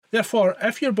Therefore,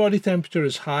 if your body temperature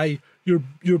is high,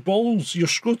 your balls, your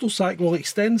scrotal sac will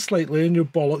extend slightly and your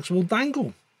bollocks will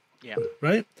dangle. Yeah.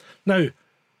 Right? Now,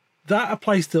 that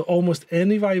applies to almost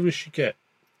any virus you get.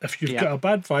 If you've got a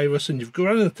bad virus and you've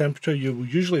got a temperature, you will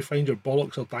usually find your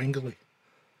bollocks are dangly.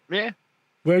 Yeah.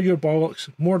 Where your bollocks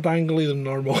more dangly than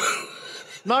normal?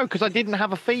 No, because I didn't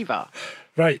have a fever.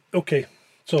 Right, okay.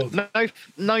 So right.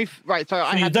 So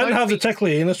I you didn't have the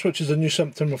tickly anus, which is a new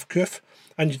symptom of coof,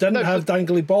 and you didn't have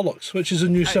dangly bollocks, which is a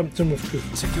new symptom of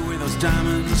coof. Take away those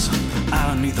diamonds, I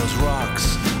don't need those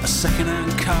rocks. A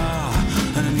second-hand car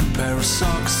and a new pair of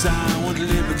socks. I want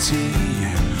liberty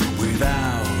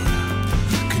without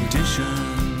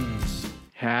conditions.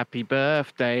 Happy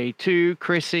birthday to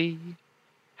Chrissy.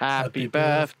 Happy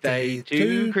birthday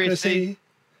to Chrissy.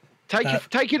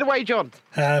 Take it away, John.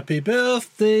 Happy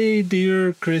birthday,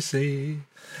 dear Chrissy.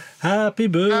 Happy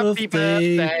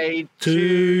birthday to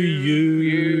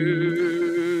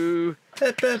you.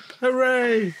 Hip, hip,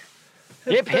 hooray.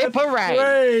 Hip, hip, hooray.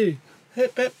 Hooray.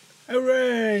 Hip, hip,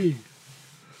 hooray.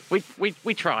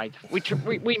 We tried.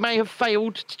 We may have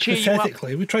failed to cheer you up.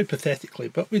 Pathetically. We tried pathetically,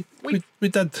 but we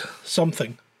did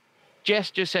something.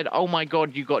 Jess just said, oh my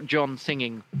God, you got John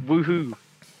singing. Woohoo.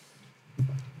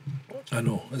 I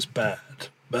know, it's bad.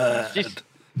 Bad.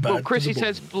 Well, Chrissy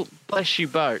says, bless you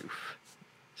both.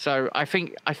 So I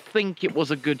think it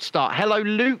was a good start. Hello,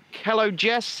 Luke. Hello,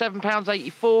 Jess.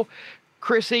 £7.84.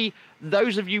 Chrissy,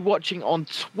 those of you watching on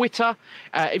Twitter,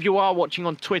 if you are watching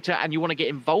on Twitter and you want to get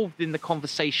involved in the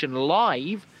conversation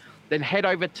live, then head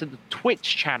over to the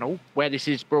Twitch channel where this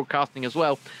is broadcasting as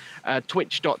well.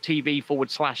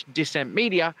 Twitch.tv/Dissent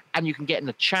Media, and you can get in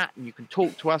the chat and you can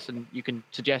talk to us and you can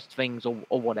suggest things or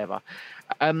whatever.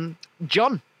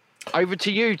 John, over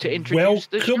to you to introduce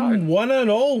the show. Welcome one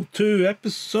and all to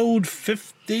episode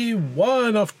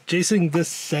 51 of Chasing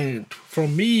Dissent.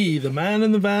 From me, the man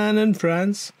in the van in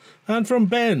France, and from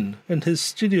Ben in his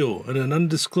studio in an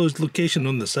undisclosed location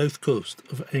on the south coast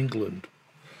of England.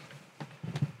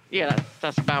 Yeah,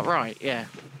 that's about right, yeah.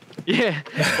 Yeah,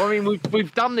 well, I mean,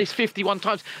 we've done this 51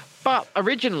 times, but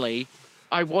originally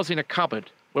I was in a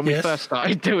cupboard when we first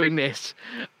started doing this.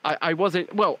 I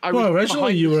wasn't, well, I was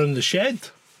originally you were in the shed.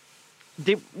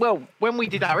 When we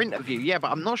did our interview, yeah,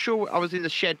 but I'm not sure I was in the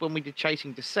shed when we did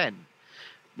Chasing Dissent.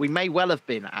 We may well have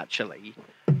been, actually,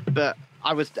 but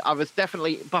I was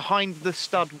definitely behind the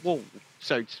stud wall,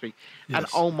 so to speak. Yes. And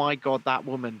oh my God, that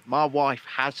woman, my wife,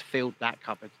 has filled that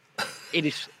cupboard. It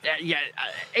is,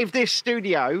 if this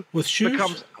studio with shoes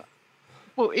becomes,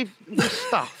 with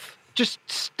stuff, just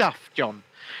stuff, John.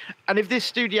 And if this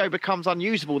studio becomes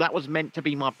unusable, that was meant to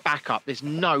be my backup. There's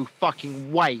no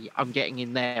fucking way I'm getting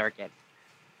in there again.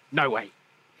 No way.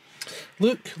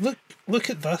 Look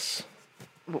at this.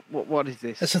 What is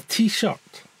this? It's a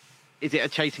t-shirt. Is it a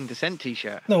Chasing Dissent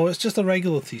t-shirt? No, it's just a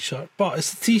regular t-shirt, but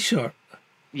it's a t-shirt.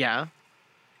 Yeah.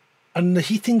 And the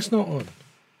heating's not on.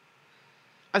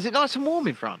 Is it nice and warm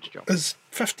in France, John? It's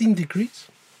 15 degrees.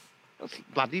 That's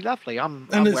bloody lovely. I'm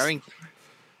wearing.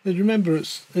 Remember,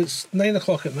 it's 9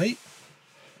 o'clock at night.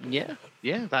 Yeah,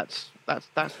 that's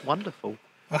wonderful.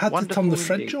 I had to turn the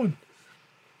fridge on.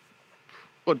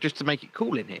 Well, just to make it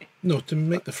cool in here. No, to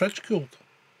make the fridge cold.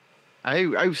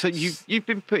 Oh, so you've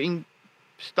been putting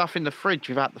stuff in the fridge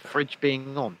without the fridge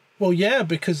being on? Well, yeah,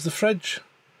 because the fridge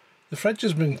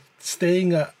has been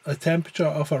staying at a temperature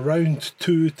of around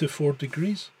 2 to 4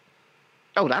 degrees.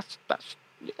 Oh, that's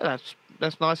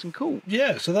nice and cool.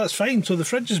 Yeah, so that's fine. So the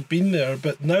fridge has been there,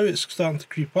 but now it's starting to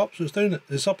creep up. So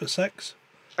it's up at 6.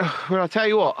 Well, I'll tell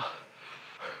you what.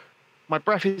 My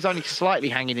breath is only slightly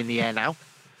hanging in the air now.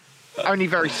 Only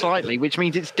very slightly, which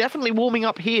means it's definitely warming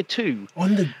up here too.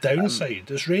 On the downside,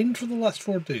 it's rained for the last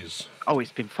 4 days. Oh,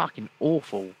 it's been fucking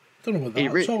awful. Don't know what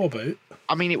that's all about.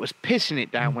 I mean, it was pissing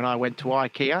it down when I went to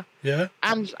IKEA. Yeah.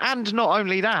 And not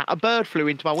only that, a bird flew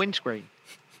into my windscreen.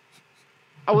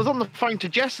 I was on the phone to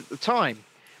Jess at the time,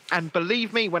 and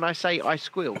believe me when I say I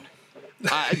squealed.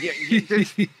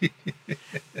 Fucking...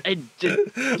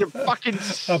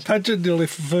 A pigeon nearly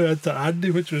flew into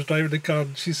Andy, which was driving the car,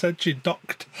 and she said she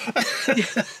ducked.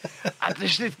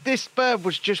 This bird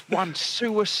was just one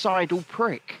suicidal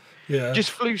prick. Yeah.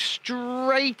 Just flew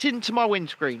straight into my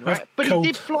windscreen, right? But he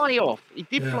did fly off. He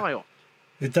did fly off.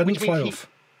 It didn't fly off.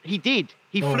 He did.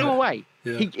 He flew away.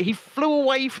 Yeah. He flew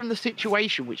away from the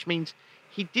situation, which means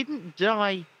he didn't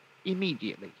die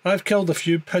immediately. I've killed a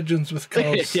few pigeons with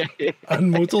cars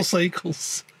and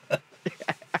motorcycles.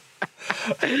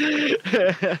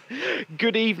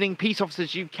 Good evening, Peace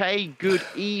Officers UK. Good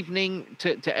evening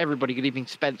to everybody. Good evening,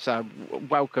 Spencer.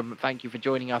 Welcome. Thank you for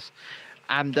joining us.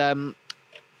 And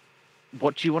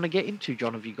what do you want to get into,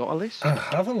 John? Have you got a list? I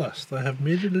have a list. I have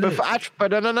made a list.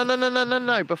 But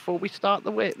no. Before we start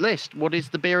the list, what is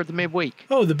the beer of the midweek?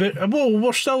 Oh, well,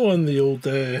 we're still on the old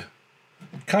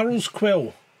Carol's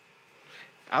Quill.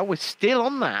 Oh, we're still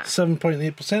on that.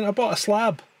 7.8%. I bought a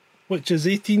slab, which is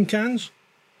 18 cans.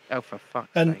 Oh, for fuck's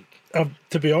And sake.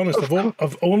 to be honest,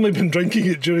 I've only been drinking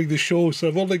it during the show, so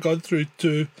I've only gone through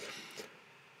 2,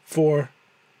 4,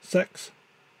 6.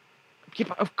 Yeah,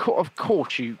 but of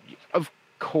course you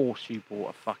bought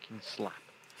a fucking slab.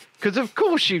 Because of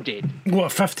course you did.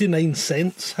 What, 59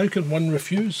 cents? How can one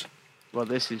refuse? Well,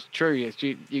 this is true.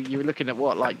 You're looking at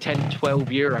what, like 10, 12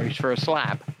 euros for a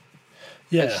slab?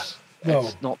 Yeah.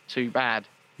 It's not too bad.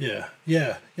 Yeah.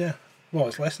 Well,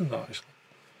 it's less than that, actually.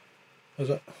 Is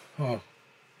it? Oh,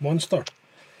 Monster.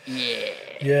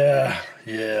 Yeah.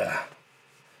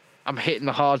 I'm hitting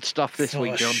the hard stuff this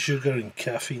week, John. Sugar and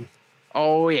caffeine.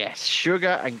 Oh, yes.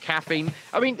 Sugar and caffeine.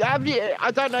 I mean,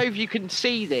 I don't know if you can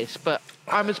see this, but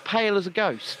I'm as pale as a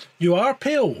ghost. You are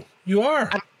pale. You are.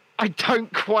 And I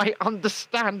don't quite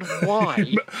understand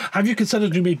why. Have you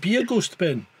considered you may be a ghost,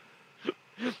 Ben?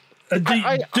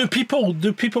 Do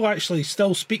people actually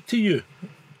still speak to you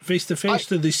face to face?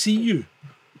 Do they see you?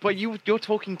 But you're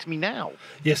talking to me now.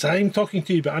 Yes, I'm talking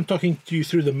to you, but I'm talking to you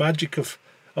through the magic of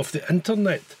the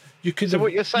internet. You could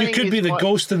what you're saying be is the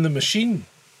ghost in the machine.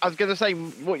 I was going to say,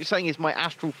 what you're saying is my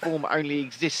astral form only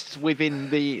exists within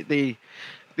the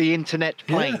internet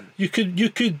plane. Yeah, you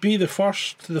could be the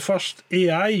first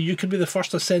AI. You could be the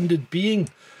first ascended being.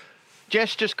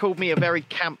 Jess just called me a very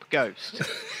camp ghost.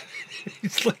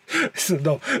 It's like,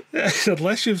 no,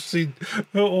 unless you've seen,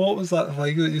 what was that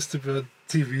thing that used to be on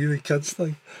TV, the kids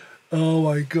thing? Oh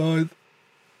my God,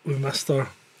 we missed her.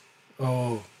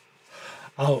 Oh,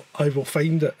 I will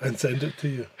find it and send it to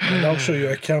you, and I'll show you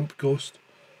a camp ghost.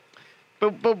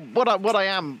 But what I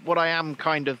am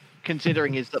kind of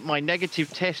considering is that my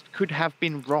negative test could have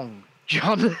been wrong,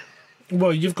 John.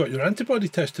 Well, you've got your antibody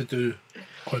test to do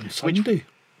on Sunday.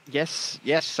 Yes.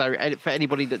 So for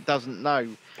anybody that doesn't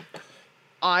know,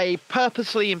 I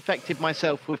purposely infected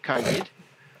myself with COVID.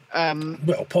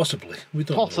 Well, possibly. We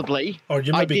don't know. Or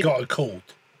you maybe got a cold.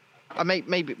 I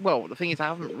maybe. Well, the thing is, I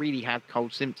haven't really had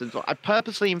cold symptoms. I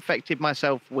purposely infected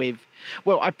myself with.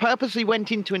 Well, I purposely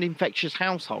went into an infectious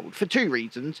household for 2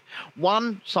 reasons.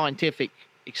 1, scientific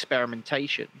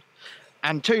experimentation.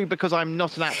 And 2, because I'm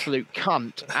not an absolute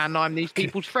cunt and I'm these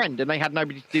people's friend and they had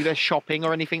nobody to do their shopping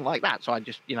or anything like that. So I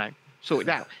just, sorted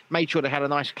it out. Made sure they had a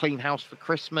nice clean house for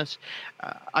Christmas.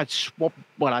 I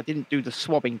didn't do the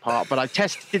swabbing part, but I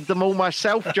tested them all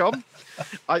myself, John.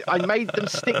 I made them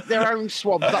stick their own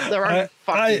swabs up their own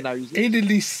fucking noses. I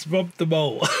nearly swabbed them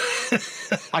all.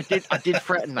 I did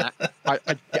threaten that.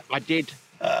 I did.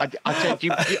 I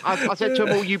said to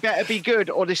them all, you better be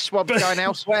good or this swab's going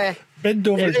elsewhere. Bend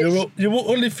over, you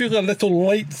will only feel a little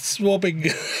light swabbing.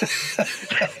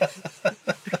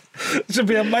 It should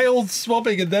be a mild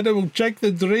swabbing and then it will check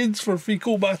the drains for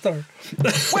fecal matter.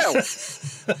 Well,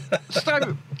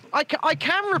 so I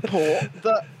can report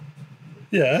that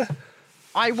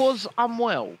I was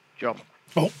unwell, John.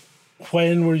 Oh,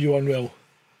 when were you unwell?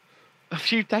 A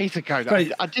few days ago.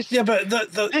 Right. But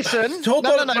listen. Hold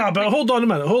on a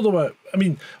minute. I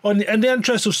mean, in the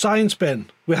interest of science, Ben,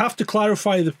 we have to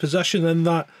clarify the position in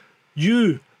that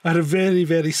you are a very,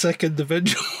 very sick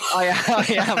individual. I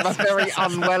am a very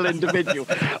unwell individual.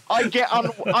 I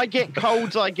get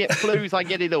colds, I get flus, I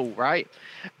get it all, right?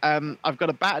 I've got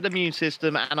a battered immune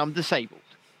system and I'm disabled,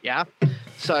 yeah?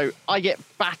 So I get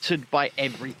battered by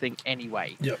everything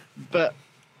anyway. Yep. But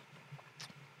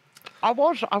I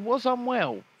was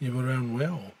unwell. You were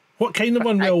unwell. What kind of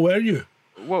unwell were you?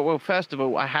 Well, first of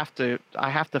all, I have to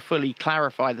fully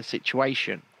clarify the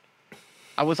situation.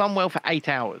 I was unwell for 8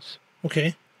 hours.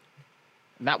 Okay.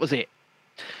 And that was it.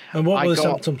 And what were the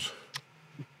symptoms?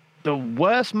 The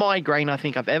worst migraine I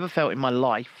think I've ever felt in my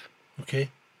life. Okay.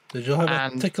 Did you have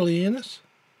a tickly anus?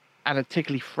 And a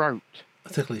tickly throat. A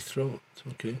tickly throat.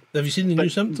 Okay. Have you seen the new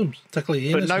symptoms? Tickly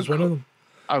anus is one of them.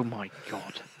 Oh my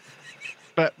God.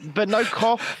 But no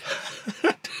cough.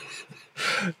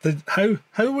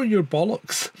 How were your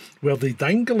bollocks? Were they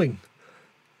dangling?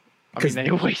 I mean, they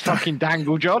always fucking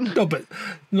dangle, John. No, but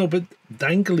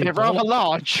dangly. They're rather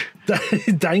large.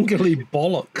 Dangly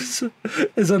bollocks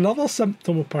is another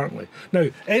symptom, apparently. Now,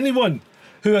 anyone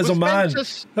who is a man,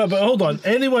 but hold on,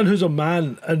 anyone who's a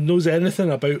man and knows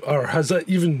anything about or has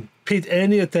even paid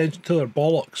any attention to their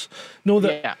bollocks, know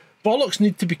that bollocks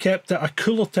need to be kept at a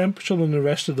cooler temperature than the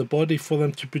rest of the body for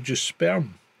them to produce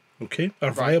sperm. Okay, or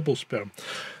viable sperm.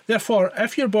 Therefore,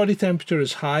 if your body temperature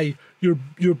is high,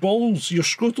 your balls, your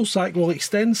scrotal sac will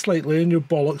extend slightly and your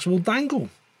bollocks will dangle.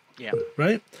 Yeah.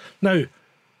 Right? Now,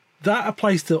 that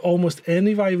applies to almost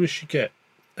any virus you get.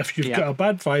 If you've Yeah. got a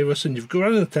bad virus and you've got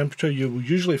running a temperature, you will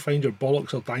usually find your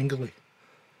bollocks are dangly.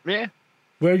 Yeah.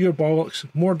 Where are your bollocks?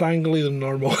 More dangly than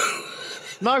normal.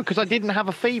 No, because I didn't have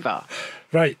a fever.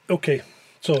 Right, okay.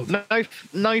 So, Right,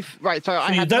 so I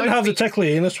you had didn't no have the fe-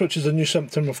 tickly anus, which is a new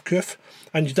symptom of coof,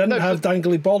 and you didn't No, have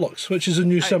dangly bollocks, which is a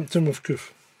new symptom of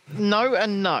coof. No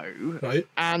and no. Right.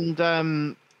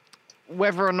 And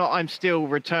whether or not I'm still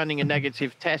returning a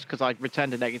negative test, because I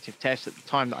returned a negative test at the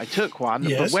time that I took one,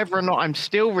 Yes. but whether or not I'm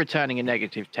still returning a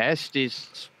negative test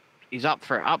is up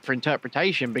for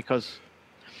interpretation, because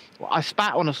I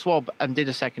spat on a swab and did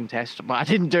a second test, but I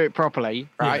didn't do it properly,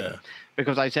 right? Yeah.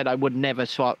 Because I said I would never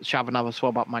shove another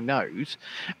swab up my nose,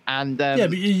 and Yeah,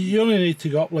 but you only need to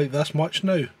go up like this much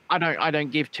now. I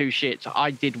don't give two shits. I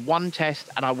did one test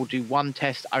and I will do one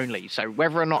test only. So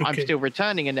whether or not I'm Okay. still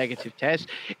returning a negative test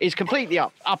is completely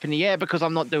up in the air, because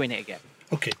I'm not doing it again.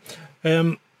 Okay.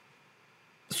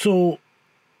 So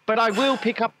But I will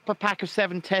pick up a pack of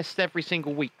 7 tests every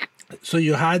single week.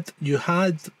 you had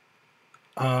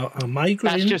a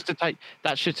migraine. That's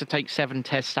just to take 7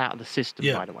 tests out of the system,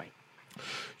 Yeah. by the way.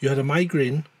 You had a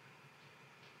migraine,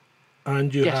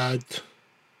 and you Yes. had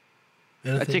A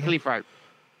anything tickly else? throat,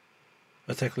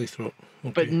 A tickly throat.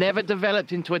 Okay. but never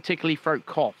developed into a tickly throat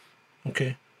cough. Okay.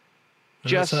 And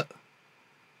Just that's it.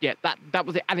 Yeah, that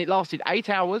was it, and it lasted 8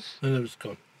 hours. And it was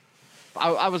gone.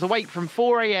 I was awake from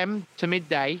 4 a.m. to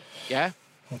midday, yeah,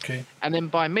 Okay. and then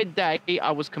by midday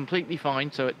I was completely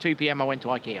fine. So at 2 p.m. I went to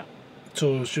IKEA.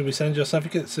 So should we send you a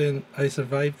certificate saying I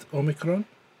survived Omicron?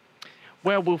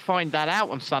 Well, we'll find that out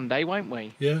on Sunday, won't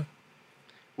we? Yeah.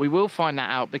 We will find that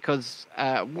out, because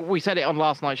we said it on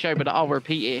last night's show, but I'll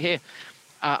repeat it here.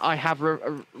 I have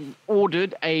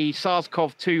ordered a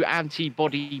SARS-CoV-2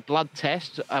 antibody blood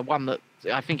test, one that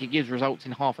I think it gives results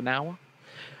in half an hour.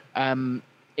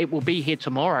 It will be here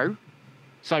tomorrow.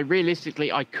 So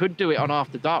realistically, I could do it on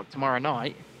After Dark tomorrow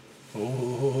night.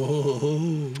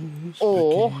 Oh.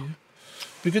 Or- spooky.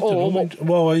 Be good to or know. what-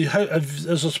 Well, is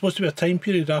there supposed to be a time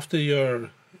period after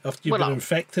you've Well, been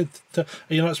infected? Are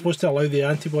you not supposed to allow the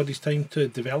antibodies time to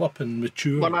develop and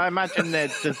mature? Well, I imagine they're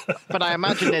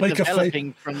Like a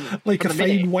developing from like from a the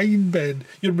minute. fine wine, Ben.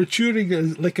 You're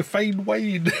maturing like a fine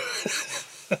wine.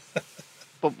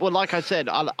 But well, like I said,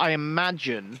 I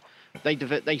imagine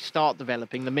they start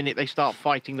developing the minute they start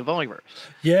fighting the virus.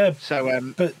 Yeah,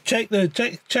 So but check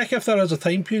if there is a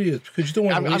time period, because you don't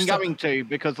want to I'm waste going to,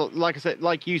 because like I said,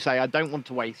 like you say, I don't want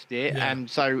to waste it, Yeah. and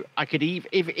so I could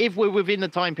if we're within the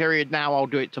time period now, I'll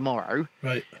do it tomorrow.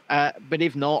 it. Right. But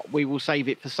if not, we will save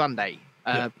it for Sunday.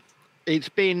 Yeah. It's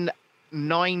been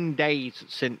 9 days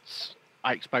since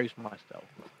I exposed myself.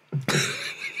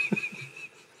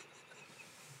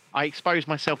 I expose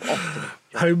myself often.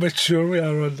 How mature we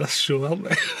are on this show, aren't we?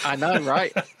 I know,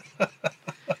 right?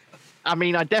 I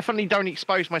mean, I definitely don't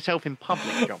expose myself in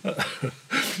public, John.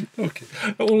 Okay.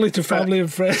 Only to family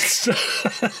and friends.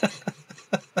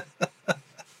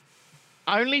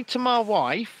 Only to my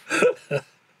wife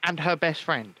and her best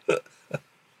friend.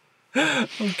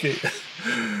 Okay.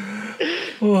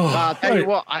 Oh, I'll tell you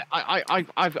right. what,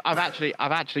 I've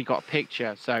actually got a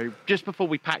picture. So just before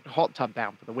we packed the hot tub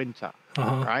down for the winter,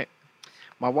 Uh-huh. right?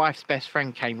 My wife's best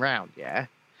friend came round, yeah.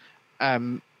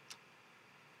 And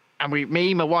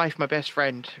me, my wife, my best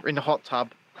friend, are in the hot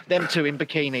tub. Them two in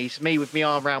bikinis. Me with my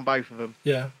arm around both of them.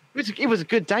 Yeah. It was a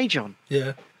good day, John.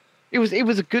 Yeah. It was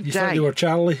a good You day. thought you were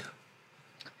Charlie?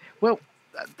 Well,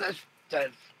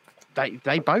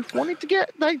 they both wanted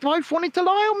to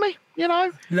lie on me, you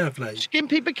know. Lovely.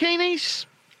 Skimpy bikinis.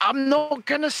 I'm not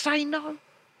gonna say no.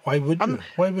 Why would you?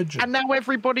 Why would you? And now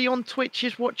everybody on Twitch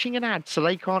is watching an ad, so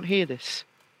they can't hear this.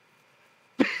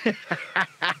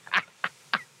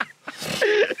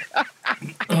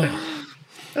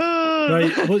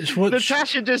 Right. Which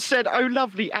Natasha just said, "Oh,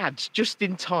 lovely ads, just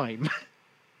in time."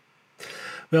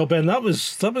 Well, Ben, that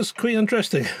was quite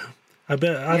interesting. I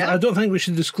don't think we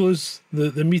should disclose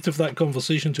the meat of that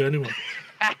conversation to anyone.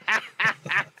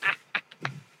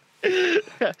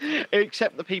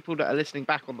 Except the people that are listening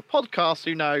back on the podcast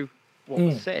who know what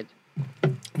was said.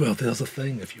 Well, there's a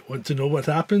thing. If you want to know what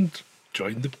happened,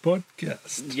 join the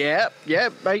podcast. Yeah.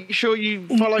 Make sure you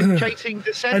follow Chasing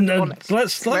Descent And on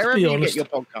let's wherever be you honest. get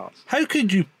your podcast. How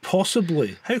could you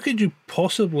possibly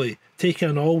take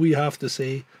in all we have to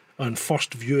say on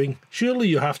first viewing? Surely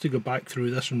you have to go back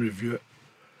through this and review it.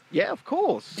 Yeah, of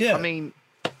course. Yeah. I mean,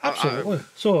 Absolutely.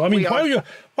 So, I mean, we are-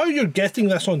 while you're getting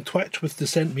this on Twitch with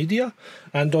Descent Media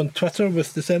and on Twitter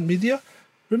with Descent Media,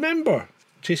 remember,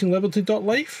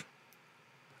 chasingliberty.life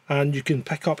And you can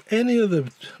pick up any of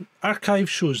the archive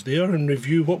shows there and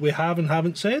review what we have and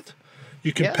haven't said.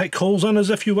 You can pick holes in us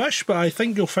if you wish, but I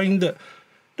think you'll find that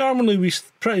normally we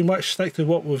pretty much stick to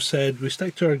what we've said. We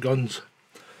stick to our guns.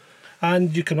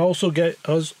 And you can also get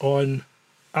us on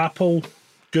Apple,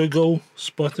 Google,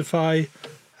 Spotify,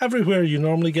 everywhere you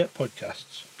normally get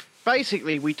podcasts.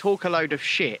 Basically, we talk a load of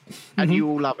shit, and you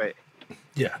all love it.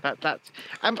 Yeah. That's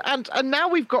and now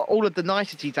we've got all of the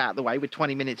niceties out of the way. We're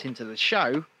 20 minutes into the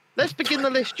show. Let's begin the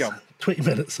list, John. 20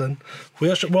 minutes in.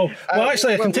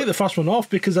 Actually, I can take the first one off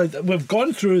because we've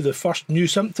gone through the first new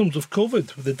symptoms of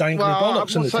COVID with the dangly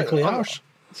bollocks and the tickly arse.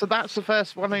 So that's the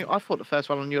first one. I thought the first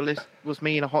one on your list was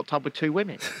me in a hot tub with 2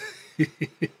 women. I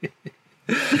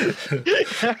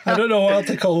don't know what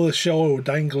to call the show,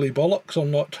 dangly bollocks or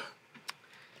not.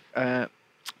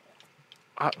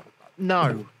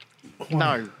 No. Why?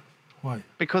 No. Why?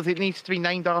 Because it needs to be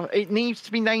named. It needs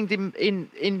to be named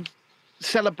in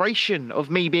celebration of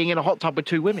me being in a hot tub with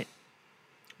 2 women.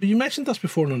 But you mentioned this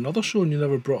before in another show and you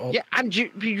never brought up. Yeah, and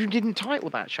you didn't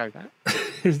title that show that.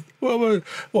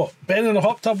 What? Ben in a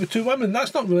hot tub with 2 women?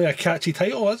 That's not really a catchy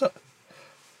title, is it?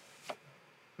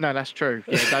 No, that's true.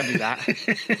 Yeah, don't do that.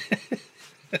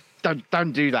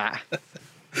 don't do that.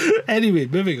 Anyway,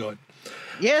 moving on.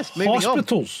 Yes, moving on.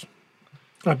 Hospitals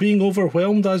are being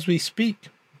overwhelmed as we speak.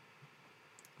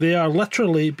 They are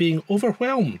literally being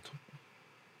overwhelmed.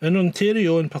 In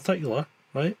Ontario in particular,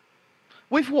 right?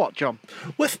 With what, John?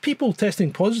 With people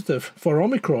testing positive for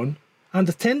Omicron and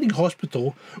attending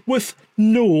hospital with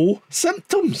no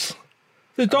symptoms.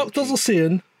 The doctors are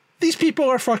saying, these people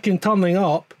are fucking turning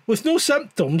up with no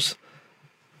symptoms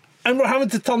and we're having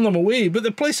to turn them away, but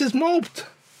the place is mobbed.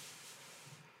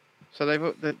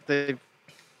 So they're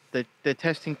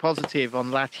testing positive on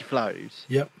Latiflows.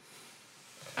 Yep.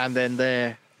 And then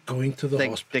they're going to the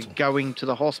hospital. They're going to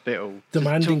the hospital.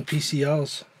 Demanding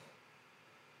PCRs.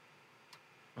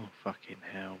 Oh, fucking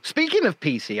hell. Speaking of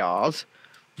PCRs.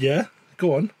 Yeah,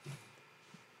 go on.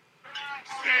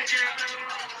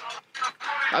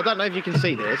 I don't know if you can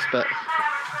see this, but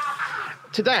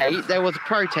today there was a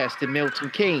protest in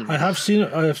Milton Keynes. I have seen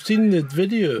it. I have seen the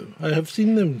video. I have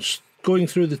seen them going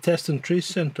through the test and trace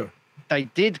centre. They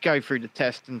did go through the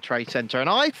test and trace centre, and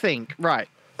I think, right,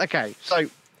 okay, so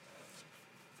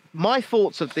my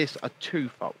thoughts of this are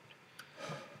twofold.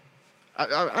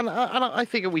 And I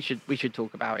figure we should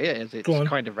talk about it as it's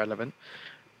kind of relevant.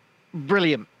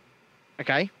 Brilliant.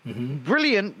 Okay? Mm-hmm.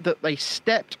 Brilliant that they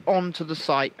stepped onto the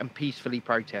site and peacefully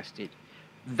protested.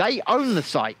 They own the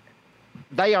site.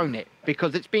 They own it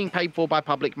because it's being paid for by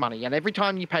public money. And every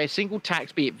time you pay a single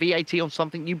tax, be it VAT on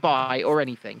something you buy or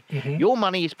anything, your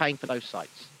money is paying for those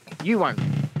sites. You own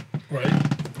it.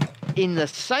 Right. In the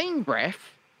same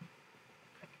breath,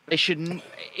 they shouldn't,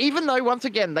 even though, once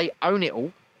again, they own it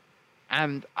all.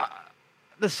 And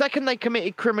the second they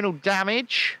committed criminal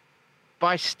damage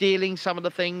by stealing some of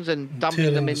the things and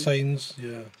dumping them in signs,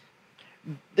 yeah.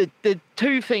 The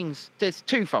two things, there's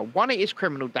twofold. One, it is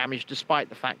criminal damage despite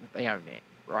the fact that they own it,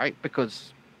 right?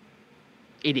 Because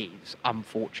it is,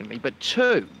 unfortunately. But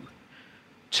two,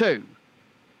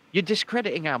 you're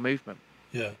discrediting our movement.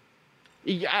 Yeah.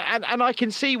 And I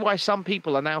can see why some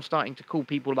people are now starting to call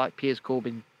people like Piers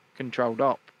Corbyn controlled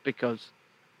op because,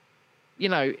 you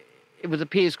know, it was a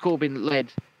Piers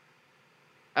Corbyn-led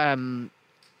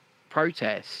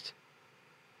protest,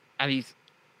 and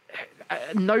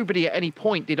nobody at any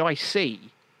point did I see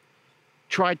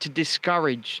tried to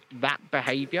discourage that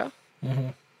behaviour.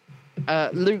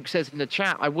 Mm-hmm. Luke says in the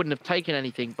chat, I wouldn't have taken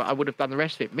anything, but I would have done the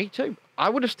rest of it. Me too. I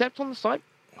would have stepped on the site.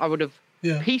 I would have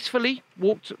peacefully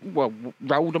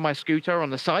rolled on my scooter on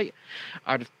the site.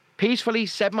 I'd have peacefully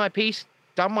said my piece,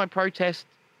 done my protest,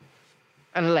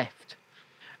 and left.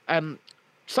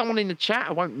 Someone in the chat,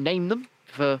 I won't name them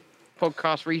for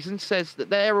podcast reasons, says that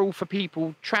they're all for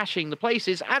people trashing the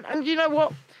places. And you know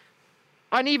what?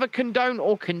 I neither condone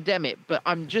or condemn it, but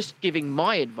I'm just giving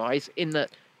my advice in that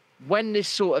when this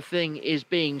sort of thing is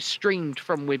being streamed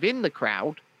from within the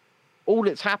crowd, all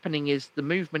that's happening is the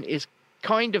movement is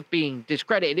kind of being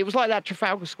discredited. It was like that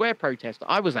Trafalgar Square protest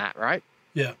I was at, right?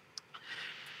 Yeah.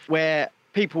 Where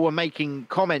people were making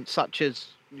comments such as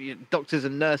doctors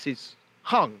and nurses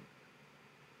hung.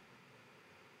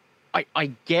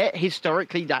 I get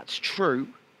historically that's true,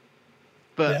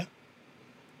 but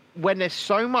when there's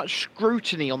so much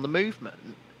scrutiny on the movement,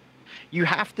 you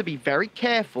have to be very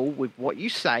careful with what you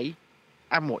say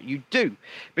and what you do.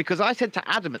 Because I said to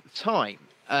Adam at the time,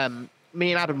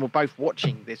 me and Adam were both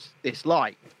watching this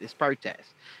live, this protest,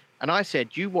 and I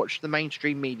said, you watch the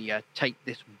mainstream media take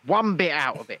this one bit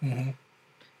out of it, and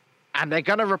they're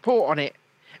going to report on it,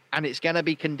 and it's going to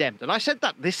be condemned. And I said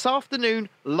that this afternoon,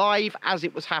 live as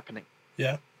it was happening.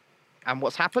 Yeah. And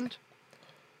what's happened?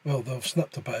 Well, they've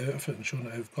snipped a bit out of it and shown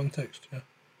it out of context, yeah.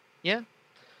 Yeah.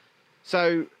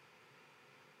 So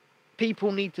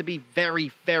people need to be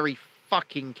very, very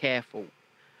fucking careful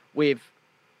with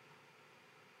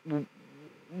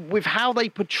how they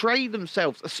portray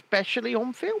themselves, especially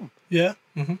on film. Yeah.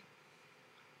 Mm-hmm.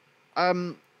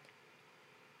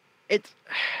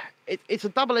 It's a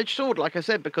double-edged sword, like I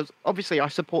said, because obviously I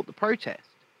support the protest.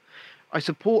 I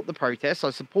support the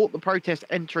protest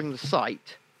entering the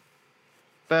site,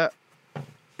 but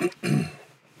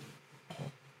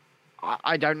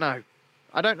I don't know.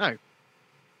 I don't know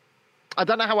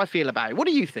how I feel about it. What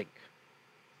do you think?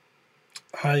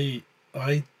 I'm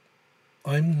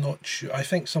not sure. I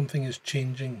think something is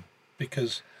changing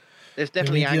because there's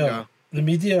definitely anger. The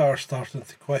media are starting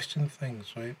to question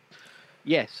things, right?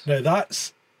 Yes. Now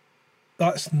that's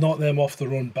not them off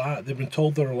their own bat. They've been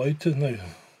told they're allowed to now.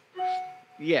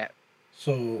 Yeah.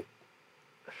 So.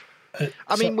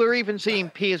 I mean, we're even seeing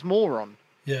Piers Moron.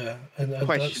 Yeah, and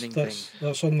questioning things.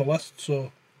 That's on the list.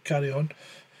 So carry on.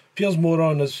 Piers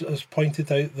Moron has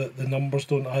pointed out that the numbers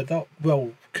don't add up.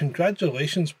 Well,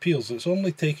 congratulations, Piers. It's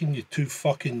only taken you 2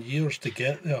 fucking years to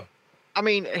get there. I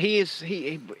mean, he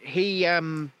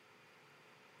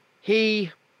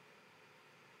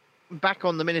back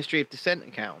on the Ministry of Dissent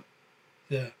account.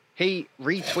 Yeah. He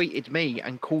retweeted me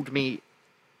and called me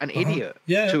an idiot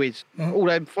to his all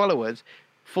their followers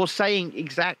for saying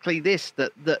exactly this,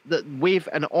 that with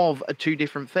and of are 2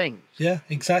 different things. Yeah,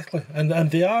 exactly.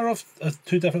 And they are of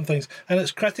 2 different things. And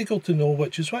it's critical to know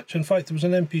which is which. In fact, there was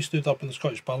an MP stood up in the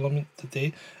Scottish Parliament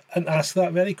today and asked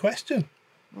that very question.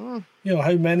 You know,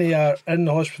 how many are in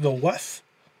the hospital with?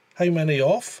 How many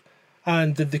off?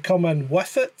 And did they come in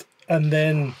with it and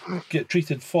then get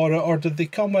treated for it? Or did they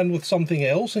come in with something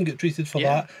else and get treated for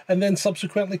that and then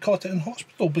subsequently caught it in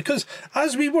hospital? Because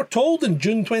as we were told in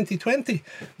June 2020,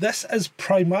 this is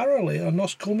primarily a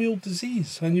nosocomial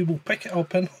disease and you will pick it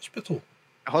up in hospital.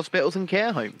 Hospitals and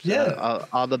care homes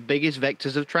are the biggest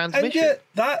vectors of transmission. And yet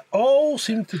that all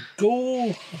seemed to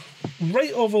go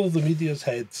right over the media's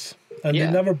heads and they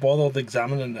never bothered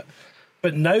examining it.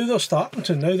 But now they're starting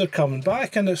to, now they're coming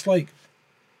back and it's like,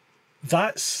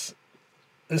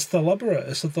 it's deliberate.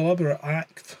 It's a deliberate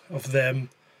act of them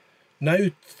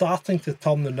now starting to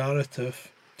turn the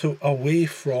narrative away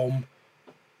from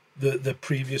the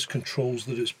previous controls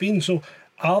that it's been. So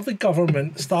are the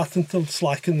government starting to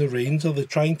slacken the reins? Are they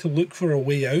trying to look for a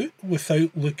way out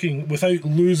without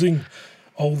losing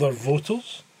all their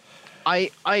voters?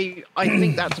 I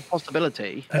think that's a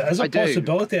possibility. It is a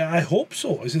possibility. I hope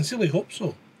so. I sincerely hope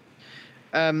so.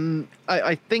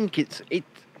 I think it's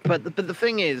but the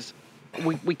thing is,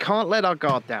 we can't let our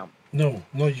guard down. No,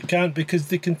 you can't, because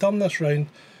they can turn this round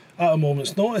at a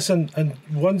moment's notice, and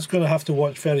one's going to have to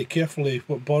watch very carefully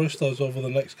what Boris does over the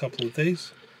next couple of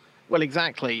days. Well,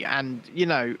 exactly, and you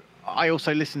know, I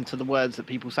also listen to the words that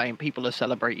people say, and people are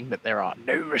celebrating that there are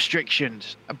no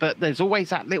restrictions, but there's always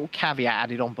that little caveat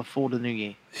added on before the new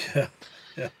year. Yeah.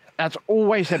 That's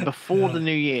always said before the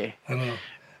new year. I know.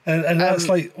 And that's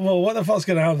like, well, what the fuck's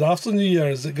going to happen after New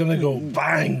Year? Is it going to go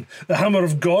bang? The hammer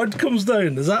of God comes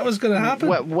down? Is that what's going to happen?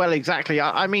 Well, exactly.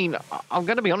 I mean, I'm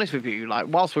going to be honest with you. Like,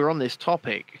 whilst we're on this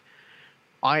topic,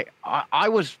 I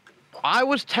was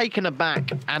taken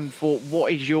aback and thought,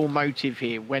 what is your motive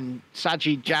here? When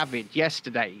Sajid Javid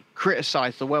yesterday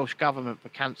criticised the Welsh government for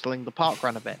cancelling the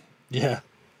parkrun event. Yeah.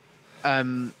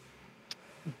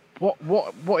 What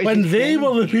is when they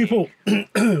were the people,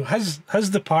 his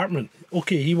department,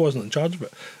 okay, he wasn't in charge of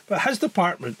it, but his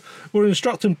department were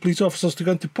instructing police officers to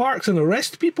go into parks and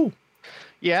arrest people.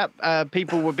 Yeah,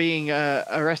 people were being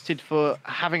arrested for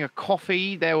having a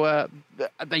coffee.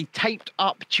 They taped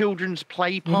up children's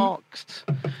play parks.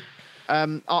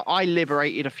 I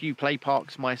liberated a few play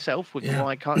parks myself with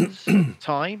my cut's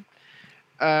time.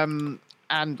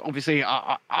 And obviously,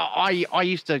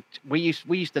 we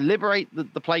used to liberate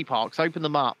the play parks, open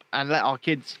them up, and let our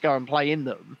kids go and play in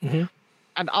them. Mm-hmm.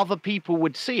 And other people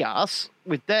would see us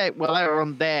with they were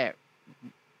on their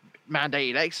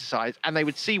mandated exercise, and they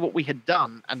would see what we had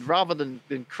done, and rather than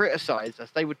criticize us,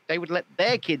 they would let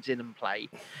their kids in and play,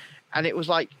 and it was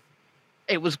like,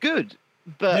 it was good,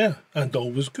 but and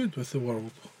all was good with the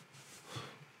world.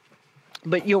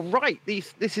 But you're right.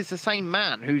 This is the same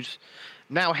man who's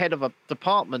now head of a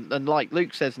department, and like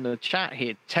Luke says in the chat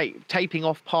here, taping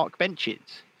off park benches.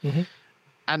 Mm-hmm.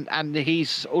 And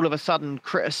he's all of a sudden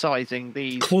criticising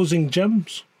these... Closing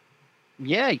gyms.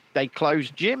 Yeah, they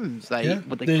closed gyms.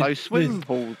 They closed swimming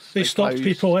pools. They stopped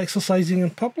people exercising in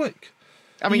public.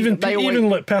 I mean, even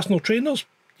like personal trainers,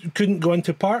 couldn't go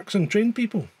into parks and train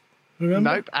people.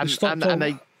 Remember? Nope. They stopped all-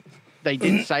 And they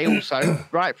did say also,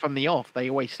 right from the off, they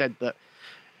always said that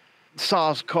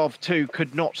SARS-CoV-2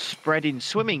 could not spread in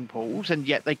swimming pools, and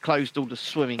yet they closed all the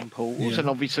swimming pools. Yeah. And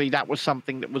obviously that was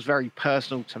something that was very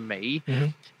personal to me.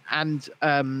 And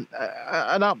an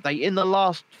update, in the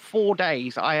last 4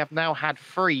 days, I have now had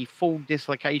 3 full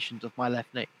dislocations of my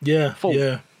left knee. Yeah, Full.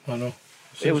 yeah, I know.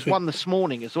 It was one this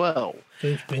morning as well.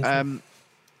 Seems painful.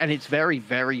 And it's very,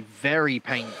 very, very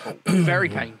painful. Very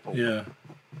painful. Yeah.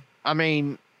 I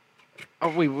mean,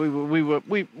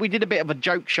 we did a bit of a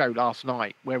joke show last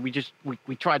night where we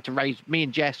tried to raise, me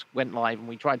and Jess went live and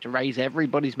we tried to raise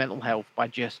everybody's mental health by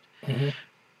just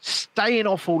staying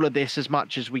off all of this as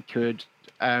much as we could.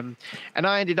 And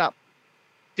I ended up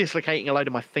dislocating a load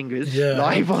of my fingers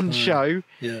live on show.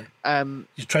 Yeah.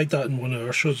 You tried that in one of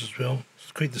our shows as well.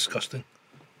 It's quite disgusting.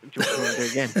 Do you want to do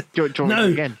it again? Do you want to do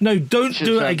it again? No, don't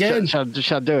do it again. Shall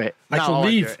I do it? I No, shall won't do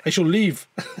leave. it. I shall leave.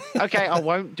 Okay, I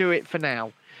won't do it for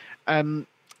now.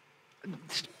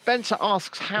 Spencer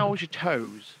asks, how's your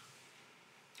toes?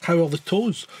 How are the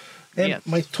toes? Yes.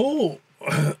 My toe,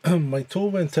 my toe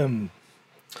went.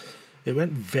 It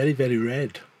went very, very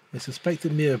red. I suspect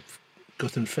it may have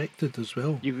got infected as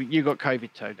well. You got COVID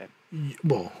toe then?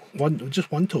 Well,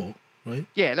 just one toe, right?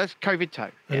 Yeah, that's COVID toe.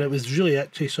 And Yeah. it was really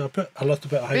itchy, so I put a little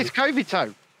bit of It's COVID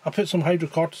toe. I put some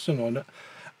hydrocortisone on it,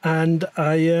 and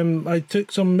I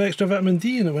took some extra vitamin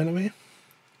D, and it went away.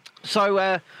 So,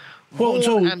 Well,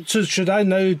 Vaughan so should I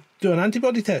now do an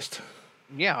antibody test?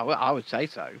 yeah, well, I would say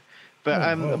so. But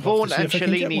I'll have to Vaughan see and if I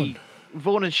can get Shalini,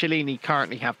 Vaughan and Shalini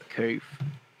currently have the coof.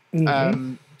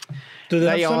 Do they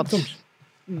They have are, symptoms?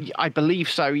 I believe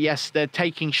so. Yes, they're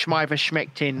taking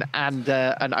schmivashmectin and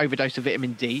an overdose of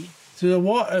vitamin D. So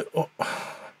what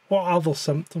are the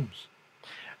symptoms?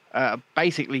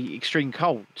 Basically, extreme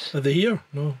colds. Are they here?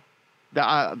 No. That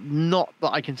are not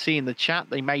that I can see in the chat.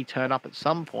 They may turn up at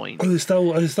some point. Are they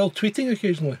still tweeting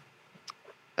occasionally?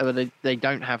 They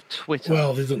don't have Twitter.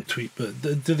 Well, they don't tweet, but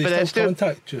do they they're still still-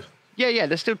 contact you? yeah,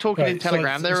 they're still talking in so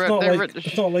Telegram. it's They not were like, at the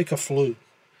it's not like a flu.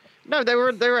 no, they were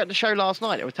at the show last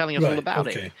night. They were telling us all Right, about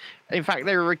okay. it. In fact,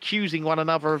 they were accusing one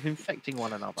another of infecting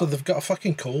one another. So they've got a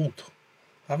fucking cold,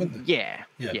 haven't they? yeah.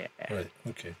 Right.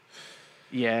 Okay.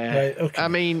 Yeah. Right, okay.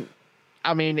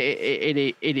 I mean,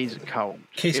 it is cold.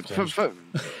 Case closed.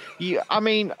 I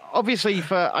mean, obviously,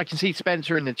 I can see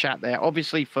Spencer in the chat there.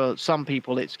 Obviously, for some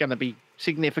people, it's going to be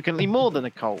significantly more than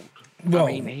a cold. Well,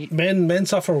 I mean, men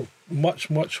suffer much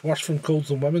worse from colds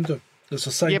than women do. It's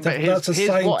a yeah, but scientific. That's a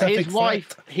scientific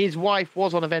fact. his wife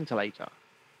was on a ventilator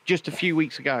just a few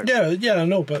weeks ago. Yeah, I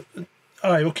know, but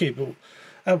all right, okay, but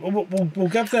we'll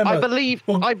give them. I believe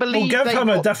We'll give they them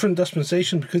a got- different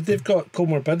dispensation because they've got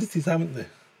comorbidities, haven't they?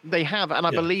 They have, and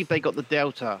I believe they got the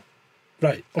Delta,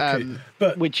 Right. Okay.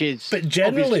 But which is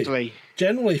generally, obviously.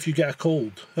 if you get a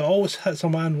cold, it always hits a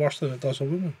man worse than it does a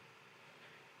woman.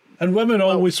 And women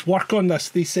always work on this.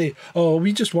 They say, "Oh,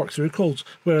 we just work through colds,"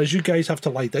 whereas you guys have to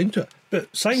lie down to it.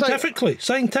 But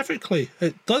scientifically,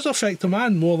 it does affect a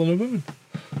man more than a woman.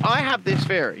 I have this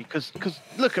theory because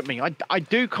look at me, I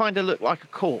do kind of look like a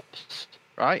corpse,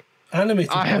 right?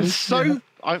 Animated. I am man. so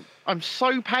I'm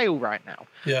so pale right now,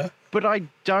 Yeah. but I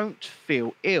don't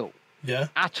feel ill Yeah.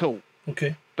 at all.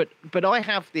 Okay. But I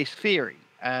have this theory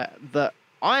that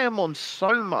I am on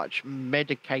so much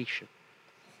medication,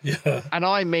 Yeah. and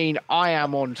I mean I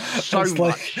am on so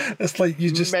much It's like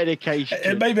you just. medication.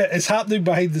 It's happening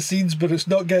behind the scenes, but it's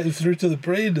not getting through to the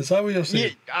brain. Is that what you're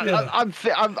saying?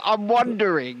 I'm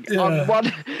wondering. Yeah.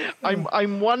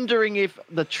 I'm wondering if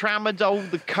the tramadol,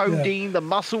 the codeine, the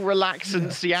muscle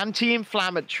relaxants, the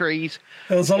anti-inflammatories.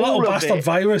 There's a little all of bastard it.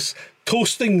 virus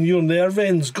toasting your nerve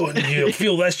ends, going, "You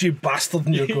feel this, you bastard,"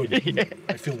 and you're going,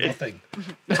 "I feel nothing."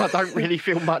 I don't really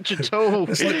feel much at all.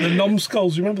 It's like the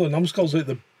numbskulls. You remember the numbskulls? Like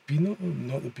the Beano?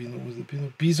 Not the Beano. Was the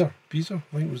Beano? Beezer. I think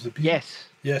it was the Beezer.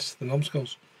 Yes, the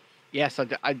numbskulls. Yes,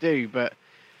 I do, but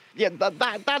yeah,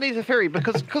 that is a theory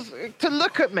because to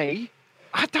look at me,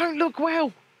 I don't look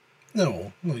well,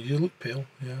 No, you look pale.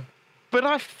 Yeah. but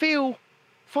I feel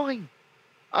fine.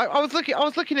 I was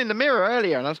looking in the mirror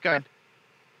earlier and I was going,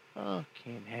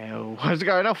 fucking hell. I was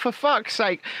going, oh, for fuck's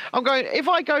sake. I'm going, if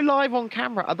I go live on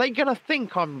camera, are they going to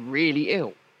think I'm really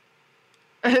ill?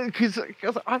 Because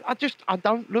I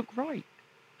don't look right.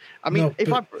 I mean, No, if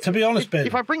but to be honest, Ben,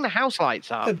 if I bring the house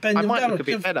lights up, Ben, I you've might never- look a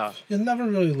bit you've- better. You never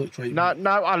really looked right. No,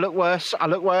 I look worse.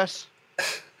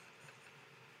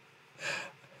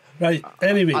 Right.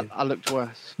 Anyway, I looked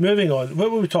worse. moving on. What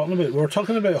were we talking about? We were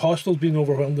talking about hostels being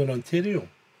overwhelmed in Ontario,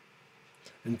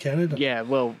 in Canada. Yeah,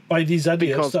 well, By these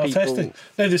idiots because that are people- testing.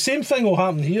 Now, the same thing will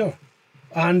happen here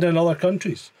and in other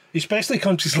countries. especially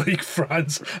countries like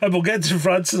France. And we'll get to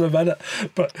France in a minute,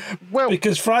 but Well,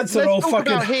 because France, they're let's all talk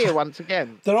fucking about here once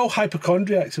again. they're all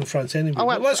hypochondriacs in France anyway. Oh,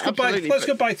 But let's go back. absolutely, Let's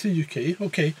but- go back to the UK.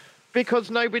 Okay.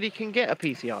 Because nobody can get a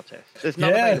PCR test. There's none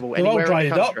Yeah, available they're all anywhere in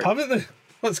dried the up, country. haven't they?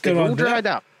 What's They've going all on dried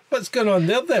there? up. What's going on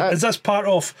there then? Is this part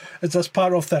of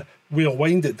the we'll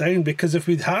wind it down? Because if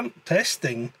we hadn't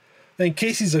testing, then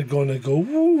cases are going to go,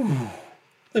 woo.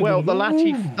 They're Well, the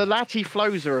gonna go, Lati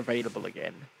flows are available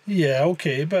again. Yeah,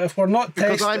 okay, but if we're not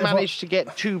Because testing, I managed to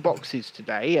get 2 boxes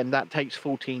today, and that takes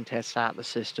 14 tests out of the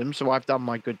system, so I've done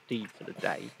my good deed for the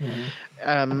day.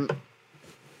 Mm-hmm.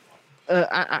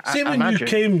 See, when imagine, you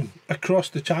came across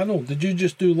the channel, did you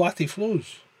just do Lati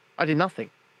flows? I did nothing.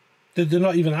 Did they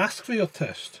not even ask for your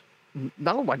test?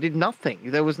 No, I did nothing.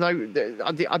 There was no...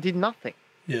 I did nothing.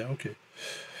 Yeah, okay.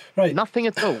 Right. Nothing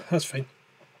at all. That's fine.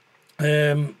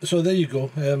 So there you go.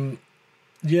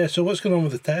 Yeah, so what's going on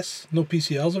with the tests? No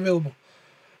PCRs available.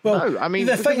 Well, No, I mean,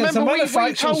 the thing is, the remember we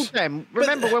manufacturers... told them.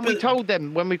 Remember when we but- told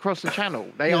them when we crossed the channel?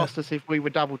 They Yeah. asked us if we were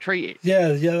double treated, Yeah,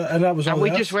 and that was all and we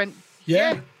they just asked. went,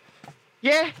 Yeah.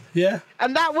 yeah,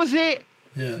 and that was it.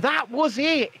 Yeah. That was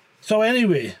it. So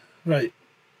anyway, right,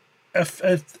 if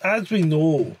as we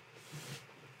know,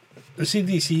 the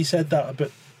CDC said that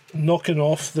about knocking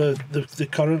off the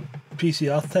current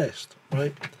PCR test,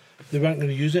 right? They weren't going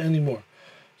to use it anymore.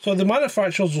 So the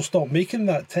manufacturers will stop making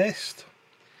that test.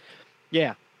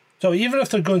 Yeah, So even if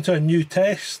they're going to a new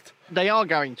test, they are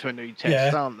going to a new test,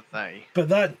 Yeah. aren't they? but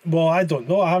that, well, I don't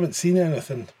know. I haven't seen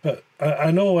anything, but I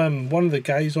know one of the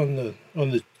guys on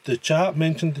the chat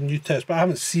mentioned the new test, but I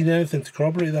haven't seen anything to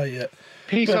corroborate that yet.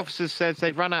 Police But- officers says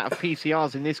they've run out of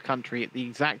PCRs in this country at the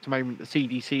exact moment the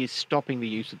CDC is stopping the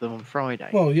use of them on Friday.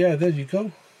 Well, yeah, there you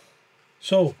go.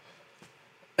 So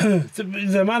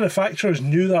the manufacturers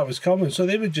knew that was coming, so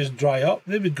they would just dry up.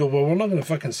 They would go, well, we're not going to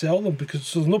fucking sell them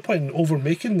because there's no point in over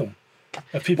making them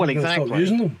if people Well, are going to stop exactly.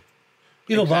 using them.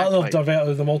 Either that or they've Exactly.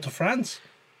 diverted them all to France.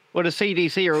 Well, the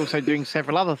CDC are also doing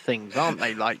several other things, aren't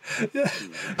they? Like,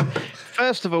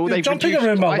 first of all, You're they've jumping reduced-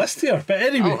 around my I- list here, but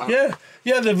anyway, Oh,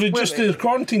 they've reduced the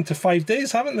quarantine to 5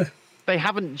 days, haven't they? They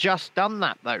haven't just done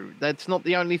that, though. That's not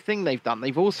the only thing they've done.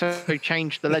 They've also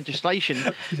changed the legislation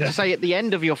Yeah. to say at the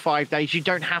end of your 5 days, you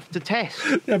don't have to test.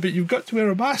 Yeah, but you've got to wear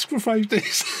a mask for 5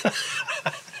 days.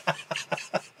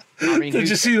 I mean, Did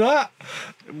you see that?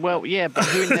 well, yeah, but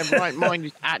who in their right mind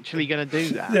is actually going to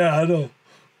do that? Yeah, I know.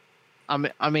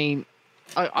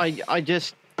 I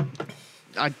just,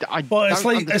 I Well, don't it's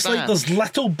like understand. there's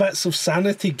little bits of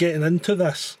sanity getting into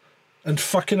this and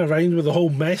fucking around with the whole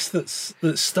mess that's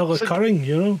still So- occurring,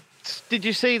 you know? Did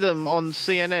you see them on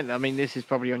CNN? I mean, this is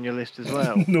probably on your list as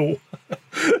well. No.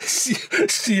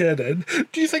 CNN.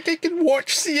 Do you think I can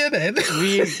watch CNN?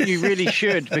 You really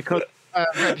should, because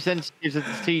representatives of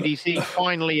the CDC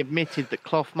finally admitted that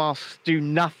cloth masks do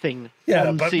nothing Yeah,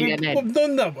 on but CNN. we've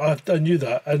known that. I knew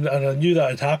that, and I knew that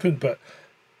had happened, but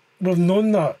we've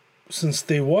known that since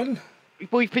day one.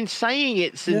 We've been saying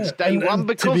it since Yeah, day and one to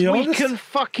because be we honest- can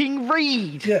fucking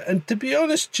read. Yeah, and to be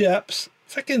honest, chaps,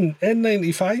 fucking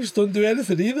N95s don't do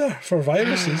anything either for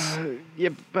viruses. Yeah,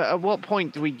 but at what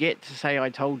point do we get to say "I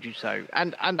told you so"?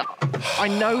 And I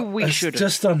know we It's should,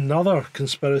 just another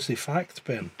conspiracy fact,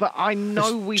 Ben. but I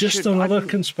know we Just should. another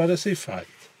conspiracy fact.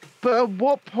 But at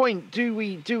what point do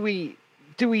we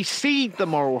cede the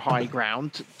moral high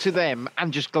ground to them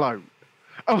and just gloat?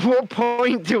 At what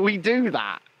point do we do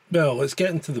that? Well, it's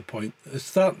getting to the point.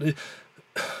 It's that.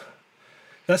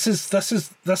 This is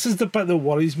the bit that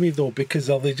worries me though, because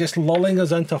are they just lulling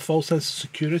us into a false sense of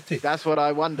security? That's what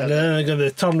I wonder. And then they're going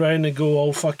to turn around and go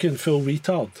all fucking full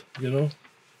retard, you know?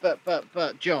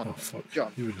 But John, Oh, fuck.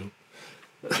 John, Here we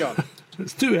go. John.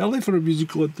 It's too early for a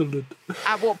musical interlude.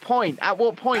 At what point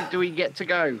do we get to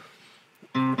go?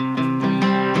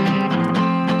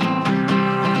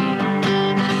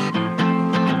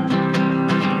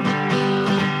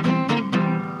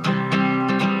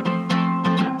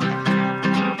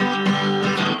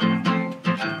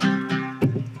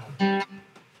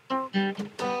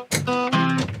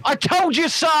 I told you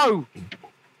so!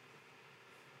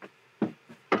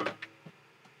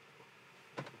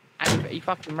 And he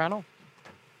fucking ran off.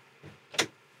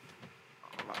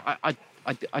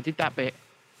 I did that bit.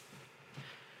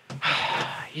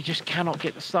 You just cannot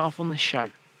get the staff on this show.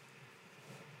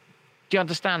 Do you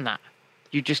understand that?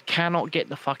 You just cannot get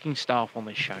the fucking staff on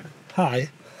this show. Hi.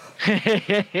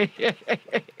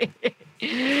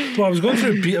 Well, I'm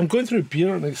going through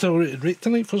beer at an accelerated rate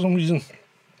tonight for some reason.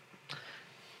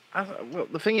 Well,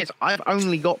 the thing is, I've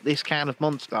only got this can of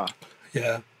Monster,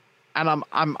 Yeah. and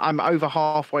I'm over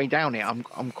halfway down it.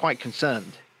 I'm quite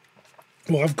concerned.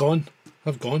 Well, I've gone.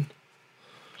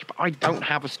 I don't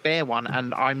have a spare one,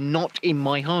 and I'm not in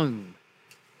my home.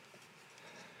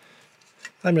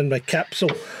 I'm in my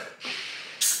capsule.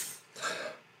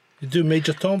 You do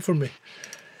Major Tom for me.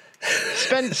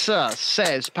 Spencer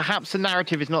says, perhaps the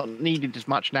narrative is not needed as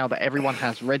much now that everyone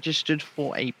has registered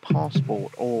for a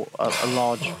passport or a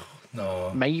large...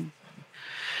 No. Maybe.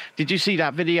 Did you see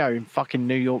that video in fucking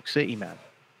New York City, man?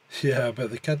 Yeah,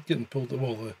 but the kid getting pulled...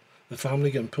 Well, the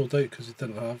family getting pulled out because he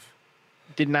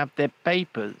Didn't have their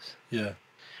papers. Yeah.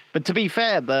 But to be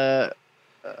fair, the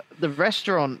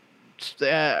restaurant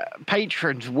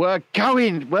patrons were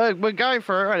going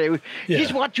for it. Yeah. This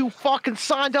is what you fucking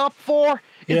signed up for?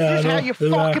 Is Yeah, this I how know. you They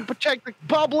fucking were. protect the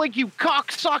public, you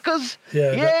cocksuckers?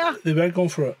 Yeah. Yeah? They were going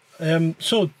for it.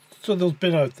 So there's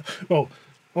been a... Well,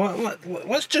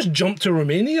 let's just jump to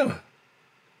Romania.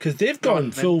 Because they've Go on, gone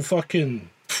then. full fucking...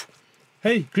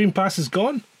 Hey, Green Pass is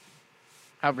gone.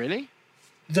 Oh, really?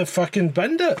 They fucking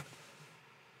binned it.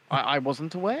 I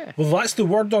wasn't aware. Well, that's the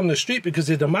word on the street because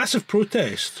they had a massive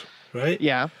protest, right?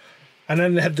 Yeah. And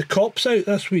then they had the cops out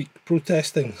this week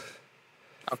protesting.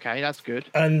 Okay, that's good.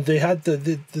 And they had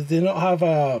did they not have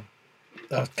a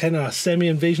kind of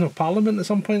semi-invasion of parliament at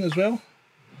some point as well?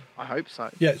 I hope so.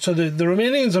 Yeah, so the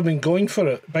Romanians have been going for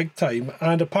it big time,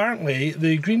 and apparently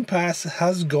the Green Pass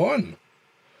has gone.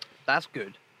 That's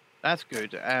good. That's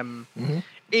good.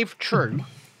 If true,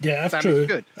 Yeah, if that true. is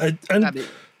good. And that is,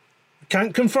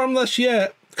 can't confirm this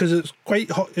yet because it's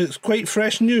quite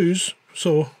fresh news,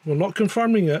 so we're not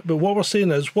confirming it. But what we're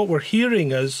saying is, what we're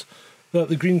hearing is that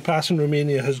the Green Pass in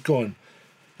Romania has gone,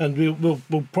 and we'll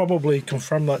probably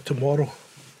confirm that tomorrow,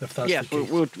 if that's yes, the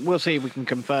case. we'll see if we can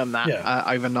confirm that Yeah.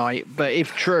 Overnight. But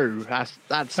if true, that's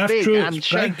If big true, and,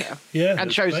 it's big. Yeah, and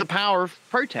it's shows big. the power of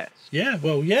protest. Yeah,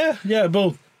 well,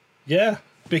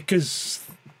 because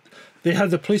they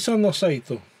had the police on their side,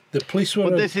 though. The police were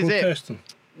Well, out this is it. protesting.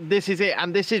 This is it,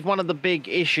 and this is one of the big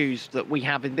issues that we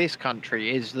have in this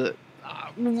country. Is that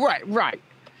right?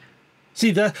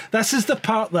 See, this is the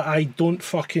part that I don't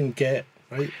fucking get,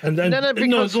 right? And No,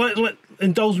 because-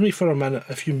 indulge me for a minute,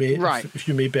 if you may, Right. if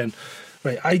you may, Ben.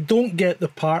 Right, I don't get the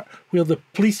part where the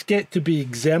police get to be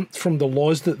exempt from the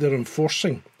laws that they're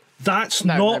enforcing. That's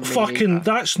No, not me fucking. neither.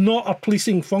 That's not a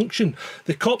policing function.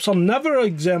 The cops are never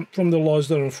exempt from the laws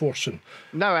they're enforcing.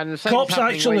 No, and the same Cops is happening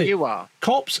where actually, you are.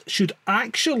 cops should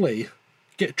actually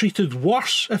get treated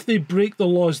worse if they break the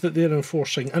laws that they're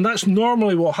enforcing, and that's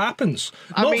normally what happens.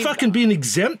 I Not mean- fucking being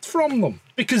exempt from them,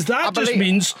 because that just believe-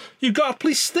 means you've got a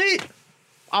police state.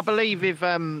 I believe if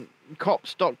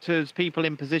cops, doctors, people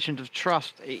in positions of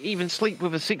trust even sleep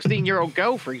with a 16-year-old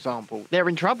girl, for example, they're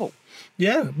in trouble.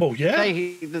 Yeah, well, yeah.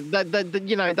 They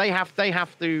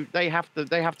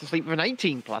have to sleep with an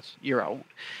 18-plus-year-old.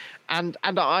 And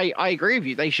I agree with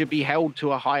you. They should be held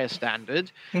to a higher standard,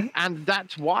 and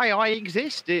that's why I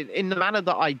exist in the manner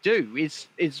that I do. Is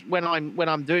when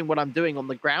I'm doing what I'm doing on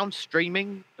the ground,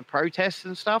 streaming the protests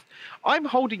and stuff. I'm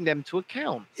holding them to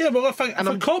account. Yeah, well, if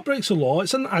a cop breaks the law,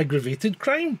 it's an aggravated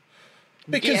crime.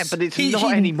 Yeah, but it's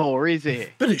not anymore, is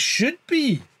it? But it should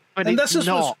be. But And it's this is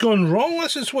what's not. gone wrong.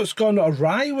 This is what's gone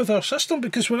awry with our system.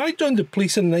 Because when I joined the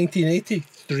police in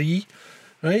 1983,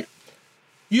 right,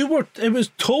 you were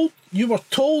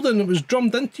told and it was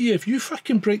drummed into you, if you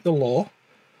fucking break the law,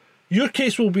 your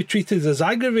case will be treated as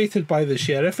aggravated by the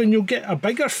sheriff, and you'll get a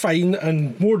bigger fine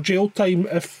and more jail time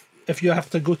if you have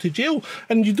to go to jail.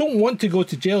 And you don't want to go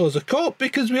to jail as a cop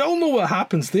because we all know what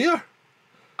happens there.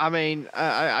 I mean,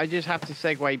 I just have to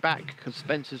segue back because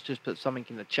Spencer's just put something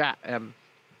in the chat.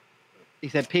 He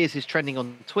said Piers is trending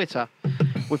on Twitter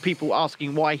with people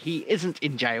asking why he isn't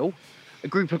in jail. A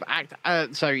group of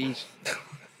so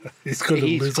He's going to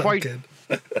He's lose quite- again.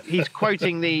 he's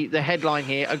quoting the headline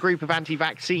here. A group of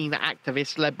anti-vaccine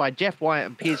activists led by Jeff Wyatt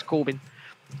and Piers Corbyn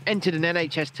entered an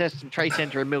NHS test and trace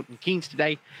centre in Milton Keynes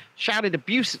today, shouted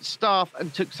abuse at staff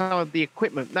and took some of the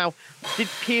equipment. Now, did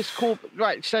Piers Corbyn...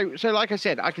 Right, so like I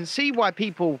said, I can see why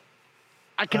people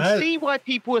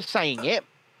are saying it,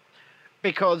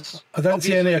 because... I didn't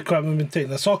see any obviously- equipment being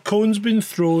taken. I saw cones being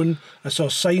thrown. I saw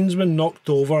signs being knocked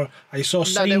over. I saw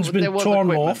signs there being was torn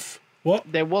equipment. off. What?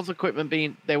 There was equipment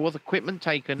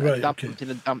taken Right, and dumped okay. into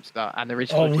the dumpster, and there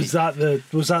is Oh, footage.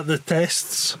 was that the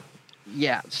tests?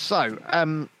 Yeah, so,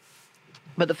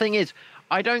 but the thing is,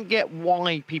 I don't get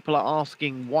why people are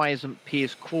asking why isn't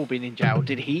Piers Corbyn in jail?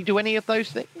 Did he do any of those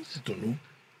things? I don't know.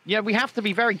 Yeah, we have to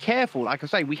be very careful. Like I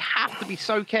say, we have to be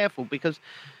so careful because,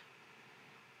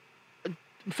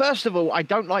 first of all, I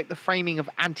don't like the framing of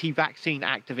anti-vaccine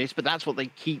activists, but that's what they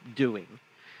keep doing.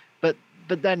 But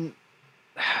then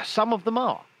some of them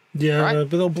are. Yeah, Right.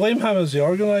 but they'll blame him as the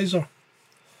organiser.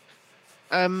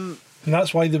 And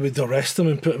that's why they would arrest him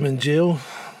and put him in jail.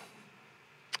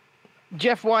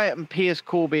 Jeff Wyatt and Piers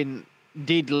Corbyn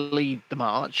did lead the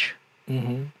march.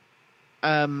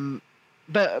 Mm-hmm.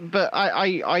 But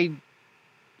I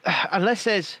unless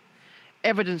there's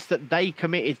evidence that they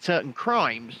committed certain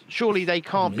crimes, surely they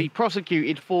can't be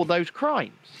prosecuted for those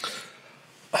crimes.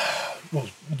 Well,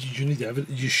 you need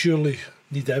evidence. You surely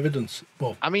need evidence.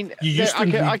 Well, I mean, you used to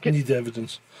need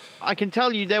evidence. I can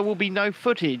tell you there will be no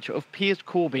footage of Piers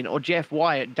Corbyn or Jeff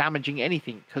Wyatt damaging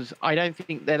anything, because I don't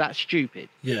think they're that stupid.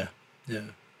 Yeah.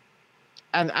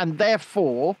 And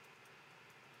therefore,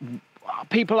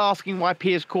 people asking why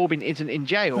Piers Corbyn isn't in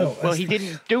jail. No, well, he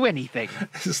didn't do anything.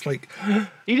 It's like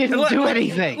He didn't do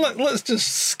anything. Let's just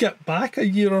skip back a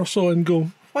year or so and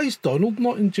go, why is Donald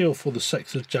not in jail for the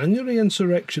 6th of January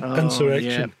insurrection?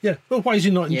 Yeah. Well, why is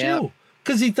he not in jail?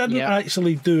 Because he didn't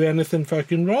actually do anything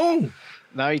fucking wrong.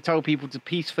 No, he told people to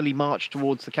peacefully march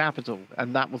towards the Capitol,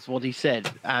 and that was what he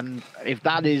said. And if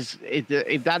that is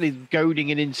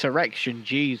goading an insurrection,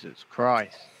 Jesus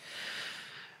Christ.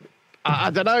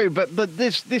 I don't know, but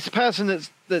this person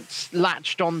that's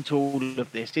latched onto all of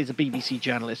this is a BBC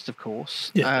journalist, of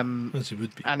course. Yeah, as he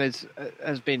would be, and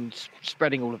has been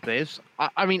spreading all of this.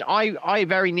 I mean, I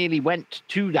very nearly went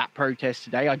to that protest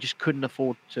today. I just couldn't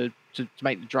afford to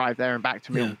make the drive there and back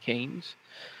to Milton Keynes.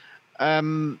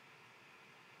 And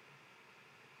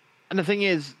the thing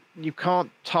is, you can't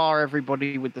tar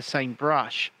everybody with the same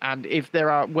brush. And if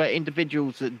were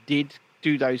individuals that did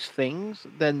do those things,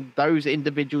 then those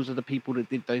individuals are the people that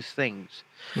did those things.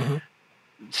 Mm-hmm.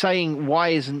 Saying, why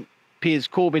isn't Piers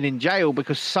Corbyn in jail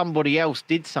because somebody else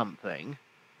did something?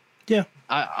 Yeah.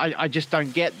 I just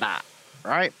don't get that,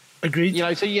 right? Agreed. You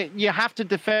know, so you have to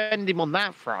defend him on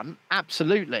that front,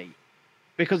 absolutely.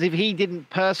 Because if he didn't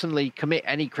personally commit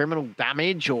any criminal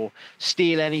damage or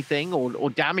steal anything or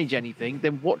damage anything,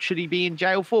 then what should he be in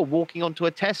jail for? Walking onto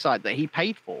a test site that he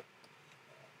paid for?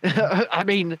 I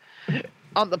mean,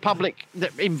 aren't the public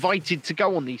invited to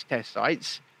go on these test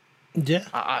sites? Yeah.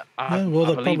 Well,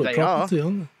 they're public property,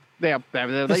 aren't they?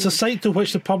 It's a site to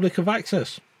which the public have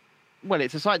access. Well,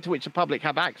 it's a site to which the public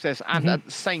have access, and at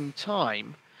the same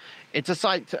time, it's a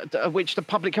site to which the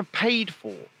public have paid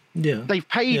for. Yeah. They've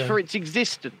paid for its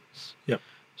existence. Yep.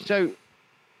 So,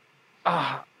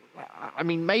 I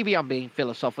mean, maybe I'm being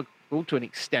philosophical to an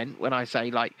extent when I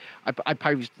say, like, I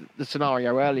posed the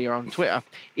scenario earlier on Twitter.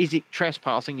 Is it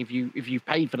trespassing if you've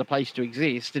paid for the place to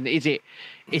exist, and is it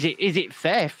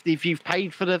theft if you've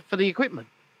paid for the equipment?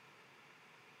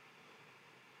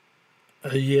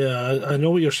 I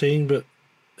know what you're saying, but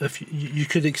if you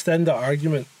could extend that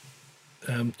argument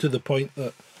to the point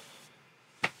that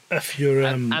if you're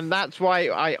and that's why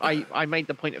I made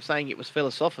the point of saying it was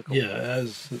philosophical. Yeah,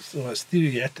 it's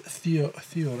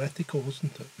theoretical,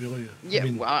 isn't it? Really? Yeah,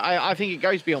 I think it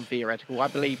goes beyond theoretical. I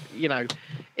believe, you know,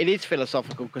 it is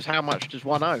philosophical, because how much does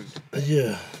one own?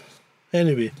 Yeah.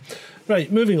 Anyway, right,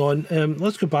 moving on.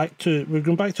 We're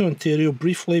going back to Ontario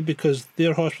briefly, because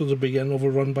their hospitals are being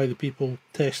overrun by the people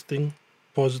testing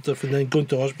positive and then going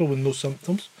to hospital with no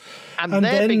symptoms. And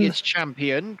their biggest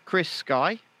champion, Chris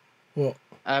Sky. What?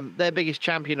 Their biggest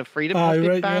champion of freedom has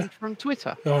been banned from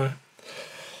Twitter.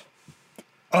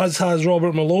 As has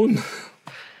Robert Malone.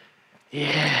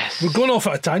 Yes. We're going off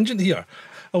at a tangent here.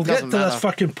 I'll get to this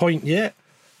fucking point yet.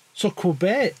 So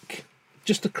Quebec,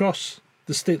 just across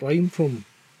the state line from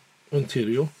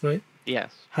Ontario, right?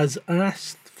 Yes. Has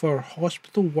asked for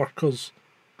hospital workers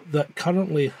that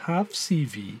currently have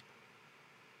CV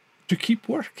to keep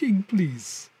working,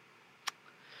 please.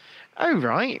 Oh,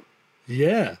 right.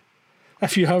 Yeah.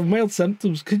 If you have mild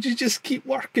symptoms, could you just keep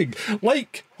working?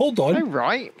 Like, hold on. Oh,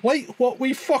 right. Like what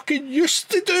we fucking used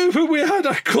to do when we had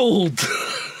a cold.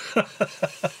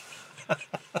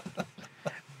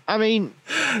 I mean,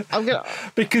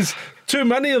 because too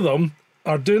many of them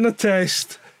are doing a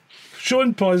test,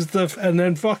 showing positive, and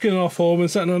then fucking off home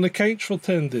and sitting on the couch for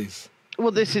 10 days.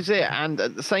 Well, this is it. And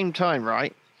at the same time,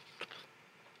 right,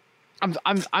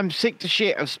 I'm sick to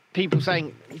shit of people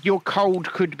saying your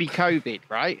cold could be COVID,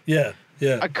 right? Yeah.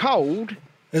 A cold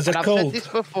is a cold. I've said this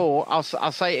before. I'll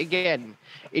say it again.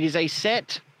 It is a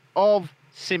set of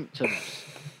symptoms,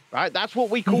 right? That's what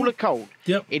we call a cold.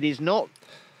 Yep. It is not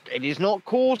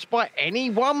caused by any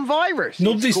one virus.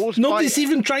 Nobody's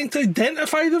even trying to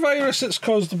identify the virus it's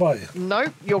caused by. No,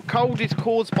 your cold is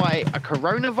caused by a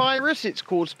coronavirus, it's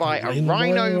caused by a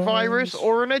rhinovirus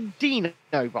or an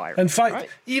adenovirus. In fact, right?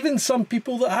 even some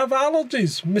people that have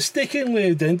allergies mistakenly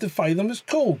identify them as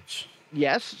colds.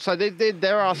 Yes, so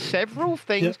there are several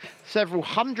things, several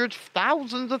hundreds,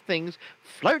 thousands of things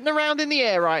floating around in the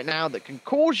air right now that can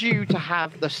cause you to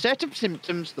have the set of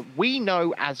symptoms that we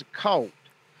know as a cold.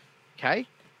 Okay?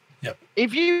 Yep.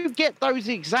 If you get those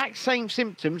exact same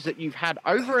symptoms that you've had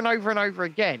over and over and over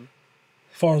again,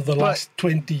 For the last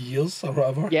 20 years or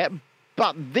whatever. yeah,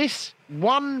 but this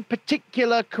one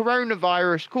particular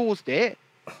coronavirus caused it,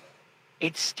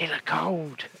 it's still a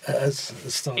cold. It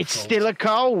is. It's still a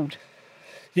cold.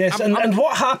 Yes, and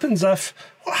what happens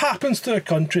to a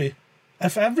country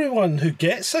if everyone who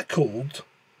gets a cold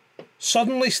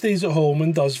suddenly stays at home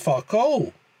and does fuck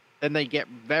all? Then they get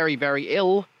very, very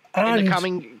ill in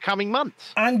the coming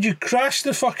months. And you crash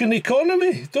the fucking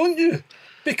economy, don't you?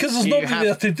 Because there's nobody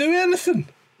there to do anything.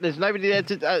 There's nobody there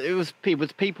to. It was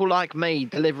people like me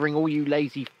delivering all you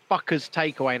lazy fuckers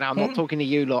takeaway. Now I'm not talking to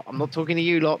you lot. I'm not talking to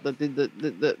you lot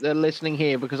that are listening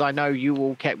here, because I know you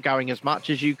all kept going as much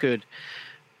as you could.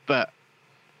 But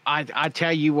I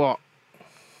tell you what,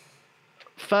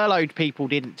 furloughed people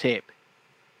didn't tip.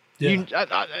 Yeah.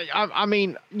 I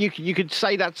mean, you could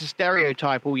say that's a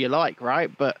stereotype all you like, right?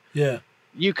 But Yeah.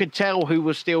 you could tell who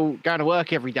was still going to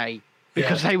work every day,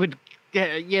 because they would,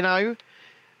 you know,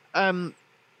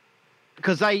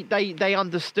 because they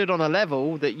understood on a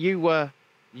level that you were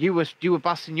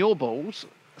busting your balls,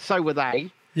 so were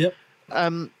they. Yep.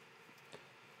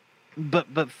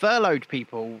 But furloughed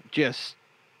people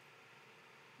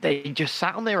they just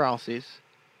sat on their asses,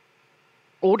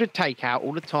 ordered takeout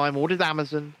all the time, ordered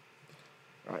Amazon,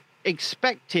 right?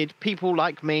 Expected people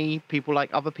like me, people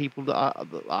like other people that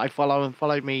I follow and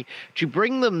followed me, to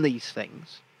bring them these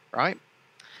things, right?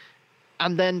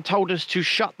 And then told us to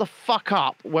shut the fuck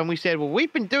up when we said, well,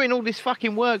 we've been doing all this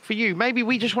fucking work for you. Maybe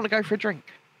we just want to go for a drink.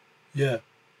 Yeah.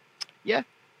 Yeah.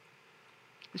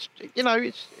 It's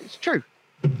true.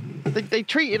 They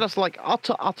treated us like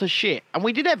utter shit, and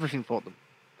we did everything for them.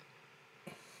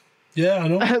 Yeah, I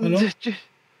know. I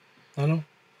know. I know.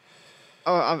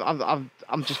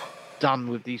 I'm just done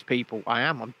with these people.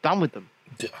 I'm done with them.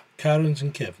 Yeah. Karens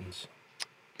and Kevins.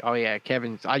 Oh yeah,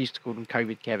 Kevin's. I used to call them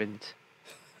COVID Kevins.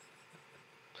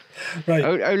 Right.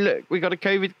 Oh look, we got a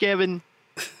COVID Kevin.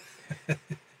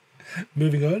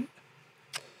 Moving on.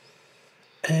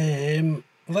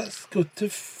 Let's go to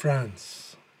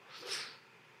France.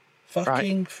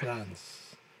 Fucking France.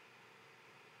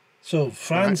 So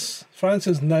France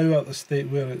is now at the state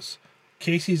where its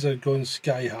cases are going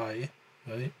sky high,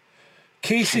 right?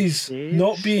 Cases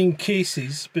not being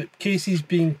cases, but cases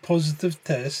being positive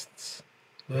tests.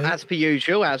 Right? As per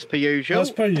usual. As per usual.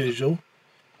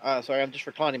 Sorry, I'm just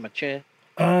reclining my chair.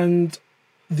 And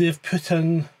they've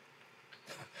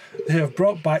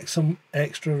brought back some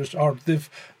extra, or they've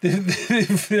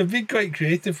been quite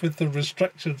creative with the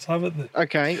restrictions, haven't they?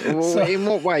 Okay, well, in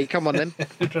what way? Come on then.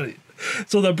 Right.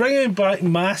 So they're bringing back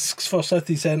masks for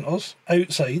city centres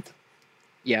outside.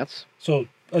 Yes. So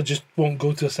I just won't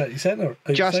go to a city centre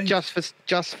outside.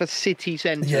 Just for city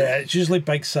centres. Yeah, it's usually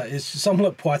big cities, something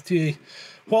like Poitiers.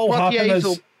 What will happen is,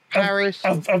 or Paris.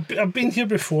 I've been here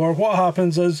before. What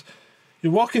happens is,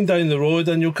 you're walking down the road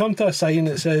and you'll come to a sign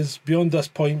that says, beyond this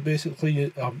point,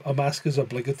 basically, a mask is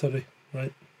obligatory,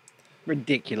 right?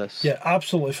 Ridiculous. Yeah,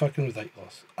 absolutely fucking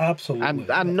ridiculous. Absolutely.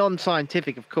 And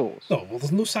non-scientific, of course. No, well,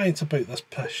 there's no science about this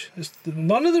pish.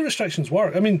 None of the restrictions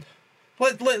work. I mean,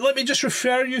 let me just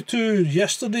refer you to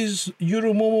yesterday's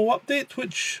Euromomo update,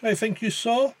 which I think you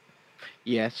saw.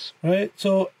 Yes. Right,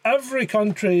 so every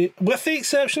country, with the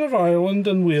exception of Ireland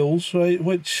and Wales, right,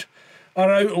 which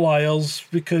are outliers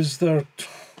because they're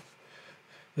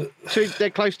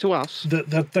close to us.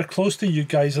 They're close to you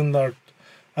guys, and they're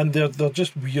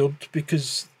just weird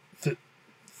because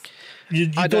you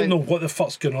don't know what the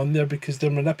fuck's going on there, because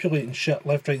they're manipulating shit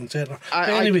left, right, and centre.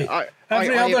 Anyway,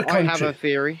 every other country. I have a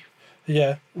theory.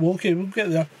 Yeah, well, okay, we'll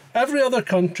get there. Every other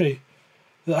country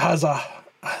that has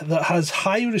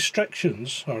high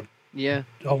restrictions, or a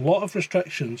lot of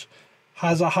restrictions,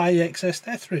 has a high excess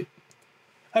death rate.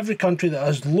 Every country that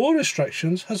has low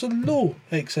restrictions has a low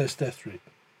excess death rate.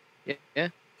 Yeah.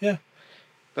 Yeah.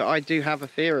 But I do have a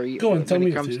theory when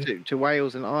it comes to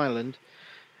Wales and Ireland,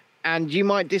 and you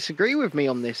might disagree with me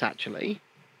on this, actually.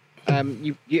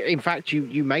 In fact,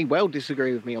 you may well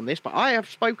disagree with me on this, but I have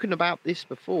spoken about this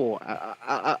before.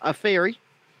 A theory.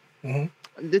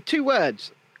 Mm-hmm. The two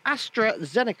words,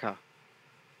 AstraZeneca.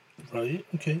 Right,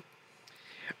 okay.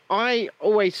 I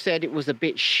always said it was a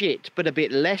bit shit, but a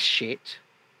bit less shit.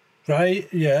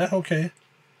 Right, yeah, okay.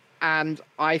 And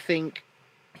I think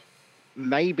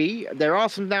maybe there are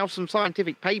some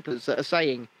scientific papers that are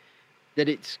saying that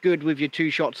it's good with your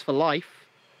 2 shots for life.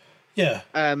 Yeah.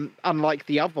 Unlike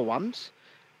the other ones.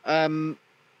 Now,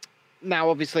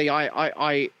 obviously,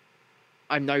 I'm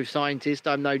no scientist,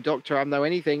 I'm no doctor, I'm no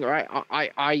anything, right?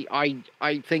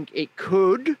 I think it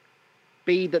could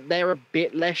be that they're a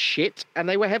bit less shit, and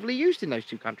they were heavily used in those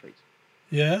 2 countries.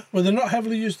 Yeah. Well, they're not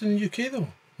heavily used in the UK though,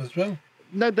 as well.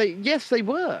 No, they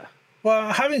were.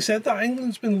 Well, having said that,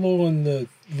 England's been low on the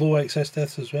low excess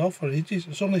deaths as well for ages.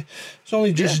 It's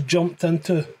only just jumped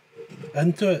into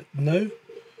it now.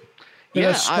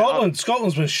 Whereas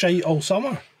Scotland's been shite all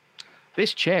summer.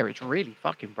 This chair is really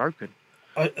fucking broken.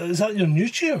 Is that your new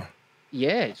chair?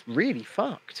 Yeah, it's really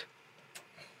fucked.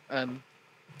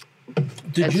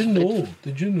 Did you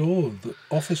know that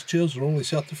office chairs are only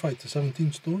certified to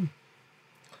 17 stone?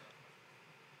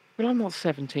 Well, I'm not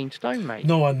 17 stone, mate.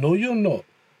 No, I know you're not.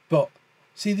 But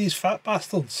see these fat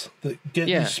bastards that get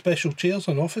these special chairs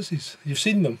in offices? You've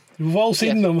seen them. We've all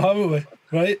seen them, haven't we?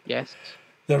 Right? Yes.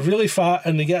 They're really fat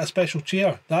and they get a special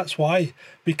chair. That's why.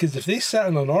 Because if they sit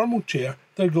in a normal chair,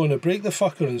 they're going to break the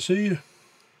fucker and sue you.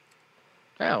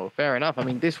 Oh, fair enough. I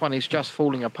mean, this one is just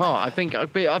falling apart. I think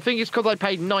it's because I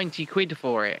paid 90 quid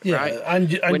for it, right?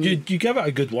 And you give it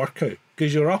a good workout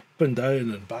because you're up and down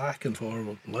and back and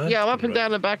forward. Yeah, I'm up and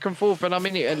down and back and forth, and I'm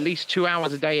in it at least 2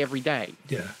 hours a day every day.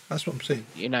 Yeah, that's what I'm saying.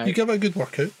 You know, you give it a good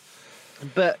workout,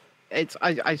 but it's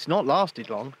not lasted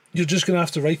long. You're just going to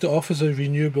have to write it off as a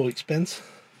renewable expense.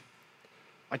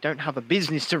 I don't have a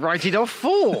business to write it off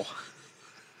for.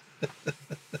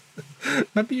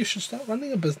 Maybe you should start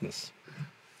running a business.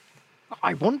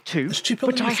 I want to, it's cheaper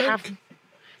but than you think.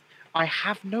 I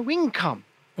have no income.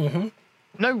 Mm-hmm.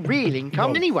 No real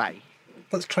income anyway.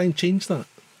 Let's try and change that.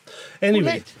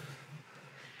 Anyway.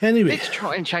 Let's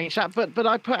try and change that. But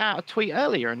I put out a tweet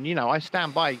earlier, and I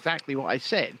stand by exactly what I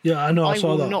said. Yeah, I know. I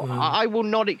saw that. I will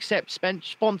not accept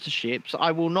sponsorships.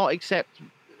 I will not accept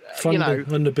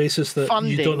funding on the basis that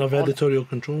you don't have editorial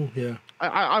control. Yeah.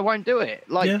 I won't do it.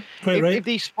 Like, right. If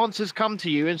these sponsors come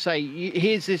to you and say,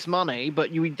 here's this money,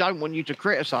 but we don't want you to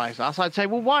criticise us, I'd say,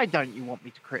 well, why don't you want me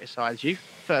to criticise you,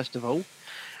 first of all?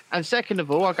 And second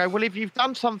of all, I go, well, if you've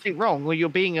done something wrong or you're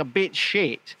being a bit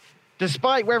shit,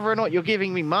 despite whether or not you're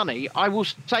giving me money, I will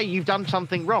say you've done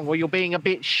something wrong or you're being a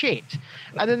bit shit.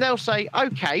 And then they'll say,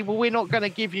 okay, well, we're not going to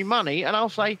give you money. And I'll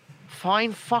say,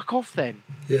 fine, fuck off then.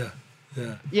 Yeah.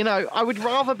 Yeah. I would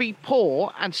rather be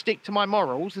poor and stick to my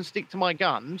morals and stick to my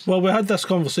guns. Well, we had this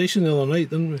conversation the other night,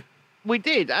 didn't we? We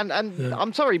did, and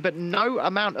I'm sorry, but no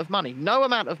amount of money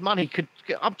could.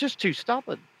 I'm just too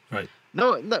stubborn. Right.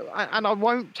 No, and I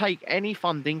won't take any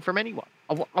funding from anyone.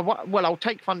 I'll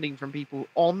take funding from people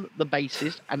on the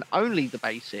basis and only the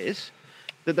basis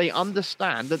that they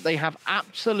understand that they have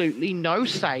absolutely no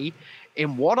say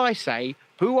in what I say,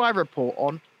 who I report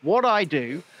on, what I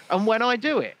do, and when I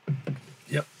do it.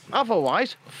 Yep.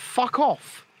 Otherwise, fuck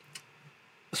off.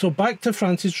 So back to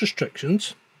France's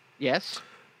restrictions. Yes.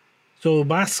 So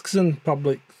masks in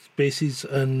public spaces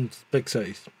and big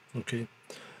cities. Okay.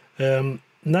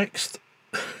 Next,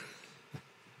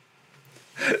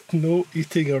 no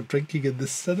eating or drinking in the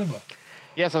cinema.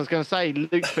 Yes, I was going to say,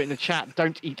 Luke's put in the chat,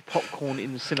 don't eat popcorn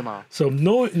in the cinema. So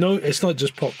no, it's not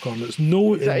just popcorn. It's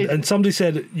no, and somebody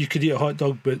said you could eat a hot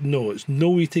dog, but no, it's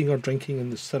no eating or drinking in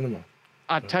the cinema.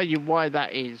 I'll tell you why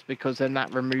that is, because then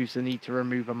that removes the need to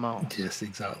remove a mask. Yes,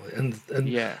 exactly. And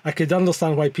yeah. I could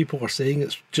understand why people are saying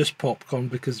it's just popcorn,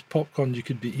 because popcorn you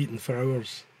could be eating for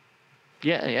hours.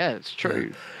 Yeah, it's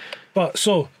true. But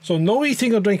so no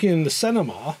eating or drinking in the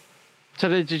cinema. So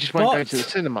they just won't go to the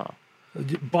cinema.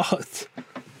 But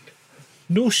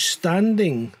no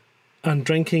standing and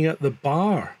drinking at the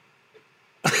bar.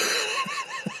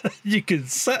 You can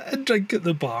sit and drink at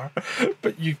the bar,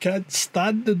 but you can't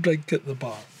stand and drink at the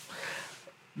bar.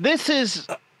 This is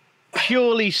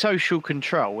purely social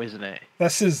control, isn't it?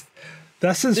 This is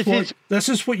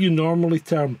what you normally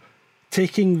term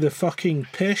taking the fucking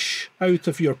pish out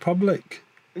of your public.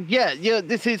 Yeah.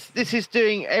 This is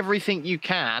doing everything you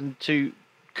can to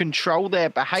control their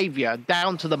behaviour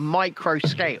down to the micro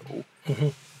scale,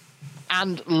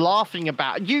 and laughing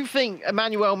about. You think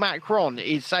Emmanuel Macron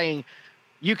is saying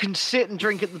you can sit and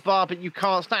drink at the bar, but you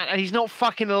can't stand, and he's not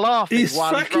fucking laughing. He's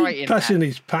while fucking he's pissing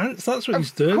his pants. That's what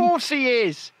he's doing. Of course he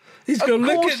is. He's going,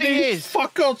 look at these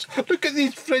fuckers. Look at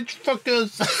these French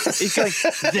fuckers. He's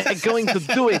going, they're going to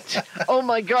do it. Oh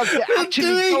my God, they're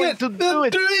actually going to do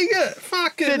it. They're doing it.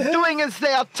 Fucking They're doing as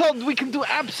they are told. We can do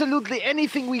absolutely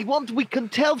anything we want. We can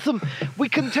tell them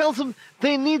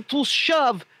they need to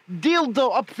shove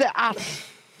dildo up their ass.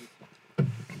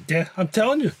 Yeah, I'm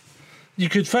telling you. You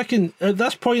could fucking, at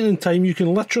this point in time, you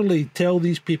can literally tell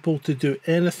these people to do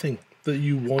anything that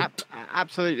you want.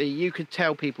 Absolutely. You could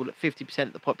tell people that 50%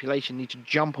 of the population need to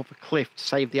jump off a cliff to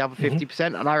save the other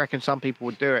 50%, and I reckon some people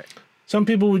would do it. Some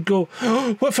people would go,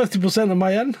 oh, what 50% am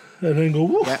I in? And then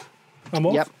go, yep. I'm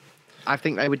off. Yep. I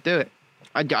think they would do it.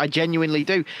 I genuinely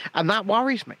do. And that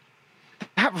worries me.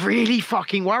 That really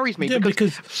fucking worries me. Yeah,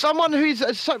 because someone who is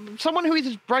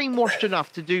brainwashed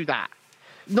enough to do that.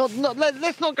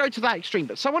 Let's not go to that extreme,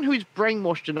 but someone who is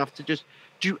brainwashed enough to just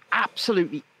do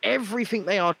absolutely everything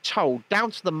they are told down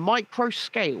to the micro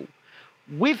scale,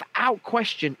 without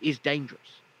question, is dangerous.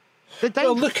 They're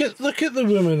dangerous. Well, look at the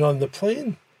woman on the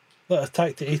plane that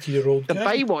attacked the 80-year-old the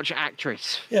guy. Baywatch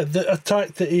actress. Yeah, that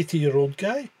attacked the 80-year-old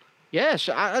guy. Yes,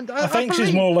 I think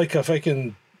she's more like a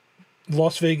fucking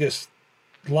Las Vegas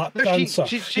lap dancer.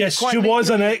 Yes, she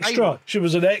was an extra. She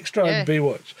was an extra in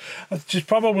Baywatch. She's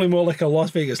probably more like a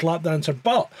Las Vegas lap dancer.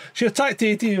 But she attacked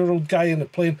the 80-year-old guy in the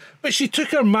plane, but she took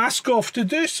her mask off to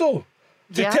do so.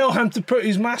 To tell him to put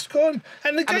his mask on.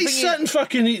 And the guy's sitting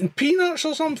fucking eating peanuts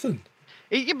or something.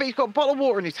 But he's got a bottle of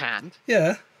water in his hand.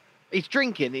 Yeah. He's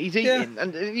drinking, he's eating.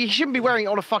 And he shouldn't be wearing it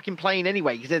on a fucking plane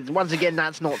anyway, because once again,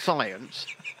 that's not science.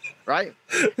 Right?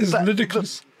 It's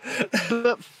ludicrous.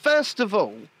 But first of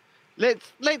all,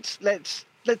 let's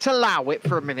allow it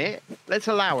for a minute. Let's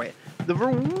allow it. The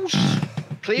rules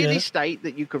clearly state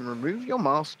that you can remove your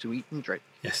mask to eat and drink.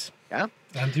 Yes. Yeah.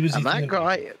 And he was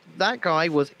eating. That guy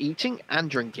was eating and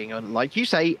drinking, and like you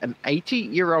say, an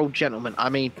 80-year-old gentleman. I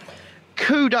mean,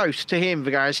 kudos to him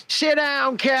for going, sit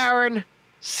down, Karen.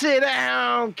 Sit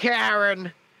down,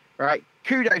 Karen. Right?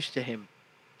 Kudos to him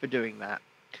for doing that.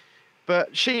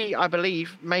 But she, I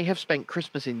believe, may have spent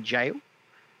Christmas in jail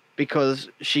because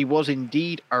she was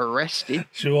indeed arrested.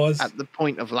 She was. At the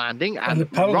point of landing, and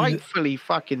rightfully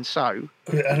fucking so.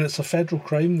 And it's a federal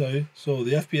crime now, so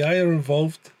the FBI are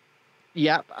involved.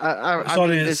 Yep.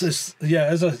 Sorry, it's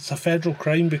a federal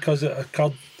crime because it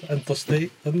occurred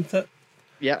interstate, didn't it?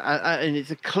 Yeah, and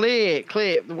it's a clear.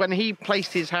 When he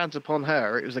placed his hands upon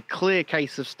her, it was a clear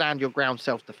case of stand your ground,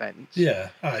 self-defense. Yeah,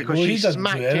 because she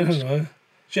smacked him.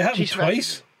 She hit him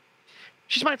twice.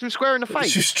 She smacked him square in the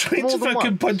face. She was trying to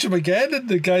fucking punch him again, and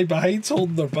the guy behind's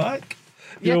holding her back.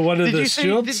 Yeah. One of the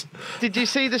stewards. Did you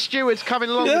see the stewards coming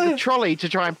along with the trolley to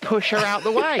try and push her out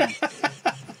the way?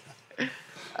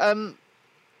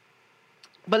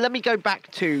 But let me go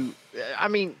back to, I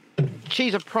mean,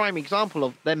 she's a prime example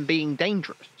of them being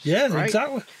dangerous. Yeah, right?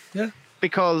 exactly. Yeah.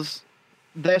 Because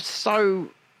they're so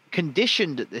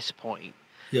conditioned at this point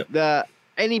that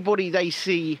anybody they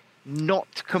see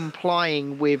not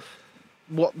complying with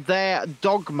what their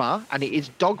dogma, and it is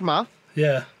dogma,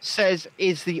 says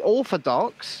is the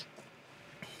orthodox,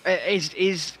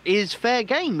 is fair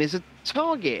game, is a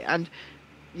target. And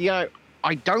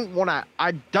I don't want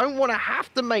to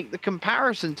have to make the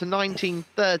comparison to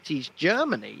 1930s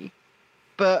Germany,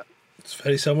 but it's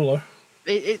very similar.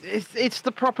 It's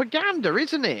the propaganda,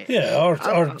 isn't it? Yeah,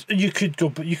 or you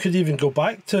could even go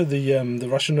back to the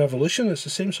Russian Revolution. It's the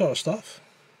same sort of stuff.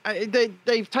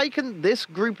 They've taken this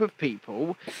group of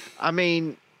people. I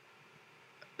mean,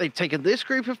 they've taken this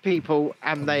group of people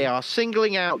and they are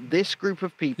singling out this group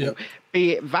of people,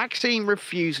 be it vaccine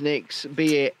refuseniks,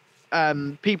 be it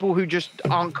people who just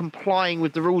aren't complying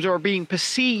with the rules or are being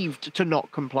perceived to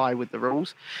not comply with the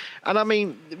rules. And I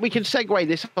mean, we can segue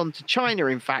this onto China,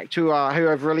 in fact, who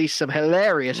have released some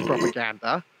hilarious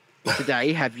propaganda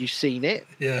today. Have you seen it?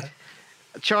 Yeah.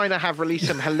 China have released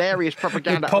some hilarious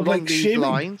propaganda along these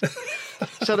lines.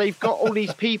 So they've got all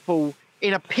these people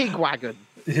in a pig wagon.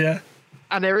 Yeah.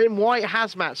 And they're in white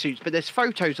hazmat suits, but there's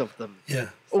photos of them.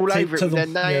 Yeah. All over it with their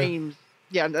names.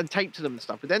 Yeah, and taped to them and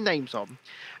stuff with their names on.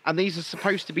 And these are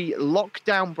supposed to be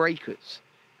lockdown breakers.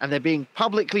 And they're being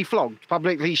publicly flogged,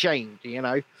 publicly shamed,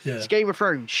 Yeah. It's Game of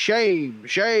Thrones. Shame,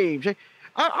 shame, shame.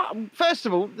 First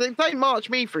of all, if they march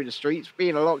me through the streets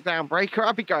being a lockdown breaker,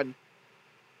 I'd be going,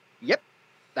 yep,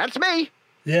 that's me.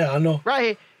 Yeah, I know.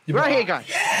 Right here. Right here, guys.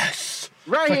 Yes.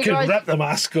 Right here, guys. Rip the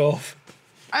mask off.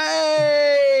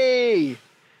 Hey!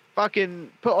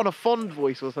 Fucking put on a fond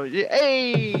voice or something.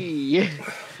 Hey!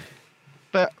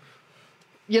 But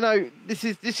this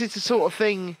is the sort of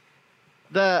thing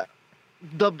that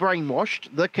the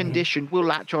brainwashed, the conditioned will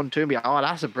latch on to and be like, oh,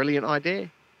 that's a brilliant idea.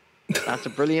 That's a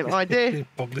brilliant idea.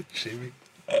 Public shaming.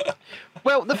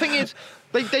 Well, the thing is,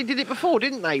 they did it before,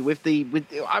 didn't they?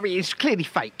 I mean, it's clearly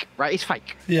fake, right? It's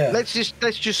fake. Yeah. Let's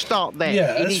just start there.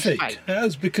 Yeah, it's fake. It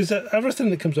is, because everything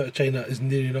that comes out of China is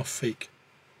near enough fake.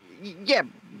 Yeah.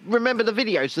 Remember the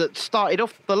videos that started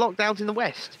off the lockdowns in the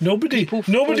West? Nobody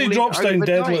drops down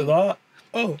dead like that.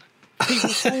 Oh. People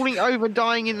falling over,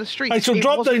 dying in the streets. I shall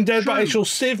drop down dead, but I shall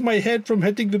save my head from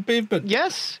hitting the pavement.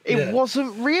 Yes, it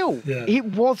wasn't real. Yeah. It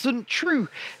wasn't true.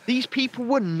 These people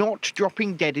were not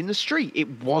dropping dead in the street. It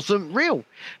wasn't real.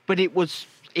 But it was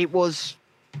enough.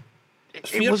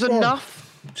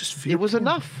 It was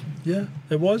enough. Yeah,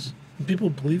 it was. People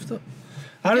believed it.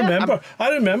 I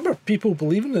remember people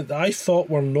believing it that I thought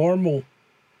were normal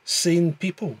sane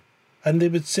people, and they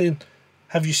would say,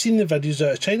 "Have you seen the videos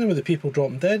out of China with the people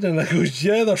dropping dead?" And I goes,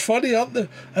 "Yeah, they're funny, aren't they?"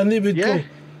 And they would go,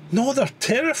 "No, they're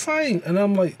terrifying." And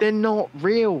I'm like, They're not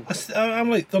real. I'm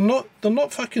like, they're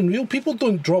not fucking real. People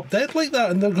don't drop dead like that.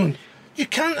 And they're going, you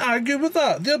can't argue with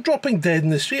that. They're dropping dead in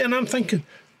the street. And I'm thinking,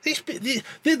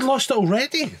 they'd lost it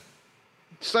already.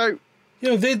 So,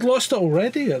 They'd lost it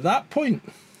already at that point.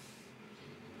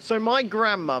 so my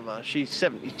grandmother, she's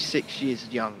 76 years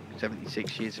young,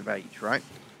 76 years of age, right?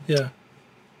 Yeah.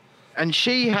 And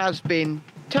she has been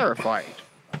terrified.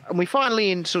 And we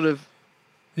finally, in sort of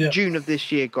June of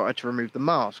this year, got her to remove the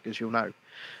mask, as you'll know.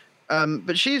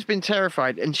 But she's been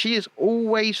terrified, and she has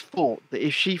always thought that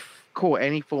if she caught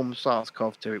any form of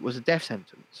SARS-CoV-2, it was a death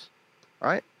sentence,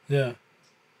 right? Yeah.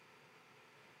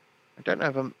 I don't know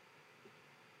if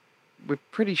we're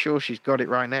pretty sure she's got it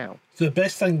right now. The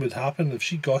best thing would happen if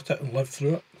she got it and lived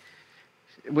through it.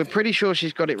 We're pretty sure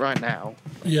she's got it right now.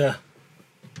 Yeah.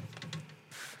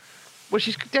 Well,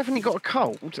 she's definitely got a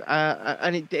cold,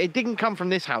 and it didn't come from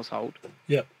this household.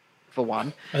 Yep. For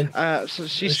one, And so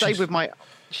she stayed with my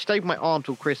aunt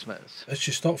till Christmas. has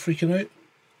she stopped freaking out?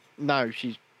 No,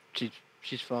 she's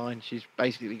fine. She's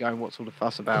basically going, "What sort of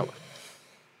fuss about?"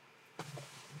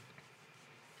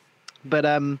 But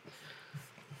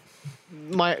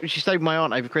she stayed with my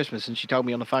aunt over Christmas, and she told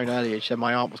me on the phone earlier. She said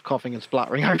my aunt was coughing and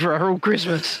spluttering over her all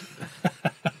Christmas.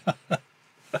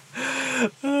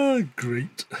 Oh,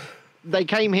 great. They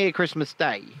came here Christmas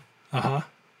Day. Uh-huh.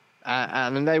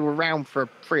 And they were around for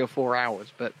 3 or 4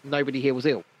 hours, but nobody here was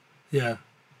ill. Yeah.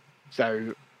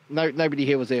 So nobody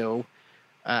here was ill,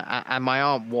 and my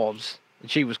aunt was,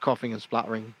 and she was coughing and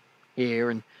spluttering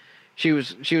here, and she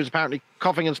was apparently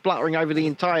coughing and spluttering over the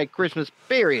entire Christmas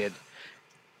period.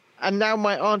 And now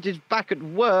my aunt is back at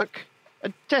work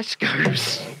at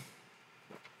Tesco's.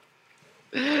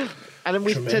 And then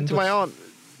we said to my aunt,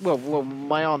 well,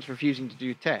 my aunt's refusing to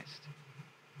do a test.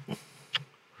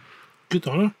 Good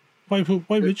on her.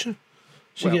 Why would she?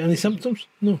 She get any symptoms?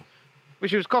 No. Well,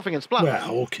 she was coughing and spluttering.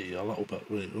 Well, okay, a little bit.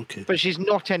 Right, okay. But she's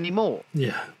not anymore.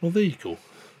 Yeah, well, there you go.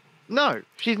 No,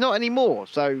 she's not anymore,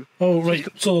 so... Oh, right.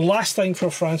 So the last thing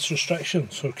for France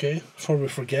restrictions, okay, before we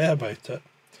forget about it.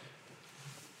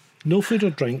 No food or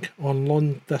drink on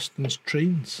long-distance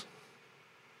trains.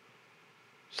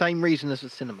 Same reason as the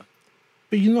cinema.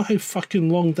 But you know how fucking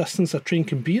long-distance a train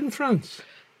can be in France?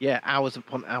 Yeah, hours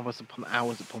upon hours upon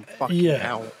hours upon fucking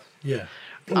hours. Yeah.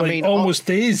 I mean, almost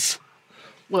days.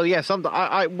 Well, yeah,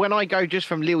 when I go just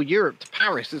from Lille, Europe to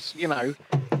Paris, it's,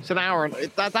 it's an hour, and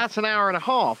that's an hour and a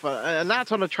half, and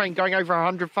that's on a train going over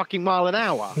 100 fucking mile an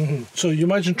hour. Mm-hmm. So you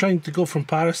imagine trying to go from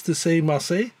Paris to, say,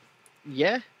 Marseille?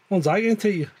 Yeah. What's that going to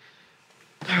take you?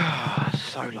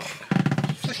 So long.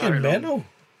 Fucking mental.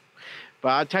 But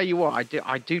I tell you what,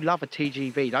 I do love a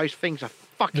TGV. Those things are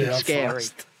fucking scary.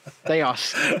 Fast. They are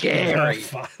scary.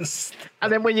 Fast.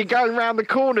 And then when you're going around the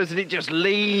corners and it just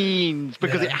leans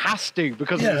because it has to,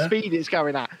 because of the speed it's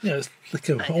going at. Yeah, it's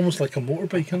like almost like a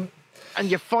motorbike, isn't it?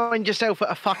 And you find yourself at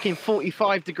a fucking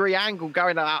 45-degree angle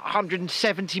going at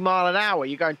 170 mile an hour.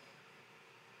 You're going...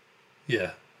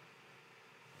 Yeah.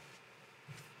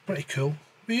 Pretty cool.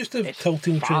 We used to have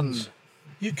tilting trains.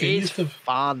 It's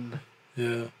fun.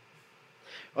 Yeah.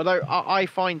 Although I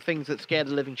find things that scare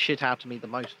the living shit out of me the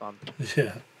most fun.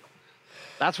 Yeah.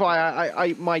 That's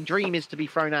why my dream is to be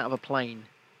thrown out of a plane.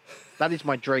 That is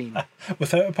my dream.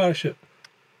 Without a parachute?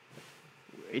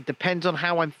 It depends on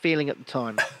how I'm feeling at the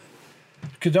time.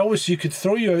 You could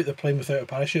throw you out the plane without a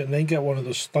parachute and then get one of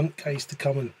those stunt guys to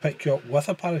come and pick you up with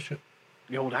a parachute.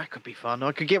 Oh, that could be fun.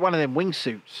 I could get one of them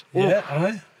wingsuits. Yeah,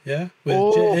 aye. Yeah. With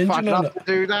I'd love to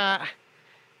do that.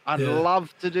 I'd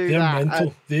love to do that. They're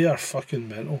mental. They are fucking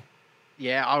mental.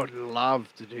 Yeah, I would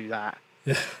love to do that.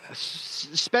 Yeah.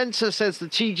 Spencer says the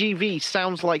TGV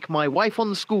sounds like my wife on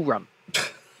the school run.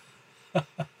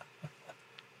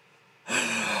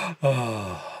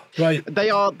 Oh, right. They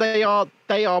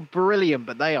are brilliant,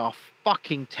 but they are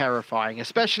fucking terrifying,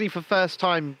 especially for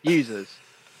first-time users.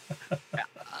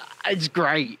 It's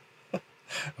great.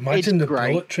 Imagine the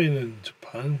bullet train in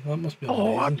Japan. That must be amazing.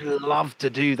 Oh, I'd love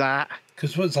to do that.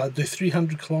 Because what's that? Do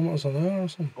 300 kilometres an hour or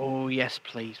something? Oh, yes,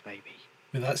 please, baby.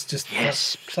 I mean, that's just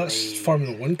yes, that's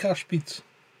Formula 1 car speeds.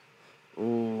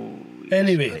 Oh. Yes,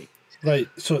 anyway, please. Right.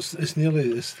 So it's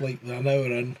like an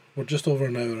hour in. We're just over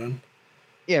an hour in.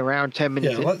 Yeah, around 10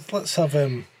 minutes. Yeah. Let's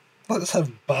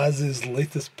have Baz's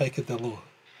latest peccadillo.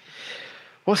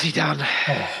 What's he done?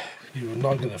 Oh, you are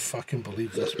not gonna fucking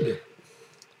believe this, mate.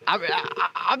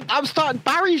 I'm starting.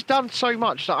 Barry's done so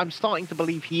much that I'm starting to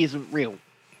believe he isn't real.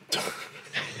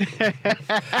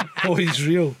 Oh, he's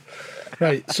real.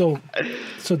 Right, so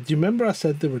do you remember I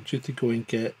said they were due to go and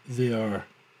get their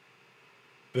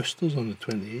boosters on the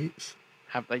 28th?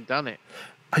 Have they done it?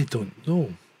 I don't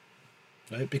know.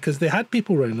 Right, because they had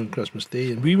people round on Christmas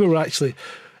Day, and we were actually,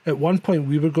 at one point,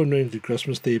 we were going round to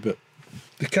Christmas Day, but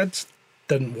the kids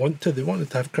didn't want to. They wanted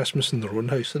to have Christmas in their own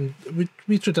house, and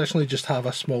we traditionally just have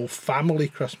a small family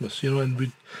Christmas, you know,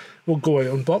 and we'll go out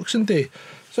on Boxing Day.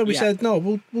 So we said, no,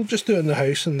 we'll just do it in the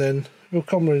house, and then we'll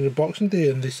come round on Boxing Day.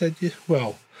 And they said,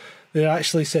 they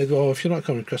actually said, well, if you're not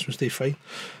coming Christmas Day, fine.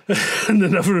 And they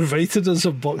never invited us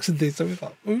on Boxing Day, so we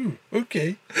thought, ooh,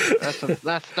 okay.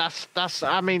 That's.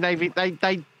 I mean, they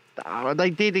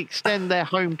did extend their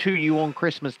home to you on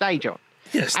Christmas Day, John.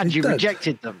 Yes, and they you did.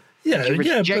 rejected them. Yeah, You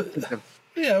rejected them.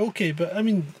 Yeah, okay, but I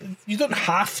mean, you don't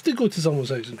have to go to someone's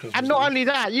house on Christmas And not Day. only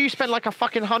that, you spent like a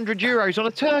fucking €100 on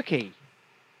a turkey.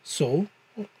 So,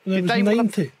 there was they want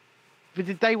 90. But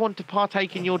did they want to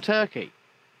partake in your turkey?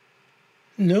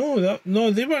 No,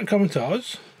 they weren't coming to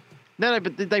us. No,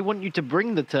 but did they want you to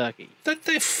bring the turkey? Did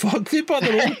they? Fuck, they bought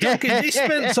their own turkey. They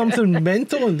spent something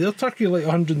mental on their turkey, like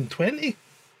 120.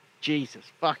 Jesus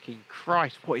fucking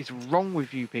Christ, what is wrong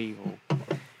with you people?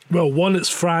 Well, one, it's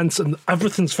France and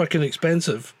everything's fucking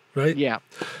expensive, right? Yeah.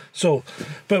 So,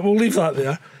 but we'll leave that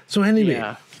there. So anyway,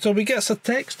 Yeah. so we get a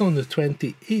text on the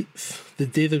 28th, the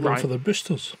day they're going Right. for their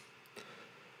boosters.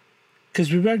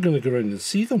 Because we were going to go around and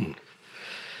see them.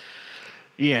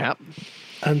 Yeah.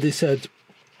 And they said,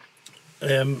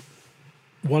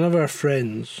 one of our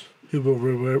friends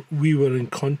who we were in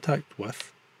contact with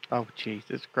Oh,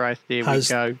 Jesus Christ, here has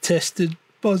we go. tested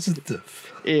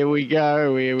positive. Here we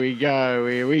go, here we go,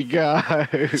 here we go.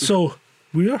 So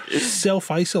we're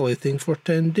self-isolating for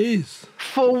 10 days.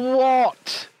 For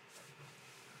what?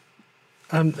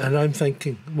 And I'm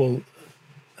thinking, well,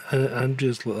 and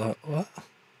Andrew's like that, what?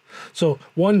 So,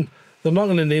 one, they're not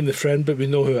going to name the friend, but we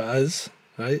know who it is,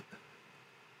 right?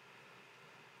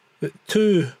 But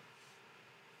two,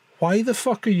 why the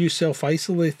fuck are you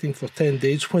self-isolating for 10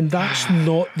 days when that's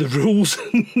not the rules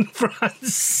in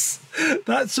France?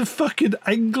 That's the fucking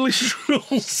English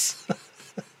rules.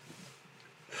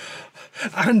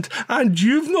 and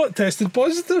you've not tested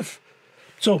positive.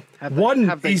 So,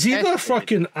 have they he's either tested?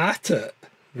 fucking at it,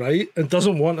 right, and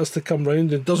doesn't want us to come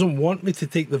round and doesn't want me to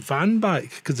take the van back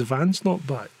because the van's not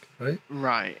back, right?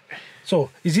 Right. So,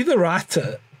 he's either at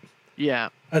it Yeah.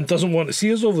 and doesn't want to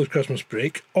see us over the Christmas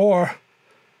break, or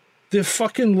they've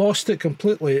fucking lost it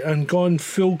completely and gone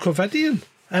full COVIDian.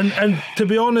 And to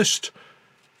be honest,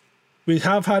 we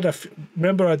have had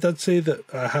remember I did say that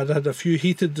I had a few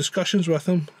heated discussions with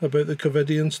him about the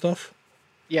COVIDian stuff.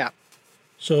 Yeah.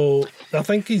 So I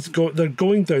think they're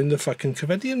going down the fucking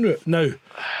COVIDian route now.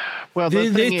 Well,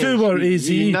 They too were AZ.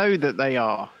 You know that they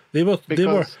are. They were They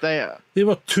are.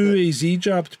 two AZ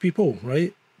jabbed people,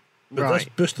 right? But this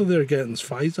Right. booster they're getting is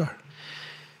Pfizer.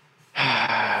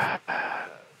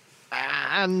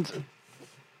 And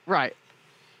right,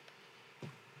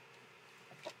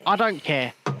 I don't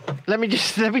care. Let me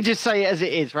just say it as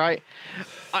it is, right?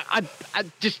 I'm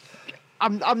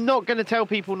not going to tell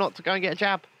people not to go and get a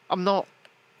jab. I'm not.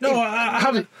 No,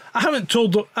 I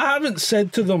haven't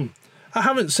said to them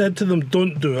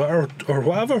don't do it or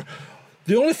whatever.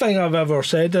 The only thing I've ever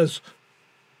said is,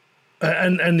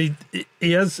 and he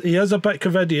is a bit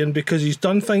COVIDian because he's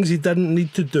done things he didn't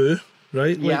need to do,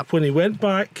 right? Like Yep. when he went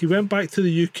back to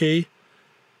the UK.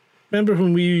 Remember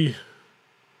when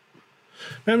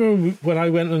I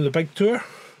went on the big tour,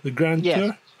 the grand Yes.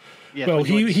 tour? Yes, Well, when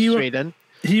you went to he Sweden,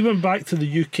 he went back to the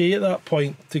UK at that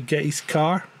point to get his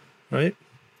car, right?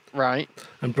 right,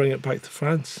 And bring it back to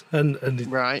France. And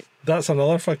right, that's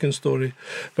another fucking story,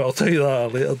 but I'll tell you that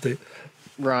at a later date.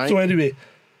 right. So anyway,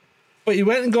 but he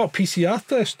went and got a PCR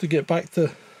test to get back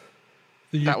to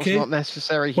the That UK. was not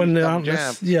necessary. when He's they double aren't,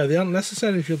 jabbed. they aren't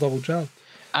necessary if you're double jabbed.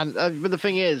 And but the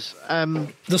thing is,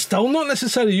 They're still not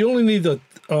necessary. You only need a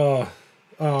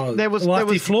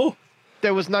Latiflow.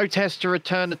 there was no test to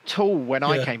return at all when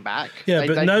I Yeah. came back. Yeah,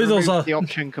 but now there's removed the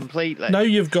option completely. Now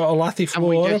you've got a And Latiflow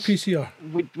we or just- a PCR.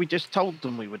 we just told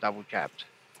them we were double jabbed.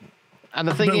 And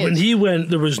the thing But is, when he went,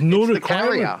 there was no it's the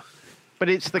requirement. carrier, but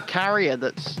it's the carrier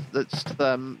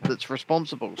that's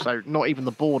responsible. So not even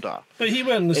the border. But he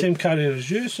went in the same carrier as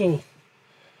you, so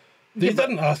they Yeah, but-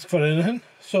 didn't ask for anything.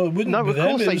 So it wouldn't No, be of them.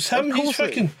 course It they- was him. of He's course they-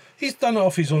 fucking. He's done it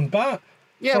off his own bat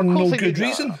Yeah, for of course no they good did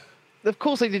reason. Of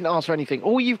course they didn't ask for anything.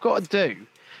 All you've got to do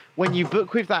when you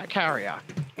book with that carrier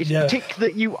is Yeah. tick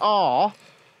that you are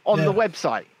on the Yeah.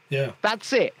 website. Yeah.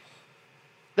 That's it.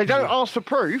 They don't ask for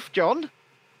proof, John.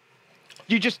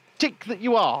 You just tick that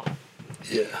you are.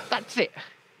 Yeah. That's it.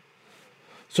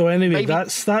 So anyway, Maybe-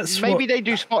 that's Maybe what, they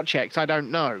do spot checks. I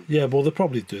don't know. yeah. Well, they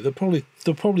probably do. They'll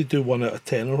probably do 1 out of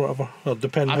 10 or whatever, or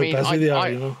depending I how mean, busy they are.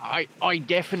 You know. I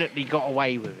definitely got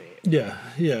away with it. Yeah,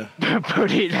 yeah.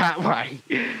 Put it that way.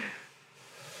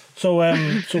 So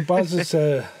so Baz is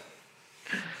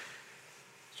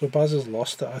Baz has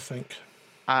lost it, I think.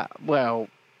 Well,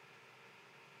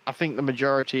 I think the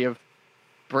majority of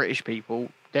British people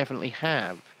definitely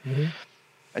have. Mm-hmm.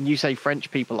 And you say French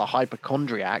people are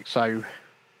hypochondriacs, so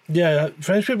Yeah,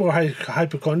 French people are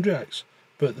hypochondriacs,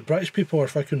 but the British people are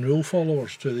fucking rule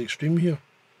followers to the extreme here.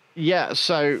 yeah.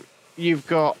 So you've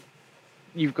got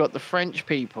the French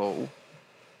people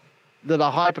that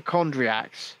are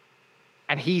hypochondriacs,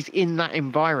 and he's in that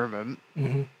environment,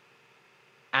 Mm-hmm.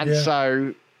 and Yeah.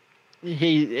 so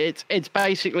it's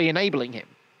basically enabling him.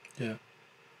 Yeah.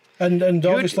 And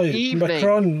obviously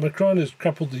evening. Macron has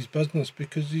crippled his business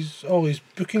because all his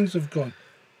bookings have gone.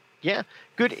 Yeah.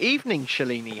 Good evening,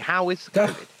 Shalini. How is Yeah.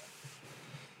 COVID?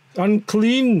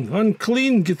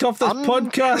 Unclean, get off this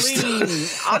podcast.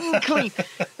 Unclean.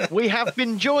 We have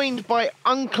been joined by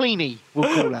Uncleany,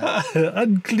 we'll call her.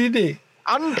 Uncleany.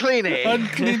 Uncleany.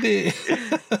 Uncleany.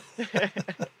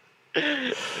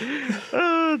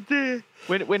 Oh, dear.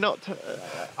 We're not...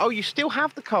 oh, you still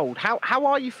have the cold. How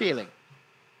are you feeling?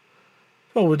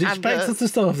 Well, we'd And, expect her to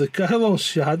still have the... How long has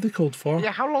she had the cold for?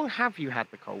 Yeah, how long have you had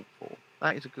the cold for?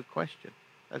 That is a good question.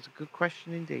 That's a good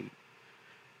question indeed.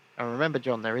 And remember,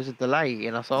 John, there is a delay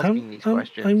in us asking these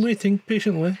questions. I'm waiting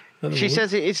patiently. She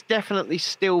says it is definitely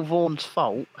still Vaughn's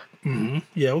fault. Mm-hmm.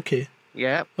 Yeah, okay.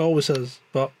 Yeah, Always is,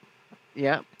 but...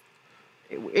 yeah.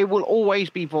 It will always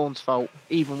be Vaughn's fault,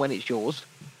 even when it's yours.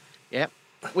 Yeah,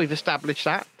 we've established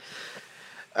that.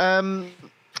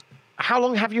 How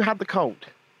long have you had the cold?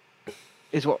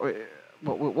 Is what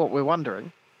we're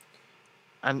wondering.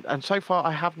 And so far,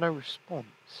 I have no response.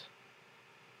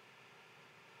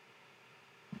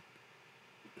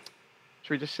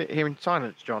 Should we just sit here in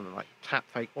silence, John, and like tap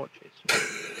fake watches?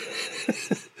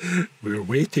 We're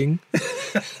waiting.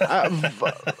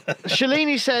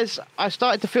 Shalini says, I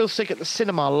started to feel sick at the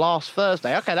cinema last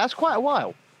Thursday. Okay, that's quite a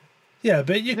while. Yeah,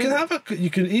 but you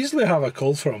can easily have a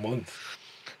cold for a month.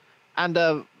 And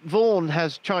Vaughan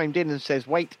has chimed in and says,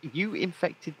 wait, you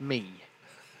infected me.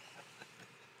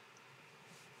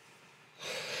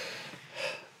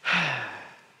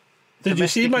 Did you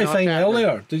see Domestic my thing narc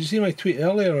earlier? Did you see my tweet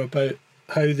earlier about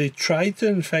how they tried to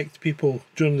infect people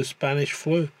during the Spanish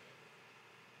flu?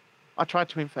 I tried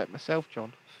to infect myself,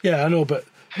 John. Yeah, I know, but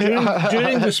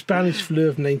during the Spanish flu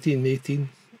of 1918,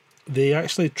 they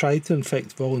actually tried to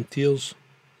infect volunteers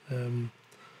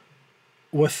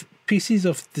with pieces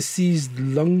of deceased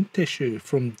lung tissue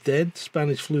from dead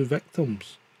Spanish flu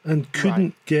victims and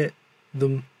couldn't get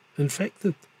them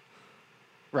infected.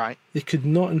 Right. They could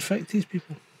not infect these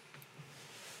people.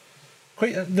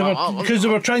 Because they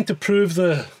were trying to prove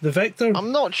the vector.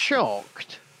 I'm not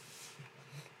shocked,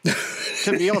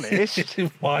 to be honest.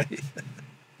 Why?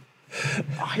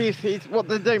 What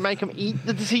did they do? Make them eat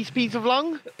the deceased piece of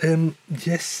lung?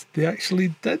 Yes, they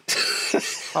actually did.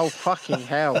 Oh, fucking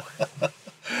hell.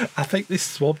 I think they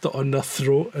swabbed it on their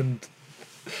throat and...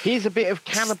 Here's a bit of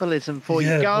cannibalism for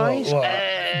you guys.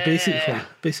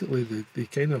 Basically, they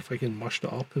kind of fucking mushed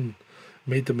it up and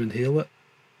made them inhale it.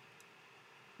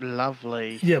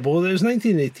 Lovely. Yeah, well, it was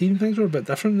 1918. Things were a bit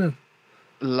different then.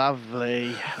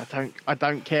 Lovely. I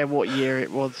don't care what year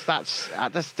it was. That's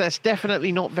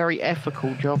definitely not very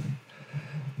ethical, John.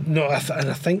 No, I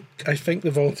think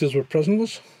the volunteers were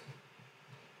prisoners.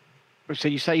 So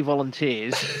you say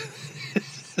volunteers?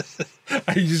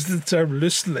 I used the term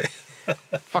loosely.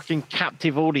 Fucking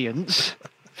captive audience,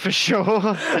 for sure.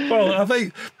 Well, I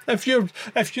think if you're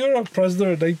a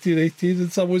prisoner in 1918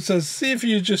 and someone says, "See if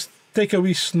you just take a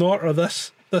wee snort of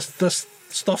this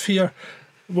stuff here,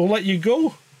 we'll let you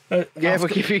go." Yeah, after, we'll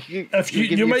give you.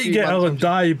 you might get ill and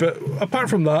die, but apart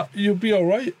from that, you'll be all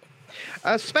right.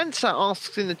 Spencer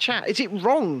asks in the chat, "Is it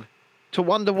wrong to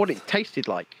wonder what it tasted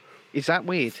like? Is that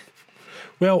weird?"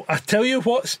 Well, I tell you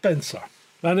what, Spencer,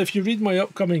 and if you read my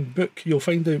upcoming book, you'll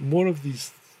find out more of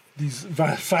these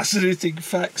fascinating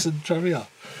facts and trivia. Are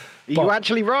you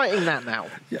actually writing that now?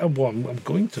 Yeah, well, I'm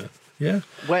going to. Yeah.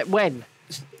 When?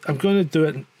 I'm going to do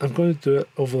it. I'm going to do it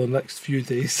over the next few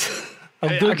days.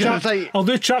 I'll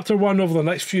do chapter 1 over the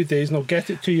next few days, and I'll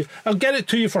get it to you. I'll get it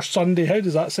to you for Sunday. How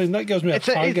does that sound? That gives me a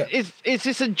target. Is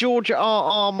this a George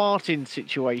R.R. Martin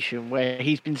situation where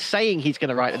he's been saying he's going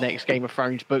to write the next Game of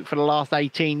Thrones book for the last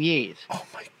 18 years? Oh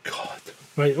my God!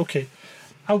 Right, okay.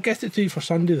 I'll get it to you for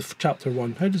Sunday, chapter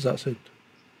 1. How does that sound?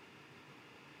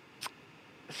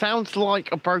 Sounds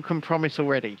like a broken promise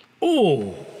already.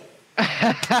 Oh.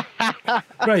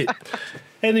 Right.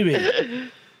 Anyway,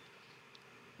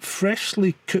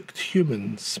 freshly cooked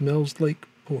human smells like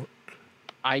pork.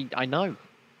 I know.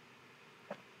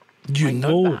 You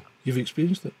know know, that. you've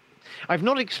experienced it. I've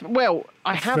not. Well,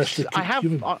 I have. Freshly I cooked have.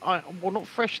 human. Well, not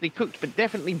freshly cooked, but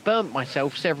definitely burnt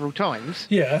myself several times,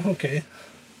 Yeah, okay.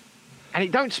 and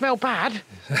it don't smell bad.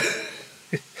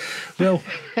 Well,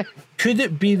 could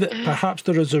it be that perhaps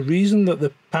there is a reason that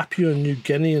the Papua New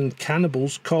Guinean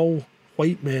cannibals call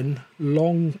white men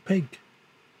long pig?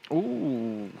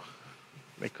 Ooh,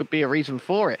 there could be a reason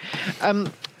for it.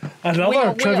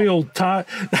 Another trivial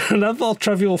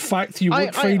fact you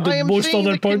won't find I in am most seeing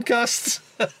other the con- podcasts.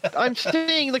 I'm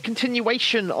seeing the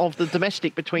continuation of the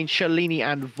domestic between Shalini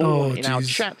and Vaughan in our jeez.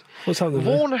 chat. What's happening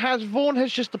there? Vaughan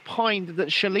has just opined that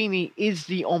Shalini is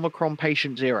the Omicron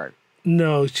patient zero.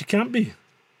 No, she can't be.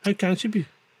 How can she be?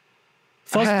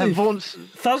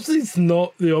 Thursday's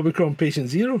not the Omicron patient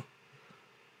zero.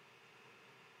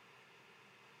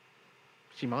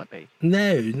 She might be.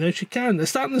 No, she can't.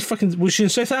 It's starting this fucking. Was she in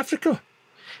South Africa?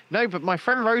 No, but my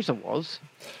friend Rosa was.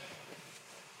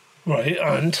 Right,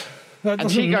 and that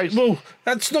And she doesn't. goes- Well,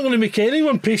 that's not going to make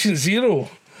anyone patient zero,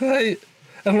 right?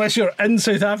 Unless you're in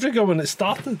South Africa when it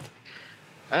started.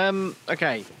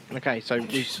 Okay. So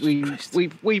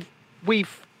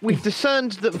we've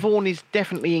discerned that Vaughan is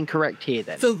definitely incorrect here.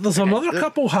 Then There's another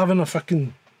couple having a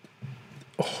fucking.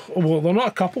 Oh, well, they're not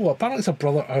a couple. Apparently, it's a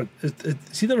brother.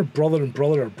 It's either a brother and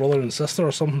brother or brother and sister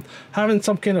or something. Having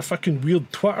some kind of fucking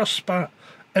weird Twitter spat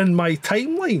in my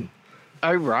timeline.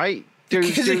 Oh right.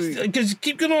 Because you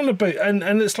keep going on about and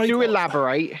it's like. Do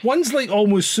elaborate. One's like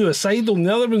almost suicidal, and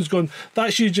the other one's going,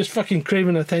 "That's you just fucking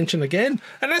craving attention again."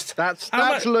 And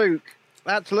That's Luke.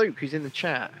 That's Luke who's in the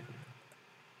chat.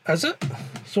 Is it?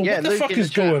 So Yeah, what the Luke fuck in the is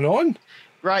chat. going on?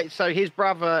 Right. So his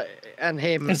brother and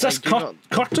him. Is this they do not-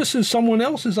 Curtis and someone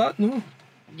else? Is that no?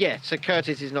 Yeah. So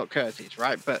Curtis is not Curtis,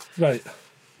 right? But Right.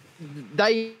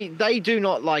 they do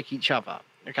not like each other.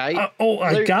 Okay. I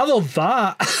Luke- gathered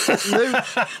that.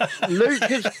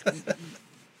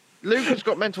 Luke has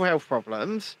got mental health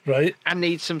problems Right. and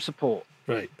needs some support.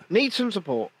 Right.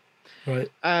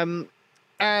 Right. And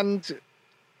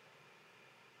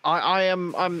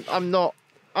I'm not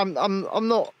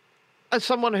as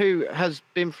someone who has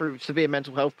been through severe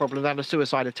mental health problems and a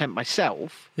suicide attempt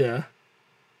myself. Yeah.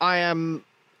 I am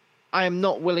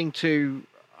not willing to.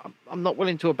 I'm not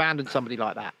willing to abandon somebody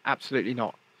like that. Absolutely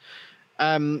not.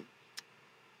 And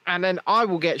then I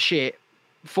will get shit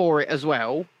for it as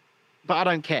well, but I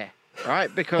don't care,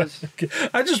 right? Because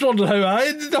I just wondered how I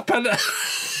ended up in it.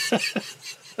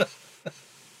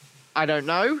 I don't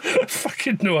know.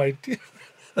 Fucking no idea.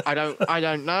 I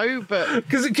don't know, but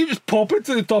Because it keeps popping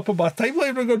to the top of my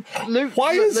timeline. I'm going, Luke,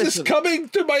 why is listen. this coming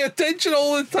to my attention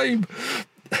all the time?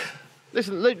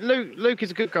 Listen, Luke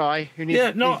is a good guy who needs.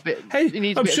 Yeah, no. needs a bit, Hey, he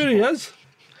needs a I'm bit of sure he support. is.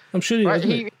 I'm sure he Right, is.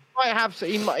 mate. he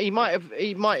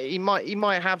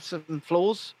might have some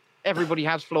flaws. Everybody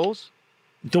has flaws,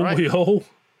 Don't right. we all?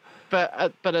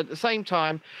 but at the same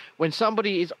time, when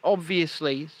somebody is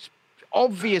obviously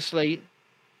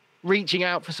reaching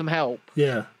out for some help,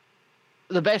 Yeah.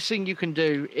 the best thing you can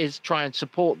do is try and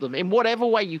support them in whatever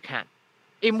way you can.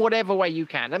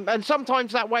 And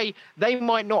sometimes that way they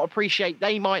might not appreciate,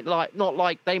 they might not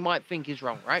like, they might think is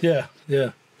wrong, right? Yeah.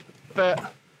 Yeah.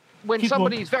 But when Keep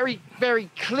somebody on. is very,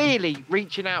 very clearly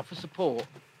reaching out for support,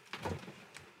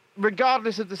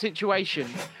 regardless of the situation,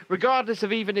 regardless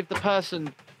of even if the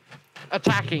person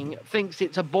attacking thinks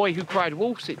it's a boy who cried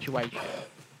wolf situation,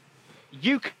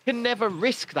 you can never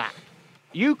risk that.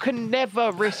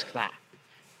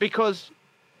 Because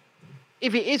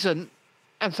if it isn't,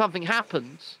 and something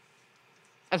happens,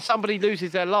 and somebody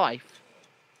loses their life,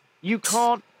 you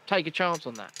can't take a chance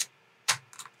on that.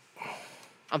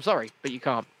 I'm sorry, but you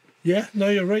can't. Yeah. No,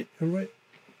 you're right. You're right.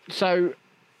 So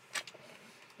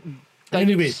they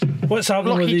Anyway, what's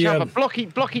happening block with each the other,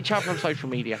 block each other on social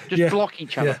media. Just yeah, block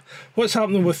each Yeah. other. What's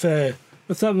happening with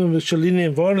Shalini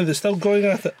and Vaughan? Are they still going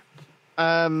at it?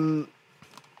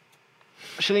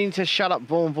 Shalini says, "Shut up,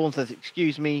 Vaughan." Vaughan says,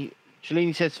 "Excuse me."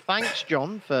 Shalini says, "Thanks,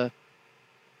 John, for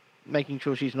making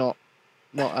sure she's not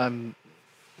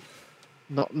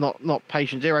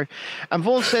patient zero." And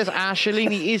Vaughan says,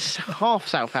 Shalini is half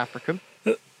South African.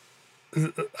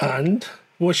 And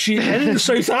was she in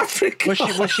South Africa?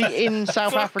 Was she in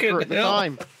South Africa Fucking at the hell.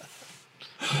 time?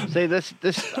 See this.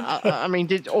 I mean,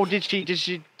 did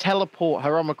she teleport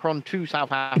her Omicron to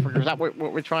South Africa? Is that what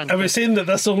we're trying to? Are we saying that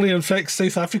this only infects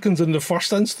South Africans in the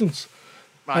first instance,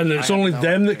 and it's I only have no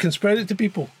them idea. that can spread it to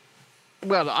people?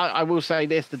 Well, I will say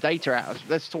this: the data out.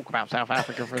 Let's talk about South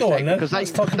Africa for a Go on second, then, because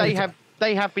let's talk about it.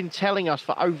 they have been telling us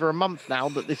for over a month now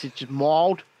that this is just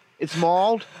mild. It's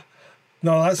mild.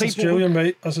 No, that's People- Australian,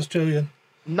 mate. That's Australian.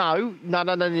 No.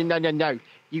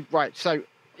 You right. So,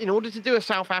 in order to do a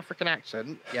South African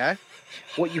accent, yeah,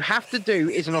 what you have to do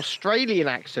is an Australian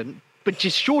accent, but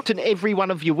just shorten every one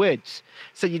of your words.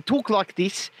 So you talk like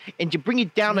this, and you bring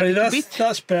it down a Right, little that's bit,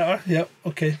 that's better. Yep.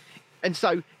 Okay. and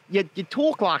so you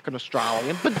talk like an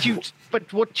Australian,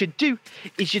 but what you do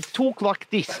is you talk like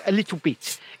this a little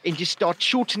bit, and you start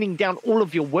shortening down all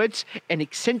of your words and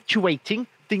accentuating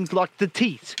things like the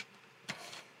T's.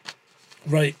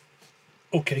 Right.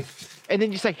 Okay. And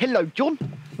then you say, "Hello, John.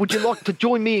 Would you like to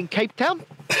join me in Cape Town?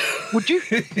 Would you?"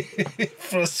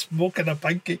 For a smoke and a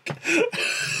pancake.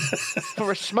 For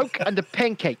a smoke and a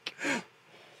pancake.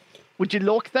 Would you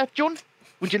like that, John?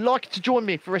 Would you like to join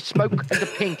me for a smoke and a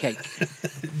pancake?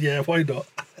 Yeah, why not?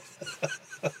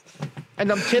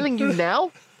 And I'm telling you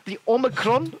now, the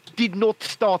Omicron did not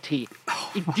start here.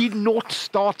 It did not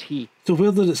start here. So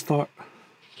where did it start?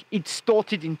 It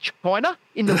started in China,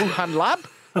 in the Wuhan lab,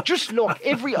 just like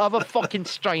every other fucking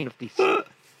strain of this.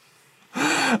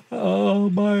 Oh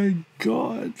my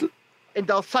god. And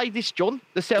I'll say this, John,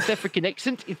 the South African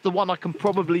accent is the one I can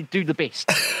probably do the best.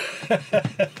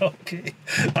 Okay.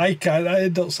 I can't. I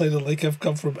end up sounding like I've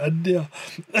come from India.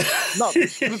 No,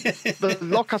 but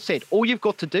like I said, all you've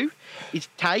got to do is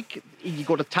you've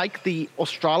got to take the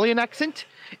Australian accent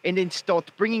and then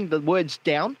start bringing the words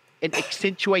down and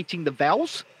accentuating the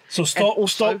vowels. So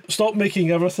also- stop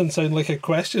making everything sound like a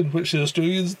question, which the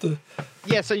Australians do.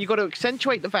 Yeah, so you've got to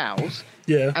accentuate the vowels,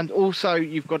 Yeah. and also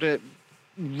you've got to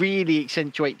really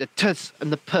accentuate the t's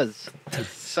and the p's.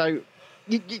 So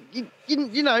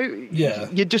you know, Yeah.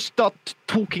 you just start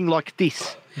talking like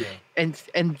this, Yeah.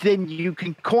 and then you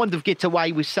can kind of get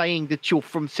away with saying that you're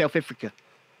from South Africa.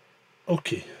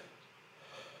 Okay.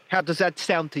 How does that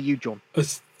sound to you, John?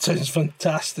 It sounds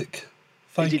fantastic.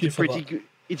 Thank you for that.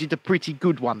 Is it a pretty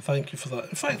good one? Thank you for that.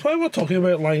 In fact, while we're talking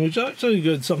about language, I actually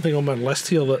got something on my list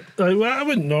here that I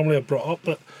wouldn't normally have brought up,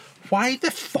 but why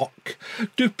the fuck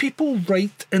do people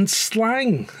write in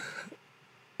slang?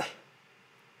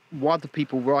 Why do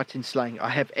people write in slang? I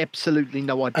have absolutely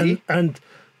no idea. And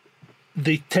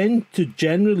they tend to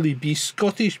generally be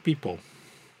Scottish people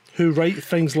who write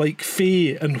things like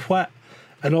fey and what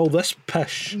and all this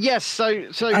pish. Yes, so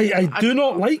I do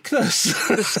not like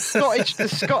this. No,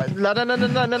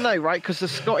 right? Because the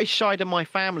Scottish side of my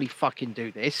family fucking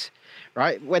do this,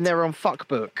 right? When they're on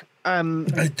Fuckbook,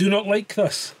 I do not like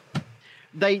this.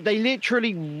 they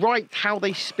literally write how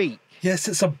they speak. Yes,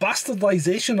 it's a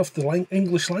bastardization of the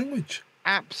English language.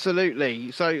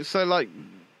 Absolutely. So like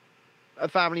a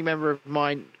family member of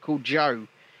mine called Joe,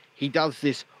 he does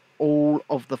this all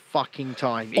of the fucking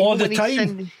time. All Even the when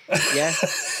he's time? yeah,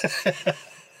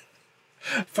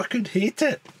 Fucking hate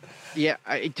it. yeah.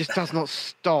 It just does not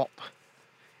stop.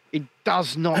 It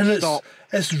does not And stop.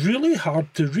 it's really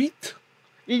hard to read.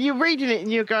 You're reading it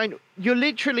and you're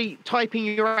literally typing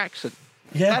your accent.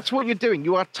 Yeah. That's what you're doing.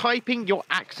 You are typing your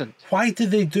accent. Why do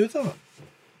they do that?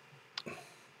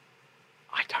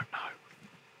 I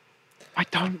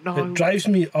don't know. It drives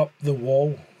me up the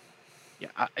wall.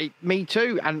 Yeah, me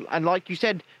too. And like you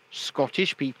said,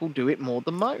 Scottish people do it more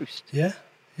than most. Yeah.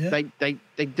 Yeah.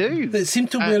 They do. They seem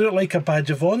to wear it like a badge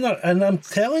of honour, and I'm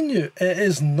telling you, it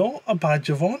is not a badge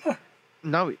of honour.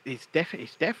 No, it's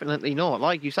definitely not.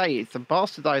 Like you say, it's the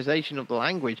bastardization of the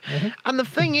language. And the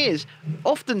thing is,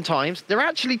 oftentimes they're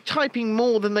actually typing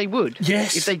more than they would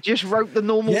Yes. if they just wrote the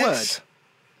normal Yes.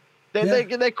 word.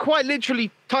 Yeah. They're quite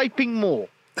literally typing more.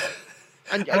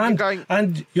 And you're going,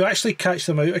 And you actually catch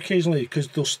them out occasionally because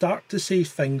they'll start to say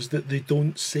things that they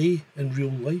don't say in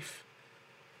real life.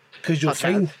 Because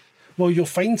Okay. you'll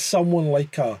find someone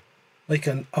like a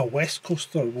West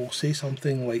Coaster will say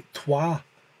something like twa,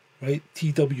 right?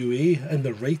 TWA in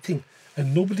the writing,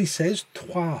 and nobody says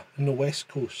twa in the West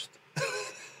Coast.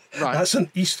 right, That's an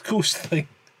East Coast thing.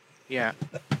 yeah.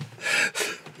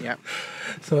 Yeah.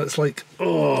 So it's like,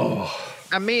 oh,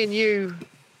 And me and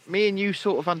you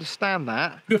sort of understand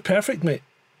that. you're perfect, mate.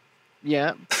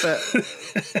 Yeah, but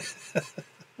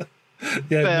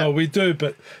Yeah, But- no, we do,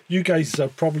 but you guys are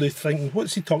probably thinking,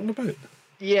 what's he talking about?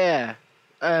 yeah.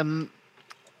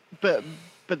 But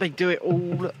they do it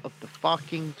all of the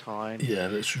fucking time. Yeah,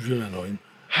 that's really annoying.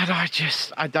 And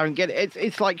I don't get it.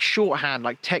 It's like shorthand,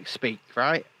 like text speak,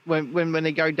 right? When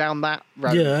they go down that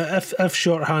road. Yeah, if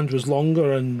shorthand was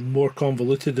longer and more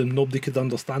convoluted and nobody could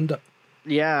understand it.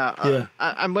 Yeah. Yeah.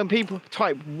 And when people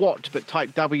type what but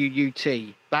type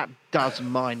WUT, that does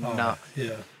my nut.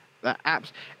 Yeah. That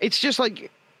apps. It's just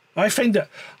like I find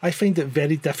it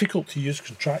very difficult to use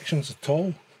contractions at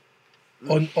all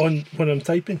on when I'm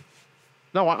typing.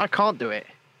 no, I can't do it.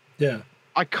 Yeah.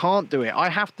 I can't do it. I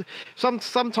have to.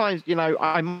 Sometimes, you know,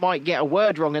 I might get a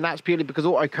word wrong, and that's purely because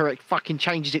autocorrect fucking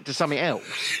changes it to something else.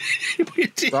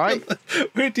 Right?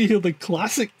 Where do you hear the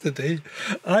classic today?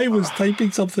 I was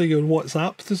typing something on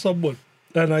WhatsApp to someone,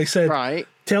 and I said, Right.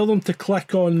 tell them to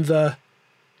click on the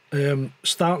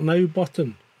Start Now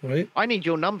button, right? I need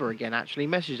your number again, actually.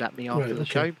 Message at me after Right, the okay.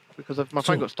 show because my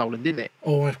phone got stolen, didn't it?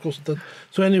 Oh, of course it did.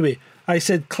 So anyway, I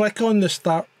said click on the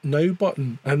Start Now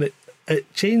button, and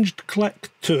it changed click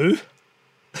to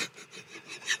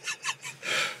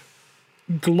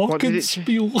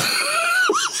Glockenspiel.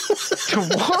 To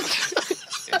what?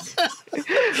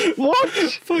 What?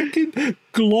 Fucking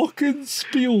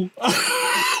Glockenspiel.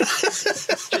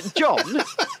 John,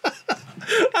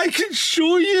 I can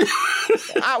show you.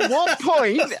 at what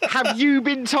point have you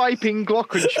been typing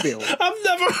Glockenspiel? I've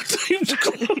never typed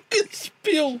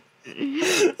Glockenspiel.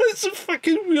 It's the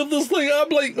fucking weirdest thing. I'm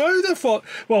like, how the fuck?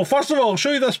 Well, first of all, I'll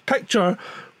show you this picture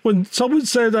when someone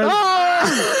said, No!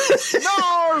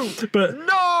 but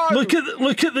No! look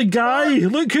at the guy.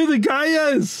 Look who the guy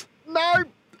is. No!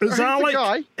 It's Who's Alec. the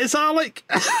guy? It's Alec.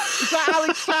 Is that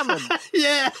Alex Salmon?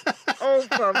 Yeah. Oh,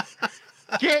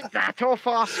 get that off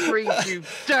our screen, you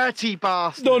dirty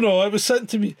bastard. No, it was sent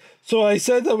to me. So I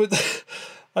said I would.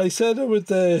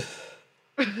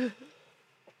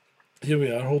 Here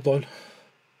we are. Hold on.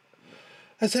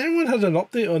 Has anyone had an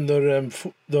update on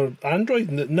their Android?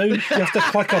 And now you have to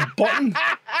click a button.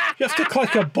 You have to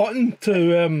click a button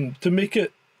to make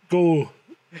it go,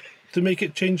 to make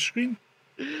it change screen.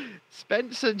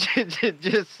 Spencer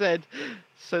just said,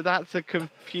 so that's a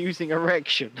confusing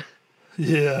erection.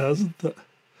 Yeah, isn't it?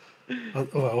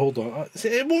 Hold on. See,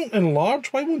 it won't enlarge.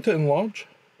 Why won't it enlarge?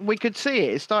 We could see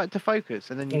it. It started to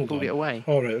focus, and then you Hold pulled on. it away.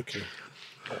 All right. Okay.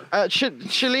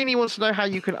 Shalini wants to know how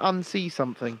you can unsee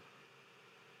something.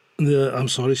 Yeah, I'm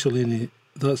sorry, Shalini.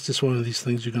 That's just one of these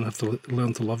things you're gonna have to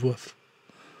learn to live with.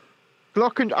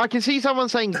 I can see someone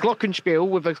saying Glockenspiel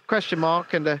with a question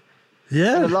mark and a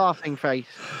Yeah. laughing face.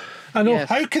 I know. Yes.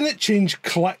 How can it change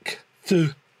click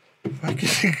to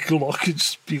fucking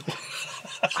Glockenspiel?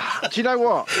 Do you know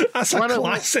what? That's a One of-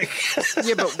 classic.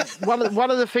 Yeah, but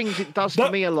one of the things it does to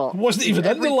That me a lot. wasn't even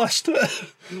in the list.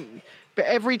 But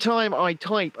every time I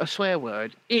type a swear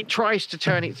word, it tries to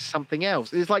turn it to something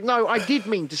else. It's like, no, I did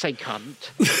mean to say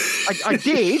cunt. I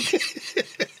did.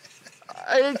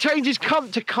 It changes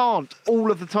cunt to can't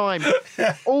all of the time.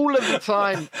 All of the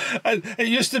time. And it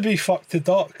used to be fuck to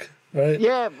duck, right?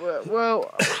 Yeah,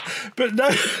 well, But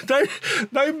now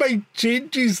mine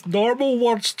changes normal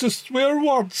words to swear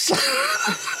words.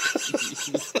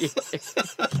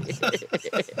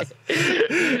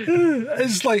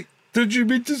 It's like, did you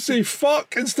mean to say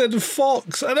fuck instead of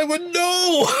fox? And I went,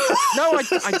 no! no,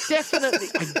 I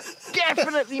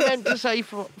definitely meant to say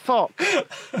fox.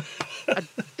 I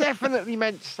definitely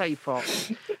meant to say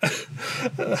fox.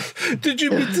 Did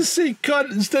you mean to say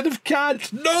cunt instead of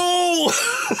cat? No!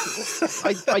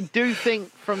 I do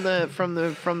think from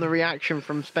the reaction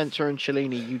from Spencer and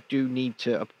Shalini, you do need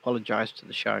to apologise to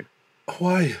the show.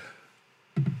 Why?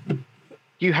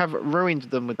 You have ruined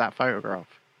them with that photograph.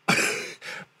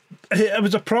 It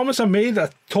was a promise I made. I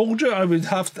told you I would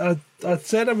have. I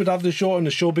said I would have the shot on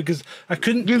the show because I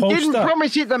couldn't You post didn't that.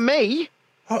 promise it to me.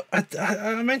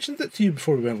 I mentioned it to you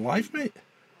before we went live, mate.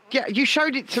 Yeah, you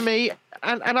showed it to me,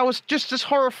 and I was just as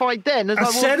horrified then as I I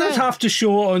was said I'd then. have to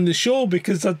show it on the show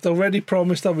because I'd already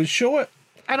promised I would show it.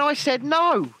 And I said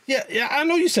no. Yeah, I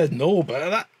know you said no,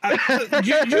 but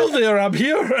you're there, I'm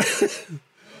here.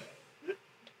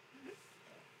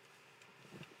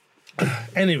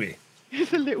 Anyway.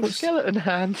 It's a little skeleton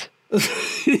hand. What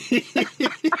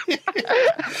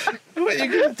are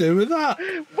you going to do with that?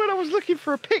 When I was looking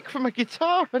for a pick for my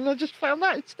guitar, and I just found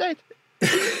that instead.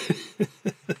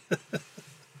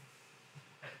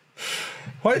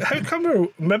 Why? How come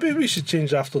maybe we should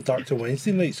change After Dark to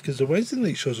Wednesday nights because the Wednesday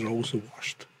night shows are always the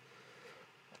worst.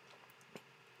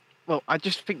 Well, I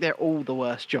just think they're all the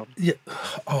worst, John. Yeah.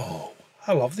 Oh,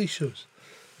 I love these shows.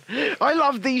 I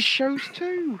love these shows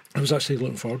too. I was actually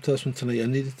looking forward to this one tonight. I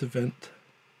needed to vent.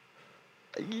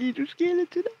 Little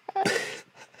skeleton hand.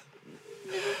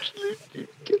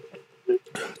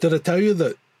 Did I tell you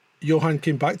that Johan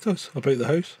came back to us about the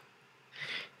house?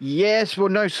 Yes, well,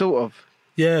 no, sort of.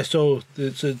 Yeah, so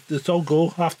it's all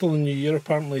go. After the new year,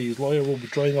 apparently, his lawyer will be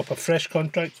drawing up a fresh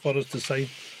contract for us to sign.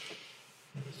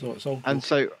 So it's all go. And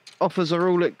so offers are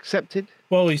all accepted.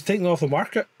 Well, he's taken it off the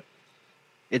market.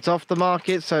 It's off the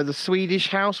market, so the Swedish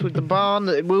house with the barn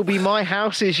that will be my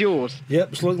house is yours.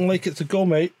 Yep, it's looking like it's a go,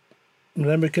 mate. And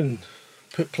then we can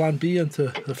put Plan B into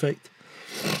effect.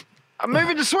 I'm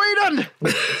moving to Sweden.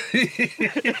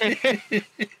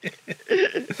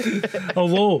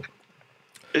 Although,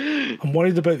 I'm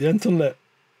worried about the internet.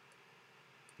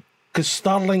 Because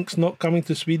Starlink's not coming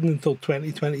to Sweden until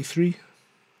 2023.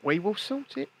 We will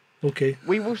sort it. Okay.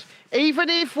 We will, even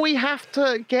if we have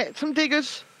to get some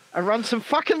diggers and run some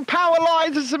fucking power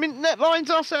lines and some internet lines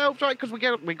ourselves, right? Because we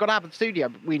got to have a studio.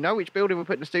 We know which building we're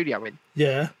putting the studio in.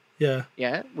 Yeah.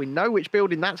 Yeah, we know which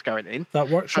building that's going in. That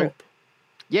workshop. So,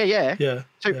 yeah.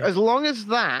 So yeah. as long as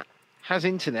that has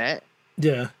internet,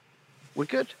 Yeah. we're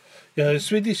good. Yeah,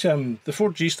 Swedish, the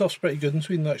 4G stuff's pretty good in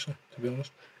Sweden, actually, to be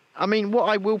honest. I mean, what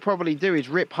I will probably do is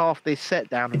rip half this set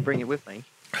down and bring it with me.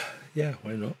 Yeah,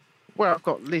 why not? Well, I've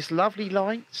got these lovely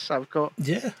lights. I've got...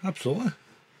 Yeah, absolutely.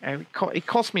 It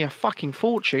cost me a fucking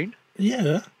fortune.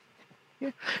 Yeah.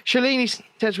 Shalini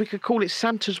says we could call it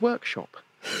Santa's Workshop.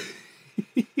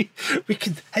 we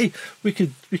could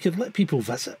let people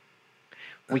visit.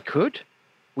 We could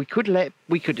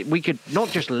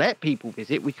not just let people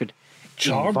visit, we could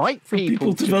invite for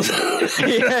people to visit.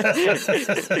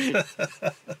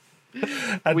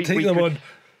 And We take them could- on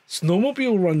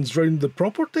snowmobile runs round the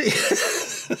property.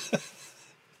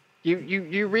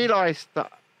 You realise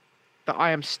that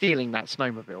I am stealing that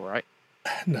snowmobile, right?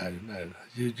 No.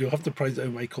 You'll have to prize it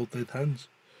out my cold dead hands.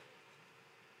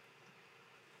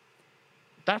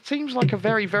 That seems like a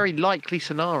very, very likely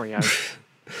scenario.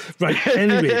 Right,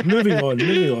 anyway, moving on.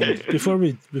 Before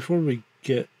we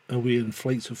get away in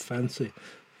flights of fancy.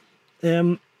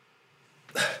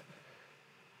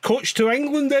 Coach to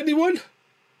England, anyone?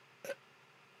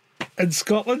 In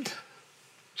Scotland?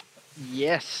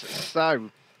 Yes, so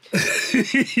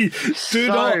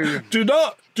Do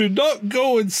not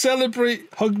go and celebrate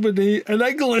Hogmanay in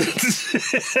England,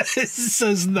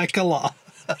 says Nicola.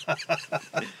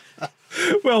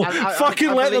 Well,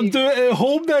 fucking let them do it at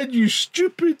home then, you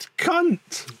stupid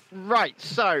cunt. Right,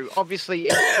 so obviously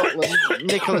in Scotland,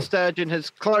 Nicola Sturgeon has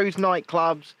closed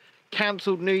nightclubs,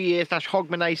 cancelled New Year /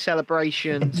 Hogmanay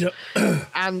celebrations, Yep.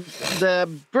 and the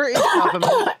British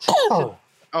government.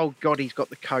 Oh God, he's got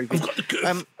the COVID. Got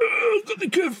the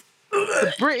curve.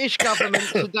 The British government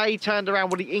today turned around,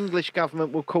 well, the English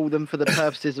government will call them for the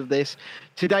purposes of this.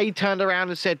 Today turned around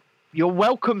and said, "You're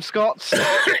welcome, Scots.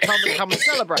 Come and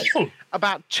celebrate."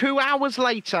 About 2 hours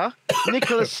later,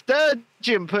 Nicola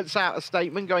Sturgeon puts out a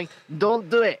statement going, "Don't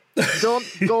do it. Don't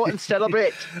go and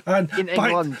celebrate And in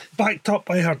England." backed up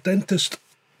by her dentist,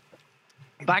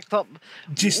 Backed up.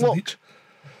 Jason Look, Leach.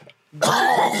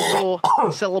 don't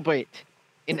go celebrate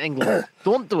in England.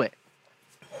 Don't do it.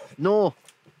 No.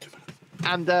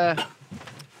 And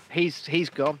he's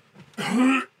gone.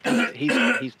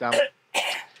 He's done.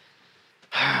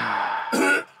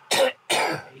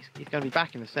 He's going to be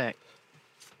back in a sec.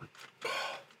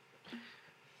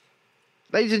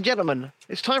 Ladies and gentlemen,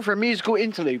 it's time for a musical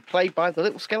interlude played by the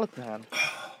Little Skeleton Hand.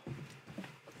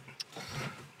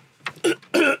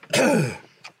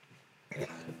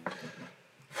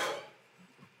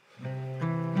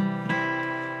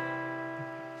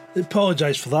 I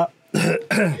apologise for that.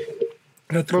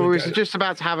 Well, we were just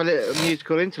about to have a little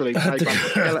musical interlude played by the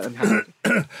Skeleton Hand.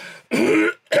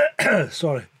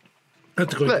 Sorry. I had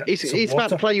to go Look, get some he's about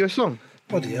to water. play you a song.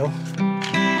 Bloody hell.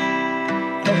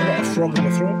 I've got a frog in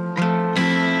my throat.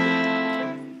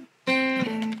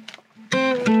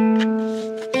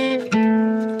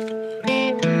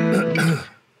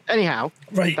 Anyhow,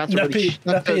 Right, that's Nippy,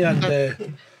 really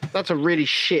and that's a really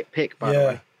shit pick, by the yeah,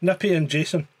 way. Nippy and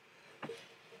Jason.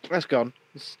 That's gone.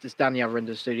 It's down the other end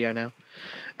of the studio now.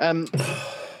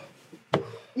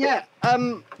 Yeah.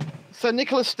 So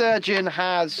Nicola Sturgeon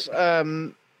has.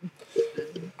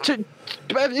 It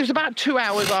was about 2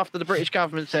 hours after the British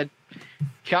government said,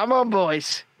 "Come on,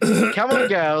 boys. Come on,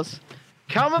 girls.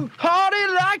 Come and party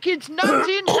like it's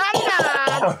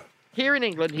 1999." Here in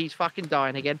England, he's fucking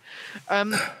dying again.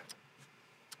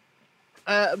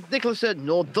 Nicola said,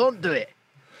 "No, don't do it.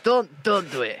 Don't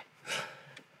do it.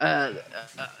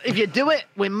 If you do it,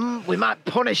 we might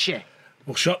punish you.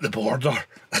 We'll shut the border.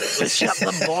 We'll shut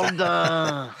the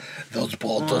border. Those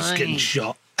borders Why? getting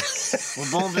shut. The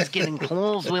border's getting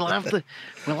closed. We'll have the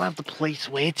police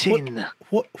waiting.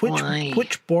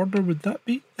 Which border would that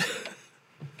be?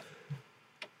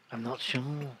 I'm not sure.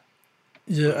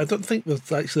 Yeah, I don't think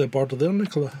there's actually a border there,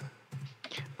 Nicola.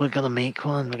 We're gonna make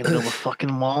one. We're gonna build a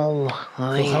fucking wall.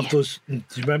 We'll have those. Do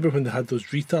you remember when they had those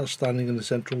retards standing in the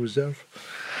Central Reserve,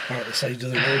 or at the side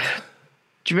of the road?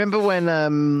 Do you remember when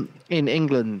in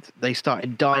England they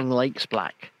started dyeing lakes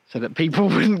black so that people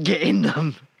wouldn't get in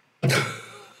them?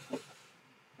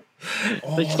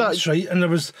 Oh, that's right. And there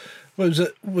was, was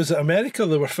it America?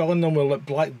 They were filling them with like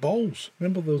black balls.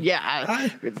 Remember those? Yeah.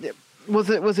 Aye. Was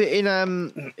it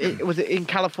in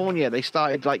California? They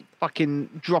started like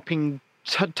fucking dropping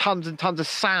tons and tons of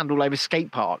sand all over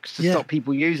skate parks to stop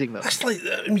people using them. It's like,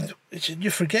 I mean,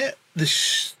 you forget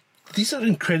this. These are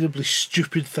incredibly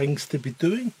stupid things to be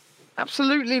doing.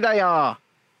 Absolutely, they are.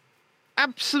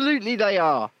 Absolutely, they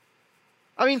are.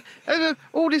 I mean,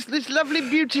 all this lovely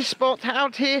beauty spot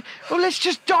out here. Well, let's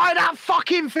just dye that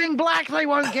fucking thing black. They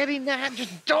won't get in there.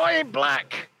 Just dye it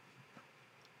black.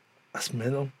 That's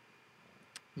mental.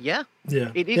 Yeah.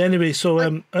 Yeah. It is. Anyway, so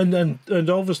and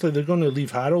obviously they're going to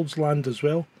leave Harold's Land as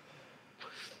well.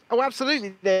 Oh,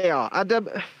 absolutely, they are. And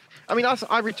I mean, I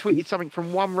retweeted something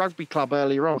from one rugby club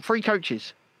earlier on. 3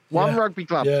 coaches. One rugby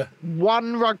club. Yeah.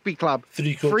 One rugby club.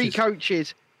 3 coaches. 3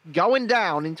 coaches going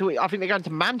down into it. I think they're going to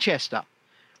Manchester.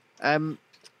 They're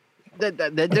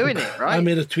doing it, right? I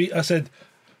made a tweet. I said,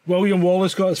 William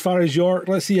Wallace got as far as York.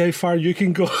 Let's see how far you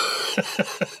can go.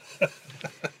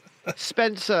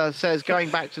 Spencer says, going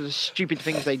back to the stupid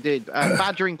things they did,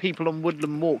 badgering people on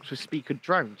woodland walks with speaker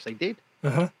drones. They did.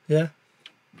 Yeah.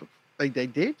 They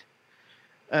did.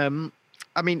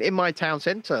 I mean, in my town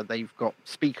centre, they've got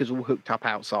speakers all hooked up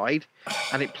outside,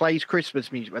 and it plays Christmas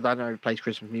music. Well, I don't know if it plays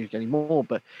Christmas music anymore,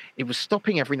 but it was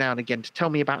stopping every now and again to tell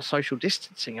me about social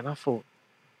distancing, and I thought,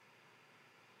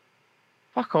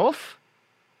 fuck off.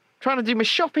 Trying to do my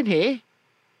shopping here.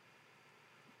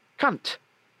 Cunt.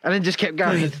 And then just kept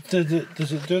going. Does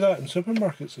it do that in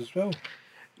supermarkets as well?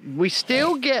 We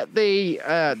still get the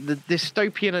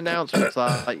dystopian announcements,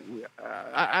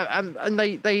 and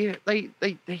they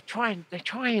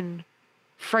try and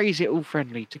phrase it all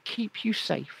friendly to keep you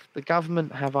safe. The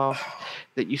government have asked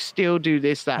that you still do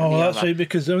this, that. and the that's other. right,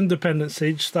 because the Independent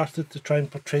Sage started to try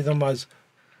and portray them as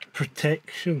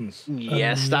protections.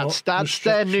 Yes, that's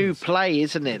their new play,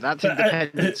 isn't it? That's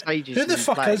Independent Sage's Who the new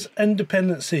fuck play. is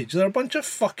Independent Sage? They're a bunch of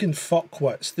fucking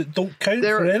fuckwits that don't count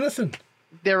for anything.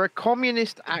 They're a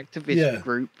communist activist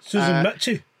group. Susan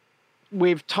Mitchie.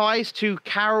 With ties to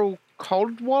Carol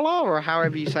Cadwalladr, or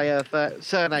however you say her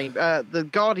surname, the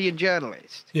Guardian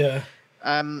journalist. Yeah.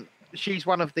 She's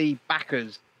one of the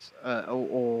backers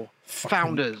or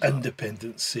founders.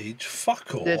 Independent Sage.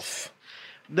 Fuck off.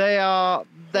 They are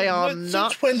nuts.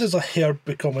 Since when does a herb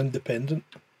become independent?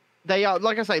 They are,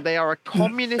 like I say, they are a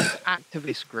communist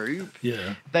activist group.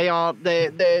 Yeah.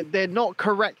 They're not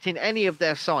correct in any of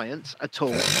their science at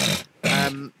all.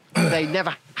 They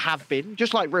never have been,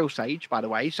 just like Real Sage, by the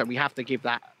way. So we have to give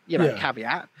that,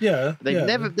 caveat. Yeah.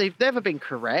 They've never been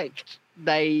correct.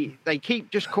 They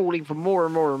keep just calling for more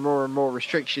and more and more and more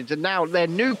restrictions. And now their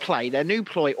new ploy,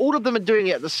 all of them are doing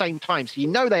it at the same time. So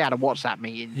they had a WhatsApp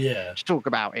meeting to talk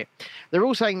about it. They're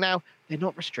all saying now they're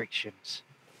not restrictions.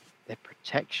 They're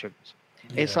protections.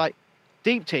 Yeah. It's like,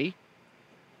 Deep T,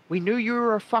 we knew you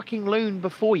were a fucking loon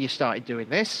before you started doing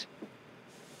this.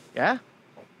 Yeah?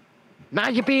 Now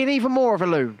you're being even more of a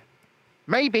loon.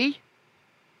 Maybe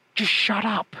just shut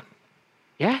up.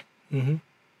 Yeah? Mm-hmm.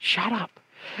 Shut up.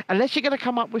 Unless you're going to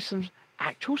come up with some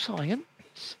actual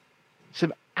science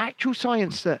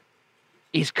that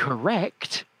is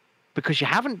correct, because you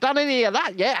haven't done any of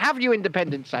that yet, have you,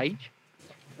 Independent Sage?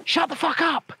 Shut the fuck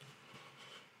up.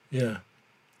 Yeah.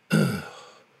 Is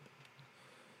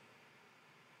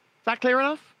that clear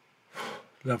enough?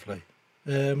 Lovely.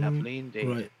 Lovely indeed.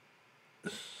 Right.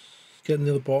 Getting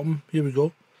to the bottom. Here we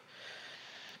go.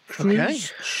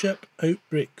 Cruise ship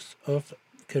outbreaks of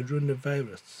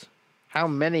coronavirus. How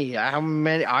many? I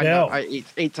know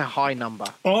it's a high number.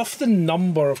 Of the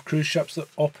number of cruise ships that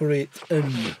operate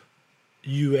in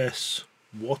US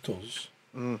waters,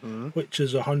 which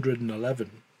is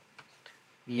 111.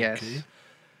 Yes. Okay.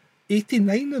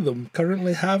 89 of them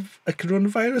currently have a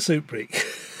coronavirus outbreak.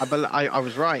 I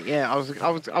was right. Yeah, I was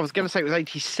going to say it was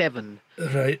 87.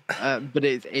 Right. But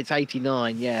it's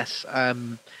 89. Yes.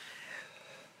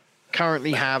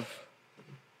 Currently have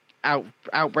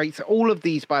outbreaks. All of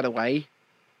these, by the way,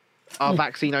 are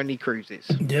vaccine-only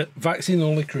cruises. Yeah,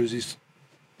 vaccine-only cruises.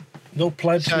 No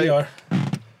plebs here.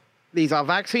 These are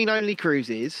vaccine-only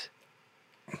cruises.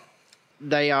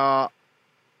 They are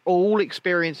all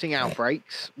experiencing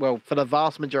outbreaks. Well, for the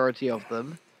vast majority of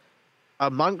them,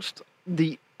 amongst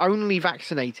the only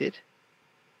vaccinated.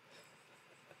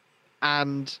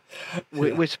 And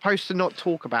we're supposed to not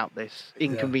talk about this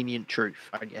inconvenient truth,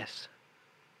 I guess.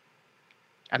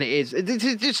 And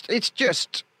it's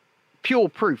just pure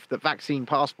proof that vaccine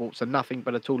passports are nothing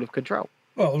but a tool of control.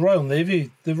 Well, the Royal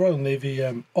Navy,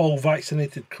 all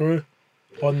vaccinated crew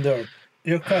on their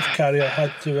aircraft carrier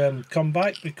had to come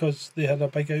back because they had a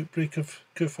big outbreak of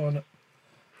coof on it.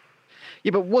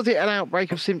 Yeah, but was it an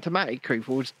outbreak of symptomatic coof,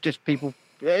 or was just people?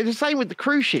 It's the same with the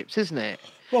cruise ships, isn't it?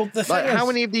 Well, the thing Like, how is,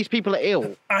 many of these people are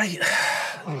ill? I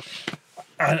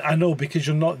know, because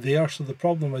you're not there, so the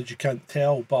problem is you can't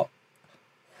tell. But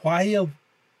why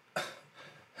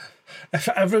if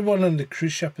everyone on the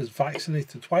cruise ship is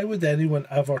vaccinated, why would anyone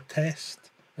ever test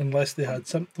unless they had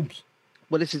symptoms?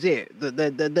 Well, this is it.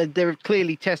 They're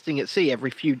clearly testing at sea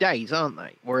every few days, aren't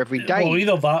they? Or every day. Well,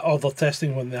 either that or they're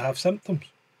testing when they have symptoms.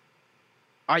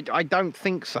 I don't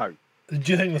think so.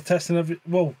 Do you think they're testing every...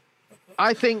 Well...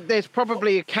 I think there's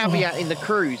probably a caveat in the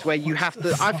cruise where you have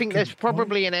to... I think there's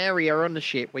probably an area on the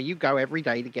ship where you go every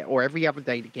day to get... Or every other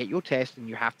day to get your test, and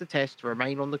you have to test to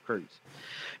remain on the cruise.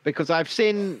 Because I've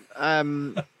seen...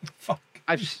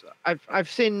 I've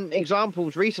seen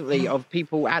examples recently of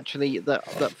people actually that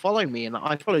follow me, and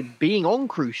I followed being on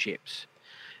cruise ships.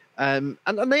 And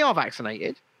they are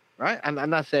vaccinated, right?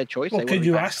 And that's their choice. Well, could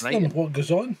you ask them what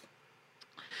goes on?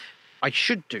 I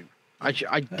should do. I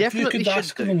definitely if you could should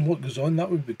ask do. them what goes on,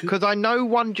 that would be good. Because I know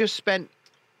one just spent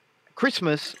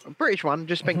Christmas, a British one,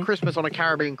 just spent Christmas on a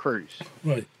Caribbean cruise.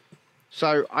 Right.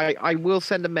 So I will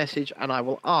send a message and I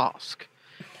will ask.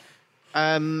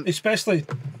 Especially,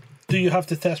 do you have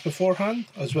to test beforehand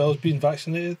as well as being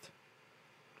vaccinated?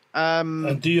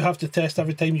 And do you have to test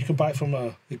every time you come back from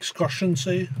a excursion,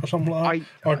 say, or something like that?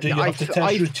 Or do you have to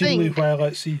test routinely while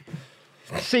at sea?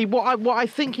 See, what I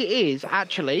think it is,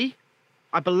 actually,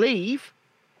 I believe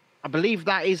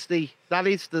that is the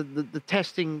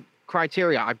testing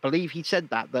criteria. I believe he said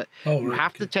that you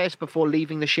have to test before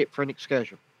leaving the ship for an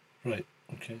excursion. Right.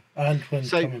 Okay. And when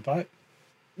coming back?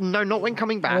 No, not when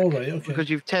coming back. Oh, right. Okay. Because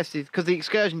you've tested. Because the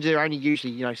excursions are only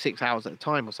usually 6 hours at a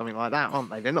time or something like that, aren't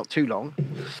they? They're not too long.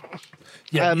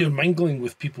 Yeah, you're mingling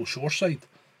with people shoreside.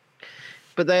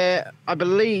 But I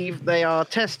believe they are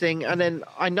testing, and then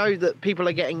I know that people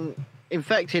are getting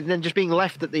infected and then just being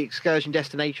left at the excursion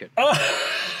destination.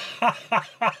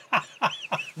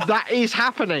 That is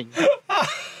happening.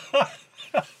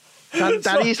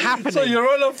 That is happening. So you're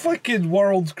on a fucking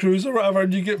world cruise or whatever,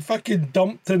 and you get fucking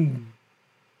dumped in,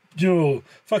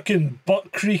 fucking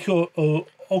Butt Creek or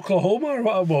Oklahoma or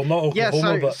whatever. Well, not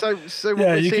Oklahoma, so what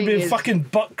yeah, we're you could be in is, fucking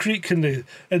Butt Creek in the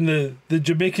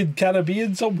Jamaican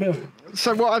Caribbean somewhere.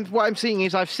 So what I'm seeing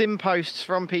is I've seen posts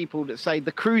from people that say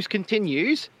the cruise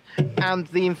continues, and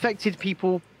the infected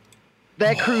people,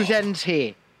 their cruise ends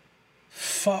here.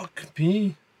 Fuck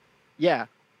me. Yeah.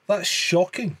 That's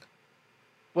shocking.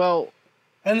 Well,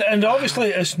 and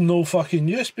obviously it's no fucking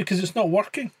use because it's not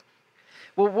working.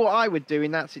 Well, what I would do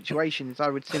in that situation is I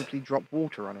would simply drop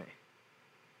water on it.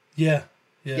 Yeah.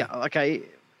 Yeah. Okay.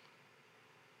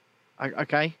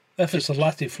 Okay. If it's a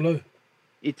Latiflu.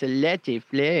 It's a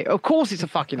Latiflu. Of course, it's a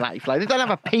fucking Latiflu. They don't have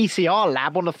a PCR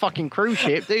lab on the fucking cruise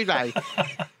ship, do they?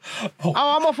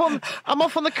 I'm off on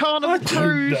the Carnival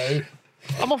cruise. Know.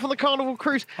 I'm off on the Carnival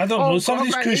cruise. I don't know. Some of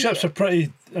these cruise ships are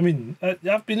pretty. I mean,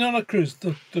 I've been on a cruise.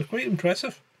 They're quite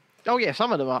impressive. Oh yeah,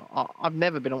 some of them are. I've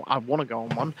never been on. I want to go on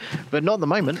one, but not at the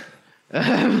moment.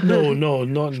 No,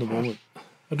 not in the moment.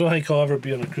 I don't think I'll ever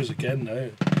be on a cruise again now.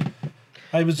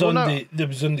 I was there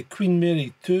was on the Queen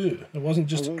Mary 2. It wasn't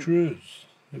just a cruise.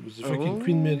 It was the freaking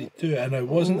Queen Mary 2, and I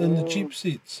wasn't in the cheap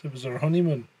seats. It was our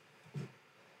honeymoon.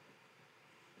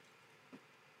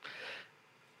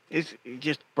 He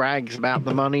just brags about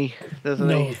the money, doesn't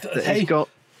he?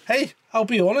 Hey, I'll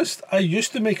be honest. I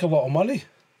used to make a lot of money.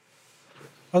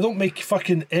 I don't make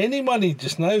fucking any money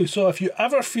just now. So if you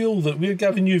ever feel that we're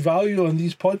giving you value on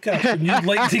these podcasts and you'd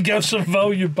like to give some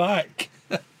value back,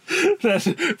 then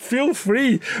feel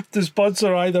free to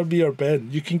sponsor either me or Ben.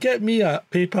 You can get me at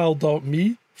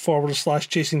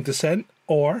paypal.me/chasing descent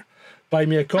or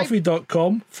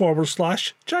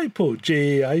buymeacoffee.com/Jaipo,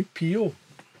 Jaipo.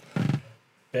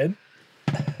 Ben?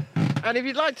 And if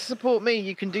you'd like to support me,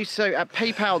 you can do so at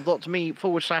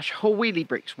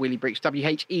paypal.me/wheeliebricks,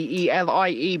 wheeliebricks,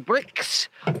 WHEELIE bricks,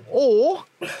 or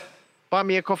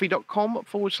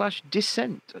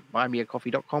buymeacoffee.com/dissent,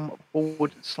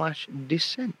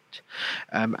 buymeacoffee.com/dissent.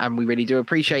 And we really do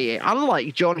appreciate it.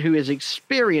 Unlike John, who has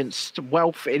experienced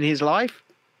wealth in his life,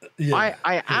 I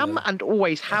am and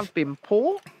always have been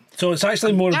poor. So it's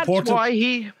actually more important. That's why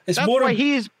he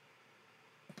is.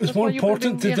 It's more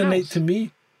important to donate to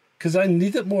me because I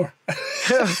need it more.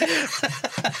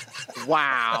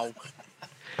 Wow.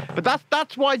 But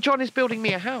that's why John is building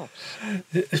me a house.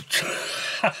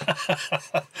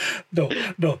 No.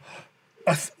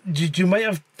 You might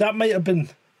have been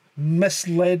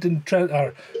misread in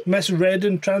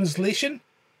translation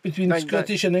between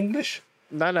Scottish and English.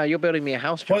 No, you're building me a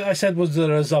house, John. What I said was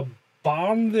there is a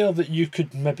barn there that you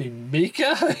could maybe make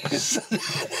a house.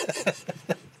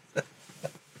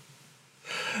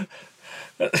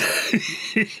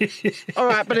 All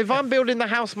right, but if I'm building the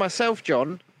house myself,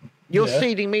 John, you're Yeah.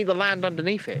 ceding me the land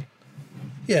underneath it.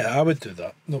 Yeah, I would do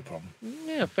that. No problem.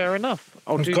 Yeah, fair enough.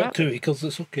 I'll I've do got that. 2 acres.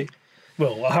 It's okay.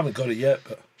 Well, I haven't got it yet,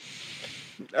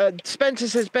 but Spencer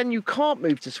says, Ben, you can't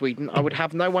move to Sweden. I would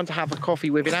have no one to have a coffee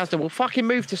with in Asda. Well, fucking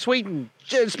move to Sweden.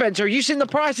 Spencer, have you seen the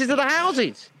prices of the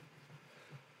houses?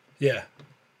 yeah.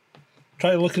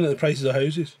 Try looking at the prices of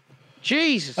houses.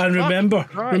 Jesus. And fucking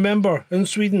Christ. remember, in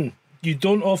Sweden, you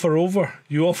don't offer over,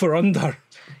 you offer under.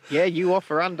 Yeah, you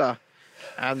offer under.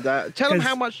 And tell them 'Cause-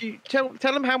 how much you tell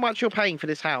them how much you're paying for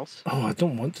this house. Oh, I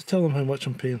don't want to tell them how much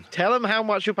I'm paying. Tell them how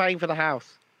much you're paying for the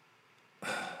house.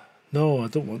 No, I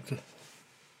don't want to.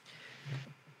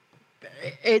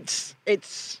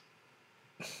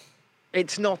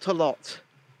 It's not a lot.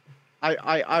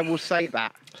 I will say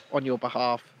that on your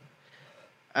behalf.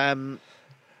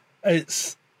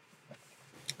 It's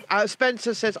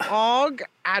Spencer says, "Arg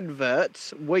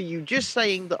adverts. Were you just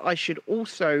saying that I should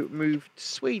also move to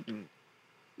Sweden?"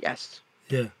 Yes,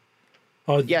 yeah.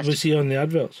 Oh, Yes. was he on the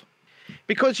adverts?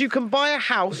 because you can buy a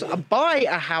house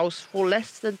for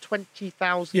less than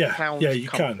 £20,000 yeah, you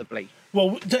can. comfortably.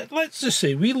 Well, let's just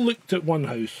say we looked at one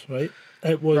house, right?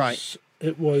 It was Right.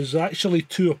 it was actually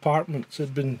 2 apartments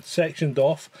had been sectioned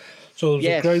off. So there was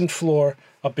Yes. a ground floor,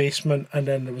 a basement, and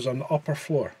then there was an upper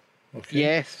floor. Okay.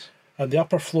 Yes. And the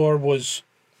upper floor was,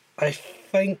 I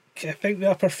think the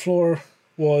upper floor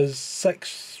was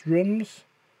 6 rooms.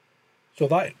 So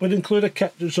that would include a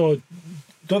kitchen. So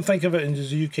don't think of it in the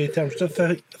UK terms. Just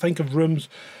think of rooms.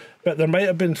 But there might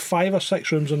have been 5 or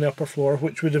 6 rooms on the upper floor,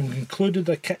 which would have included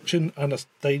a kitchen and a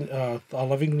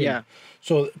living room. Yeah.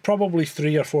 So probably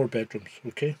 3 or 4 bedrooms.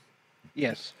 Okay.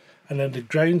 Yes. And then the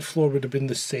ground floor would have been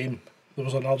the same. There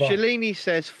was another. Shalini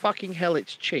says, "Fucking hell,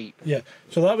 it's cheap." Yeah,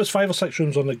 so that was 5 or 6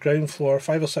 rooms on the ground floor,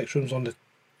 5 or 6 rooms on the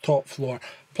top floor,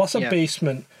 plus a Yeah.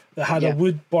 basement that had Yeah. a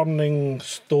wood burning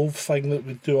stove thing that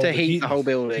would do all To the heat the whole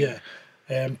building.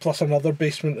 Yeah, plus another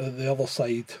basement at the other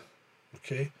side.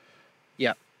 Okay,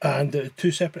 Yeah. and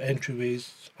 2 separate entryways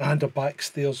and a back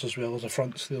stairs as well as a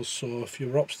front stairs. So if you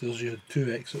were upstairs, you had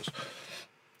 2 exits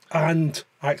and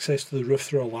access to the roof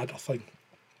through a ladder thing.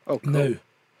 Oh, cool. Now,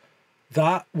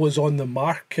 that was on the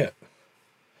market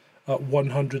at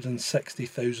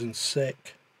 160,000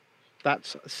 SEK.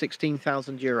 That's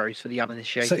 €16,000 for the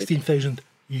uninitiated, 16,000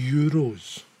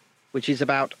 euros. which is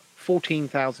about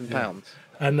 £14,000.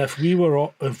 And if we were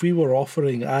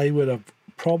offering, I would have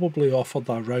probably offered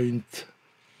around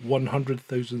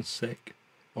 100,000 SEK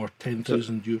or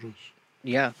 10,000 euros.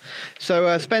 Yeah.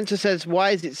 So Spencer says, "Why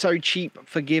is it so cheap?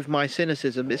 Forgive my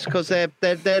cynicism." It's because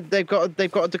they've got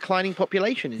a declining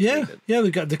population in Yeah, Sweden. yeah,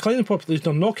 they've got a declining population.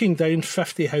 They're knocking down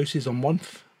 50 houses a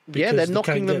month. Yeah, because they're they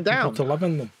knocking can't them get people down. to live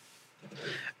in them.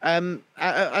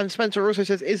 And Spencer also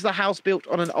says, "Is the house built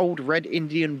on an old Red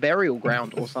Indian burial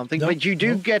ground or something?" No, But you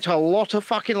do no. get a lot of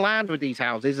fucking land with these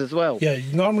houses as well. Yeah,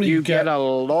 normally You get a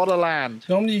lot of land.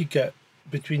 normally you get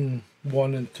between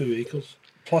 1 and 2 acres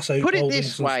plus Put it outbuildings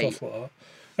this and way, stuff like that.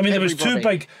 I mean,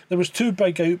 everybody- there was two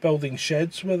big outbuilding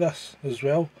sheds with us as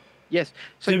well. Yes.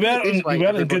 So They put it weren't this way, in good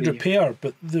everybody. repair,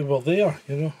 but they were there.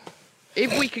 You know,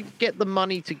 If we could get the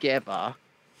money together,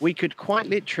 we could quite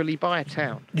literally buy a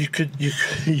town. you could,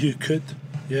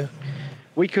 yeah.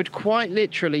 We could quite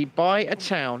literally buy a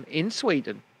town in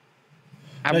Sweden,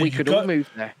 and Now, we you could all got- move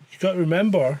there. You got to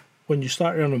remember when you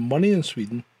start earning money in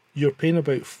Sweden, you're paying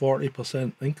about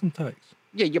 40% income tax.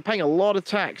 Yeah, you're paying a lot of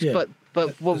tax, Yeah.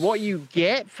 but what you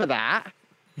get for that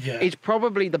Yeah, is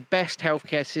probably the best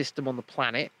healthcare system on the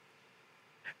planet.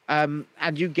 And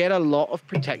you get a lot of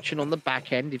protection on the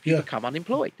back end if you Yeah. become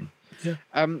unemployed. yeah.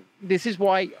 This is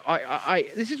why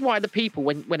this is why the people,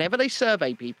 whenever they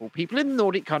survey people in the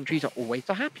Nordic countries are always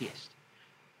the happiest.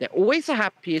 They're always the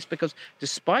happiest because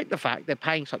despite the fact they're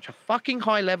paying such a fucking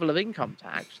high level of income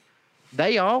tax,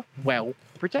 they are well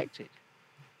protected.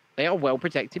 They are well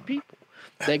protected people.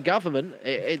 Their government,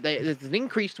 there's an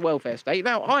increased welfare state.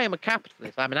 Now, I am a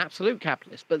capitalist. I'm an absolute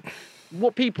capitalist. But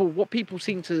what people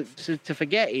seem to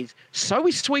forget is so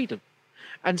is Sweden.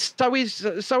 And so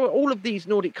are all of these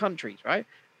Nordic countries, right?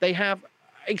 They have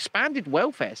expanded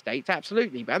welfare states,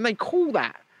 absolutely. And they call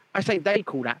that,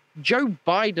 Joe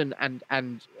Biden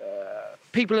and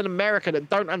people in America that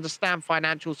don't understand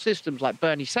financial systems like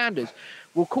Bernie Sanders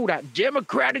will call that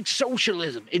democratic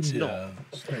socialism. It's not. Yeah,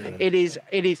 it's not really-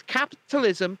 It is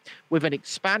capitalism with an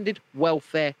expanded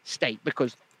welfare state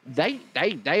because they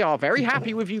are very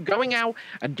happy with you going out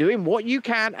and doing what you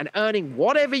can and earning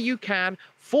whatever you can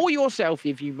for yourself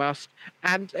if you must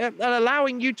and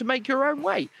allowing you to make your own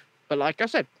way. But like I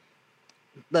said,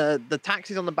 the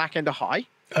taxes on the back end are high.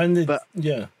 And but-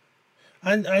 yeah,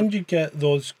 And you get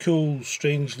those cool,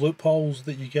 strange loopholes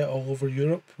that you get all over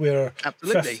Europe where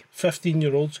Absolutely.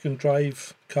 15-year-olds can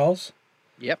drive cars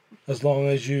Yep, as long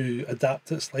as you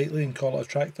adapt it slightly and call it a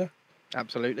tractor.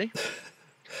 absolutely.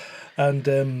 And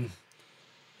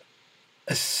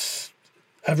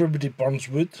everybody burns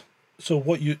wood. So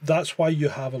that's why you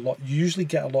have you usually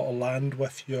get a lot of land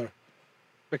with your,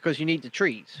 Because you need the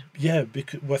trees.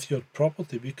 with your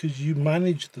property, because you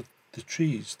manage the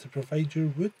trees to provide your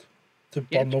wood to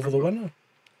Yeah, burn to over the winter.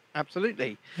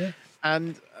 Absolutely. Yeah.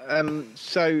 And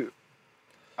so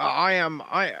if I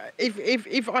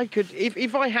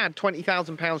had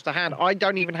 £20,000 to hand, I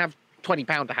don't even have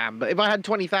 £20 to hand, but if I had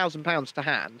 £20,000 to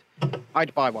hand,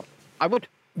 I'd buy one. I would.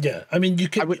 Yeah, I mean, you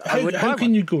could. I would how buy can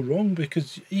one. you go wrong?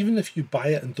 Because even if you buy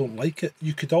it and don't like it,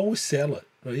 you could always sell it,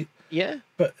 right? Yeah.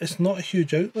 But it's not a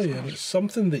huge outlay, and it's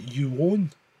something that you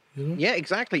own. You know. Yeah,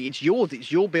 exactly. It's yours.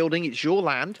 It's your building. It's your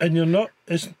land. And you're not.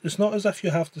 It's not as if you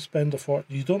have to spend a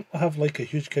fortune. You don't have like a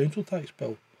huge council tax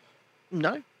bill.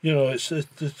 No. You know, it's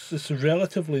a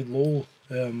relatively low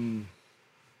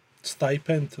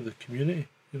stipend to the community.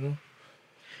 You know.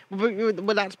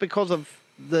 Well, that's because of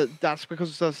the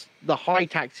high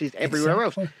taxes everywhere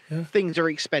else. Exactly, yeah. Things are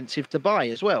expensive to buy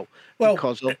as well, Well,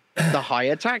 because of the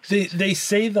higher taxes. They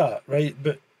say that, right?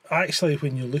 But actually,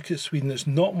 when you look at Sweden, it's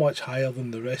not much higher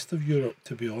than the rest of Europe,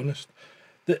 to be honest.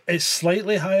 It's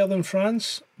slightly higher than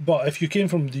France, but if you came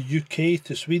from the UK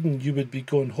to Sweden, you would be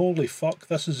going, holy fuck,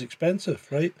 this is expensive,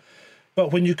 right?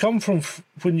 But when you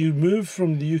move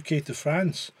from the UK to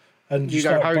France and you You go,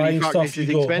 start "Holy buying fuck, stuff, this you is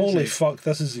go, holy expensive." fuck,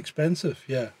 this is expensive,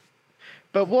 yeah.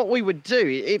 But what we would do,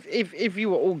 if you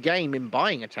were all game in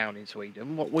buying a town in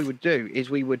Sweden, what we would do is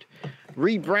we would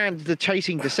rebrand the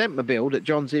Chasing Descent-mobile that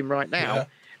John's in right now Yeah.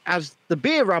 as the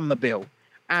Beer Run-mobile.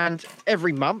 And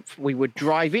every month we would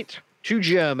drive it to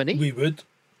Germany. We would.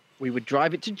 We would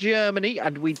drive it to Germany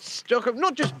and we'd stock up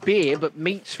not just beer, but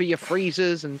meats for your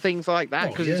freezers and things like that,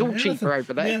 Oh, because yeah, it's all cheaper everything.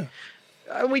 over there.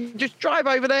 Yeah. And we'd just drive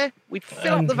over there, we'd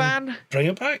fill up And the van, bring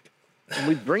it back. and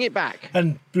we'd bring it back.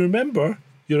 And remember,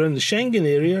 you're in the Schengen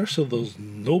area, so there's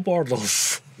no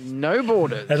borders. No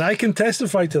borders. And I can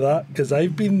testify to that because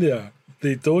I've been there.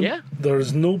 They don't. Yeah. There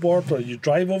is no border. You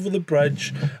drive over the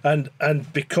bridge, and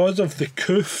because of the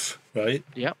COOF, right?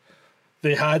 Yep.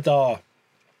 They had a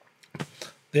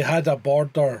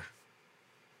border.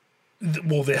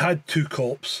 Well, they had two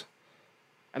cops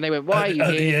And they went, why are at, you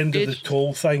at here? the end of the bitch?"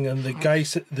 toll thing, and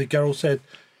the girl said,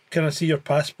 "Can I see your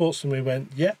passports?" And we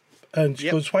went, "Yep." And she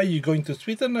Yep. goes, "Why are you going to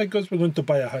Sweden?" I goes, "We're going to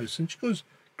buy a house." And she goes,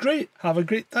 "Great, have a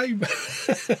great time."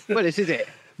 Well, this is it.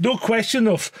 No question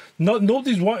of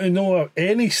nobody's wanting to know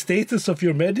any status of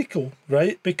your medical,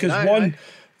 right? Because No.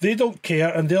 they don't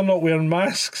care and they're not wearing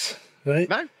masks, right?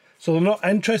 No. So they're not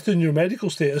interested in your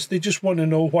medical status. They just want to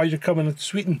know why you're coming into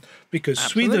Sweden, because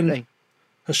Sweden Absolutely.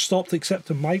 has stopped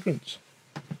accepting migrants.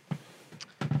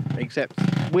 Except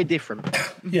we're different.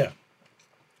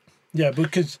 Yeah,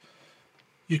 because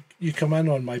you come in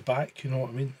on my back, you know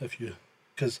what I mean?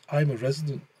 Because I'm a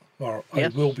resident, or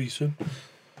Yes. I will be soon.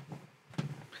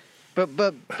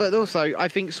 But also, I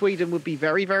think Sweden would be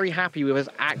very, very happy with us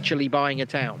actually buying a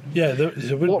town. Yeah,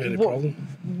 there wouldn't be any problem.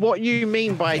 What you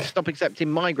mean by stop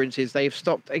accepting migrants is they've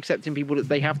stopped accepting people that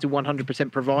they have to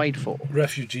 100% provide for.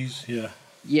 Refugees, yeah.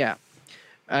 Yeah.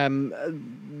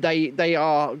 They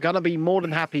are going to be more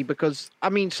than happy because, I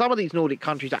mean, some of these Nordic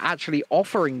countries are actually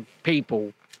offering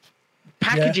people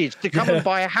packages to come and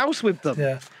buy a house with them.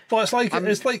 Yeah, but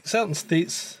it's like certain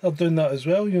states are doing that as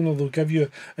well. You know, they'll give you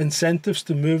incentives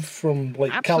to move from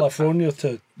like California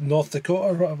to North Dakota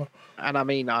or whatever. And I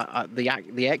mean,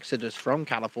 the exodus from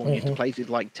California to places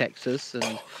like Texas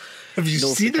and Have you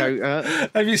North seen it? Dakota.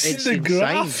 Have you seen It's the insane.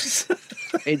 graphs?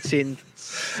 It's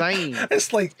insane.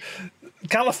 It's like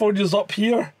California's up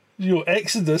here, you know,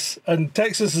 exodus, and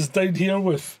Texas is down here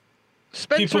with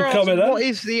Spencer people asked, coming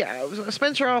in.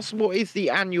 Spencer asked, what is the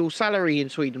annual salary in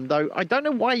Sweden? Though I don't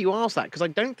know why you asked that, because I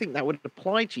don't think that would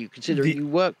apply to you, considering you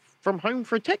work from home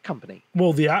for a tech company.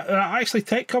 Well, actually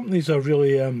tech companies are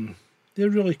really they're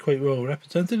really quite well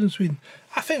represented in Sweden.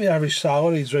 I think the average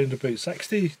salary is around about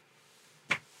 60k,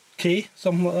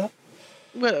 something like that.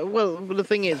 Well, the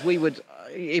thing is, we would,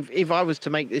 if I was to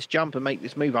make this jump and make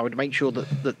this move, I would make sure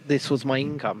that this was my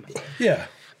income. Yeah.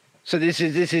 So this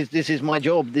is my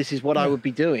job. This is what I would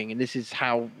be doing, and this is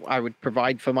how I would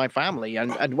provide for my family.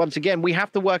 And once again, we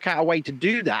have to work out a way to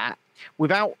do that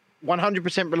without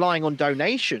 100% relying on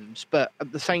donations, but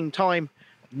at the same time,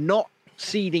 not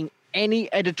ceding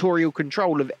any editorial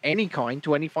control of any kind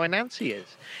to any financiers.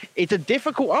 It's a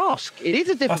difficult ask. It is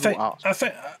a difficult ask.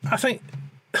 I think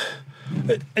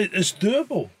It's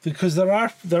doable because there are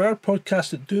podcasts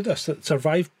that do this that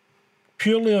survive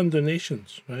purely on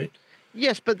donations, right?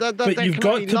 Yes, but they you've can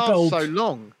got only to last build- so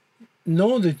long.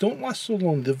 No, they don't last so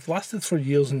long. They've lasted for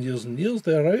years and years and years.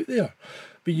 They're out there.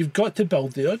 But you've got to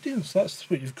build the audience. That's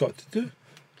what you've got to do.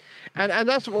 And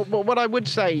that's what I would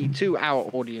say to our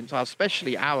audience,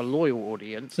 especially our loyal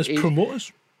audience, It's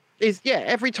promoters.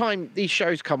 every time these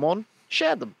shows come on,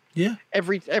 share them. Yeah.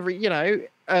 Every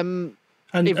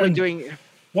And, if we're and doing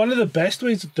one of the best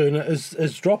ways of doing it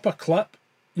is drop a clip,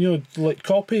 like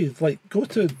copy, like go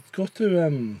to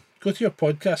your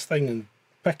podcast thing and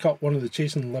pick up one of the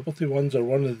Chasing Liberty ones or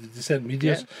one of the Descent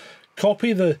Medias. Yeah.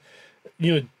 Copy do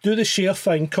the share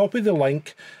thing, copy the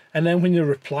link, and then when you're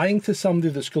replying to somebody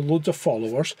that's got loads of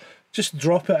followers, just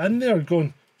drop it in there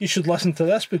going, you should listen to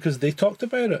this because they talked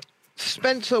about it.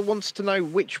 Spencer wants to know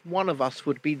which one of us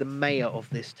would be the mayor of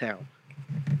this town.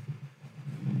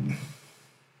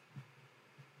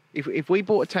 If we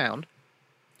bought a town,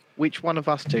 which one of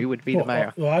us two would be the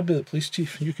mayor? Well, I'd be the police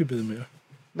chief. You could be the mayor.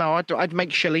 No, I'd make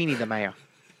Shalini the mayor.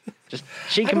 Just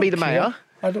she I can be don't the care. mayor.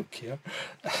 I don't care.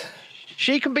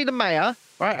 She can be the mayor,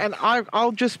 right? And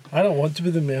I'll just I don't want to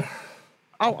be the mayor.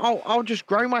 I'll just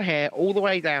grow my hair all the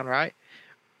way down, right?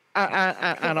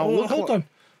 And I'll look. Hold on.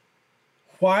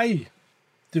 Why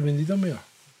do we need a mayor?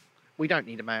 We don't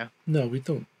need a mayor. No, we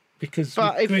don't. Because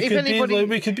But we if could anybody-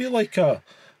 we could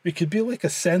be like a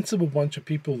sensible bunch of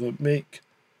people that make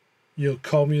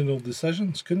communal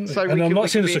decisions, couldn't we? So and we I'm could- not we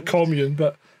saying could it's a be- commune,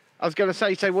 but I was going to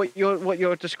say, so what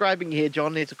you're describing here,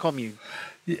 John, is a commune.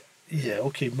 yeah,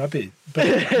 okay, maybe. But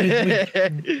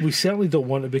we certainly don't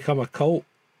want to become a cult.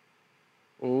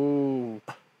 Ooh.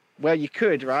 Well, you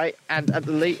could, right? And at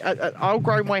the I'll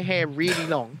grow my hair really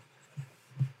long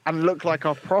and look like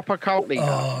a proper cult leader.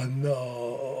 Oh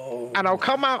no! And I'll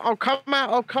come out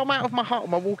of my hut on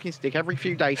my walking stick every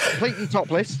few days, completely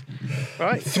topless,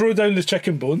 right? Throw down the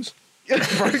chicken bones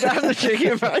Throw down the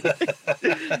chicken,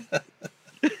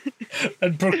 mate.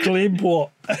 and proclaim what?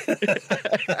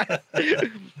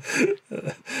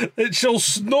 It shall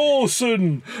snow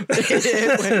soon.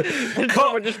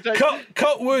 Someone just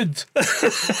Cut wood.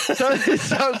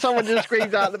 someone just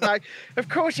screams out the back. Of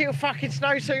course it'll fucking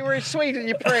snow soon. We're in Sweden,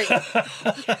 you prick.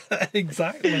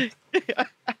 Exactly.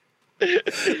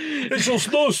 It shall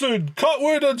snow soon. Cut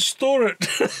wood and store it.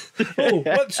 Oh,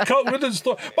 let's cut wood and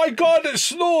store. My God, it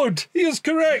snowed. He is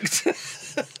correct.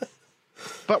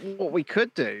 But what we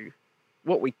could do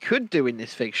in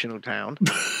this fictional town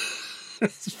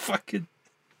It's fucking.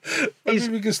 Maybe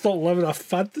we can stop living a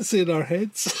fantasy in our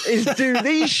heads. is do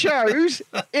these shows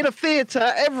in a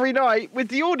theatre every night with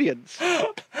the audience.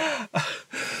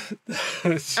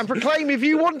 And proclaim if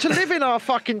you want to live in our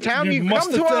fucking town, You you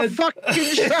must come to our attend.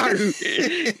 fucking show.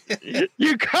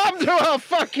 You come to our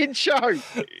fucking show.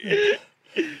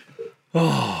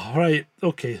 Oh, right.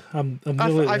 Okay. I'm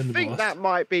really I at the end of the think list. that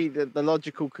might be the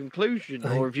logical conclusion,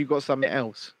 or have you got something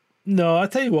else? No, I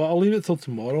tell you what. I'll leave it till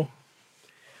tomorrow.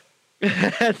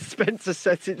 Spencer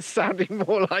says it's sounding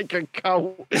more like a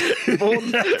cult.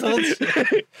 Vaughan-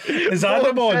 Is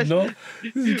Adam on? says- No.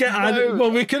 Get Adam.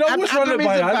 Well, we can always run it Adam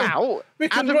by is Adam. about. We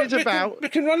can Adam run, is we can- about. we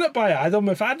can run it by Adam.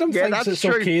 If Adam Yeah, thinks that's it's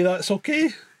true. okay, that's okay.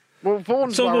 Well,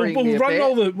 Vaughan's So worrying me we'll a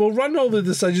bit. run all the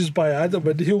decisions by Adam,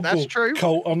 and he'll That's go true,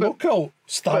 cult or not cult,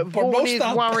 But stamp or Vaughan not is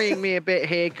stamp. worrying me a bit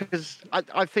here because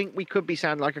I think we could be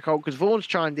sounding like a cult because Vaughan's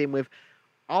chimed in with,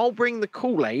 I'll bring the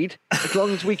Kool-Aid as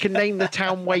long as we can name the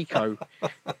town Waco.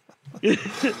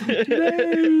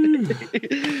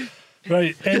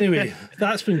 Right. Anyway,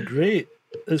 that's been great.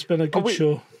 It's been a good we-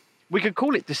 show. We could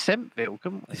call it Descentville,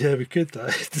 couldn't we? Yeah, we could.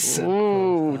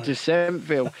 Ooh,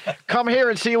 Descentville. Come here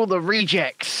and see all the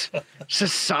rejects.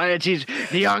 Society's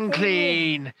the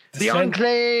unclean. The Descent-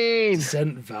 unclean.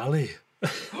 Descent Valley.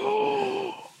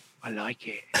 I like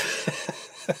it.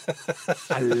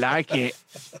 I like it.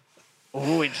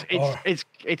 Oh,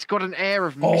 it's got an air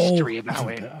of mystery about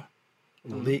even it. better.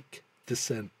 Lake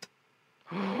Descent.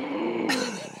 Because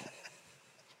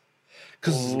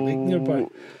there's a lake nearby.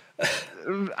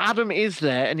 Adam is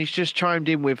there, and he's just chimed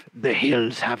in with, the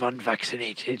hills have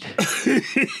unvaccinated.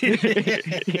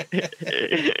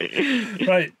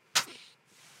 Right.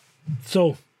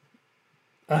 So,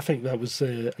 I think that was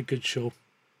a good show.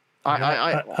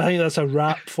 I think that's a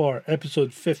wrap for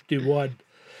episode 51.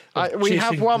 we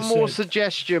have Chasing one more Descent.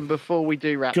 suggestion before we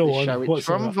do wrap Go this on, show. It's what's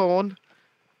from that? Vaughan,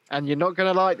 and you're not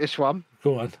going to like this one.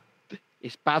 Go on.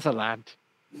 It's Bazaland.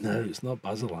 No, it's not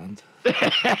Basilland.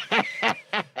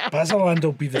 Basilland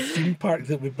will be the theme park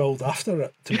that we build after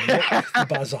it to mock the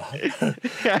Bazaar.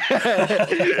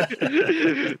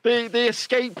 the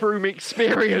escape room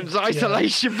experience,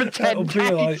 isolation for 10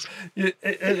 days.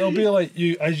 It'll be like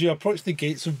you, as you approach the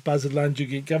gates of Basilland, you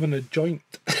get given a joint.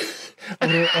 or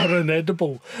an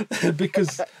edible,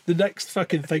 because the next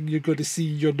fucking thing you're going to see,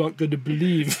 you're not going to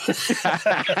believe.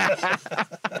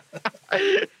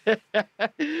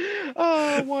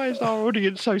 Oh, why is our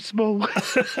audience so small?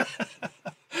 I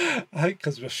think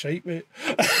because we're shite, mate.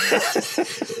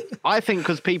 I think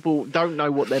because people don't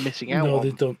know what they're missing out on. No,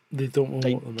 they don't. They don't know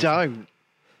They what they're missing. don't.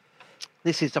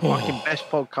 This is the fucking best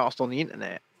podcast on the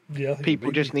internet. Yeah, I think People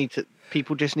it just might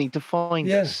need to find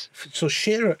be. us. So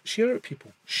share it,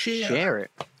 people. Share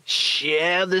it.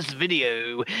 Share this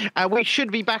video. We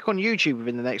should be back on YouTube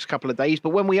within the next couple of days,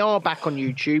 but when we are back on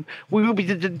YouTube, we will be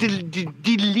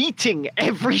deleting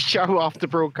every show after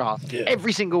broadcast. Yeah.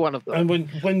 Every single one of them. And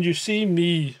when you see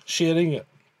me sharing it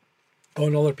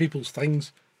on other people's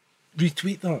things,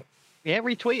 retweet that. Yeah,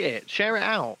 retweet it. Share it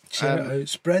out. Share it out.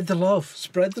 Spread the love.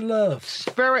 Spread the love.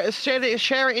 Share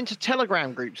it into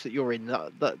Telegram groups that you're in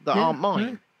that aren't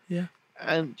mine. Yeah.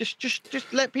 And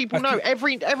just let people know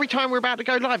every time we're about to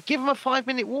go live. Give them a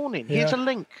 5-minute warning. Yeah. Here's a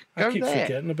link. Go I keep there.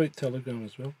 forgetting about Telegram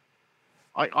as well.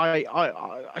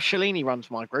 Shalini runs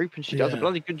my group and she does a Yeah.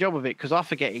 bloody good job of it because I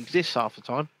forget it exists half the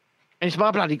time, and it's my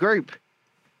bloody group.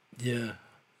 Yeah.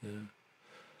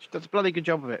 She does a bloody good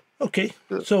job of it. Okay.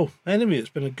 So anyway, it's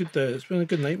been a good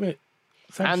night, mate.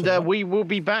 Thanks for that. And we will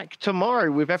be back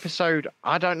tomorrow with episode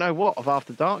I don't know what of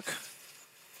After Dark.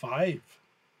 5.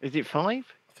 Is it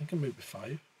 5? I think it might be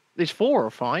 5. There's 4 or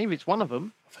 5. It's one of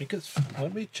them. I think it's.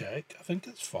 Let me check. I think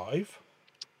it's 5.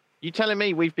 You telling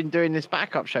me we've been doing this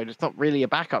backup show that's not really a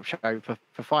backup show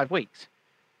for 5 weeks?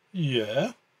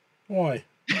 Yeah. Why?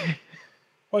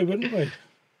 Why wouldn't we?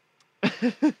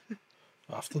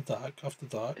 After dark.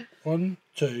 1,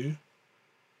 2,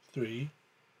 3,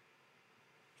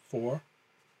 4.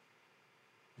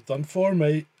 We've done 4,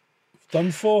 mate. We've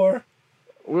done 4.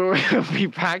 We'll be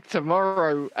back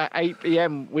tomorrow at 8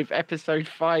 p.m. with episode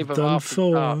 5 of Done After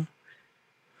 4. Dark.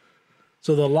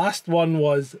 So the last one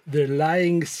was The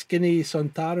Lying Skinny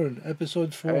Sontaran,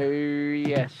 episode 4. Oh,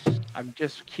 yes. I'm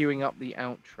just queuing up the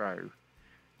outro.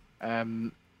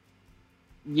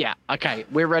 Yeah, okay.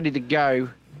 We're ready to go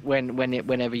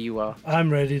whenever you are. I'm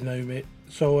ready now, mate.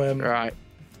 So Right.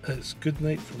 it's good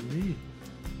night from me.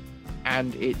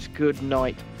 And it's good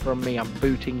night from me. I'm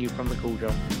booting you from the call,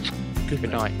 John. Good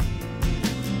Good night.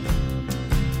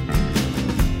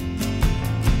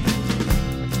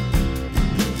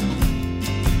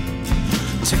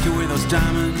 Take away those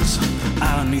diamonds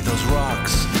out underneath those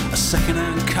rocks. A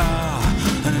second-hand car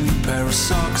and a new pair of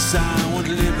socks. I want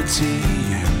liberty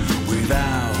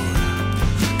without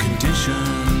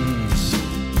conditions.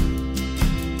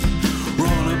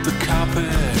 Roll up the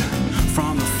carpet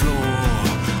from the floor.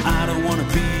 I don't want to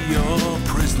be your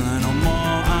prisoner no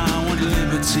more. I want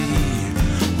liberty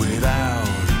without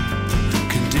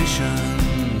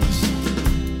conditions.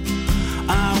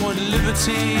 I want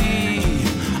liberty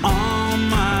on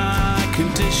my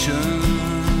conditions.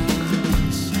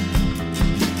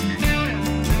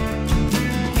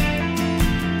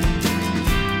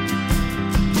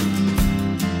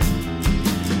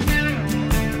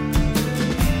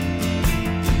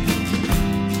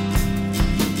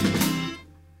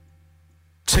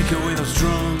 Take away those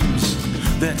drums,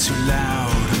 they're too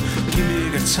loud. Give me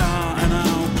a guitar and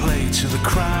I'll play to the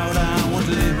crowd. I want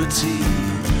liberty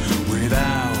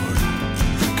without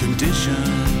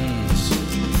conditions.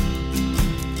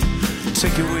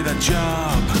 Take away that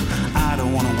job, I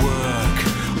don't want to work.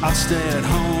 I'll stay at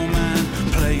home and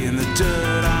play in the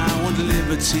dirt. I want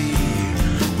liberty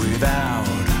without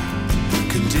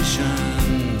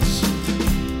conditions.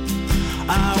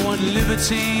 I want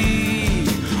liberty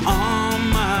on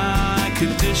my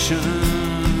conditions.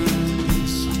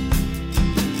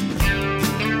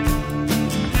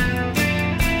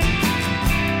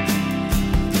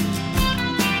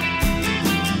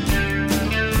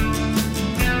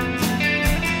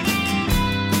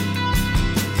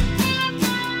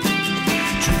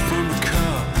 Drink from the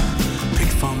cup, pick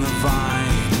from the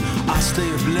vine. I'll stay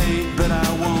up late, but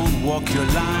I won't walk your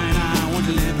line. I want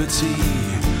liberty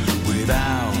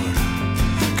without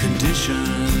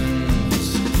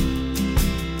conditions.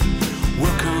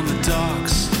 Work on the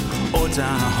docks or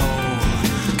down a hole.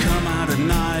 Come out at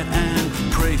night and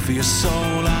pray for your soul.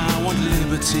 I want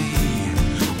liberty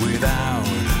without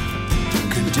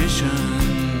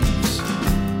conditions.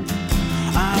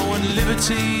 I want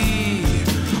liberty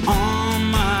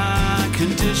on my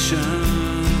conditions.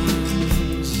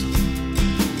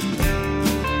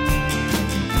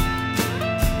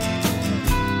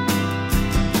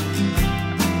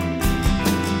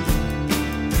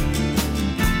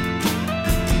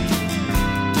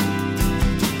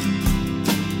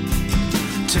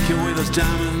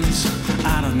 diamonds.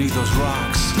 I don't need those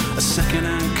rocks. A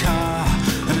second-hand car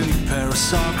and a new pair of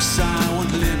socks. I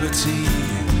want liberty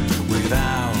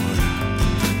without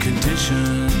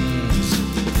conditions.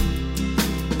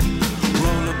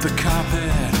 Roll up the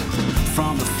carpet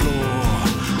from the floor.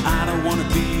 I don't want to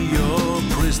be your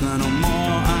prisoner no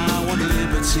more. I want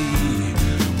liberty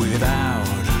without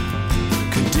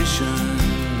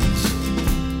conditions.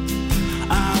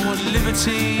 I want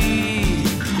liberty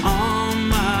on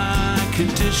my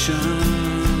conditions.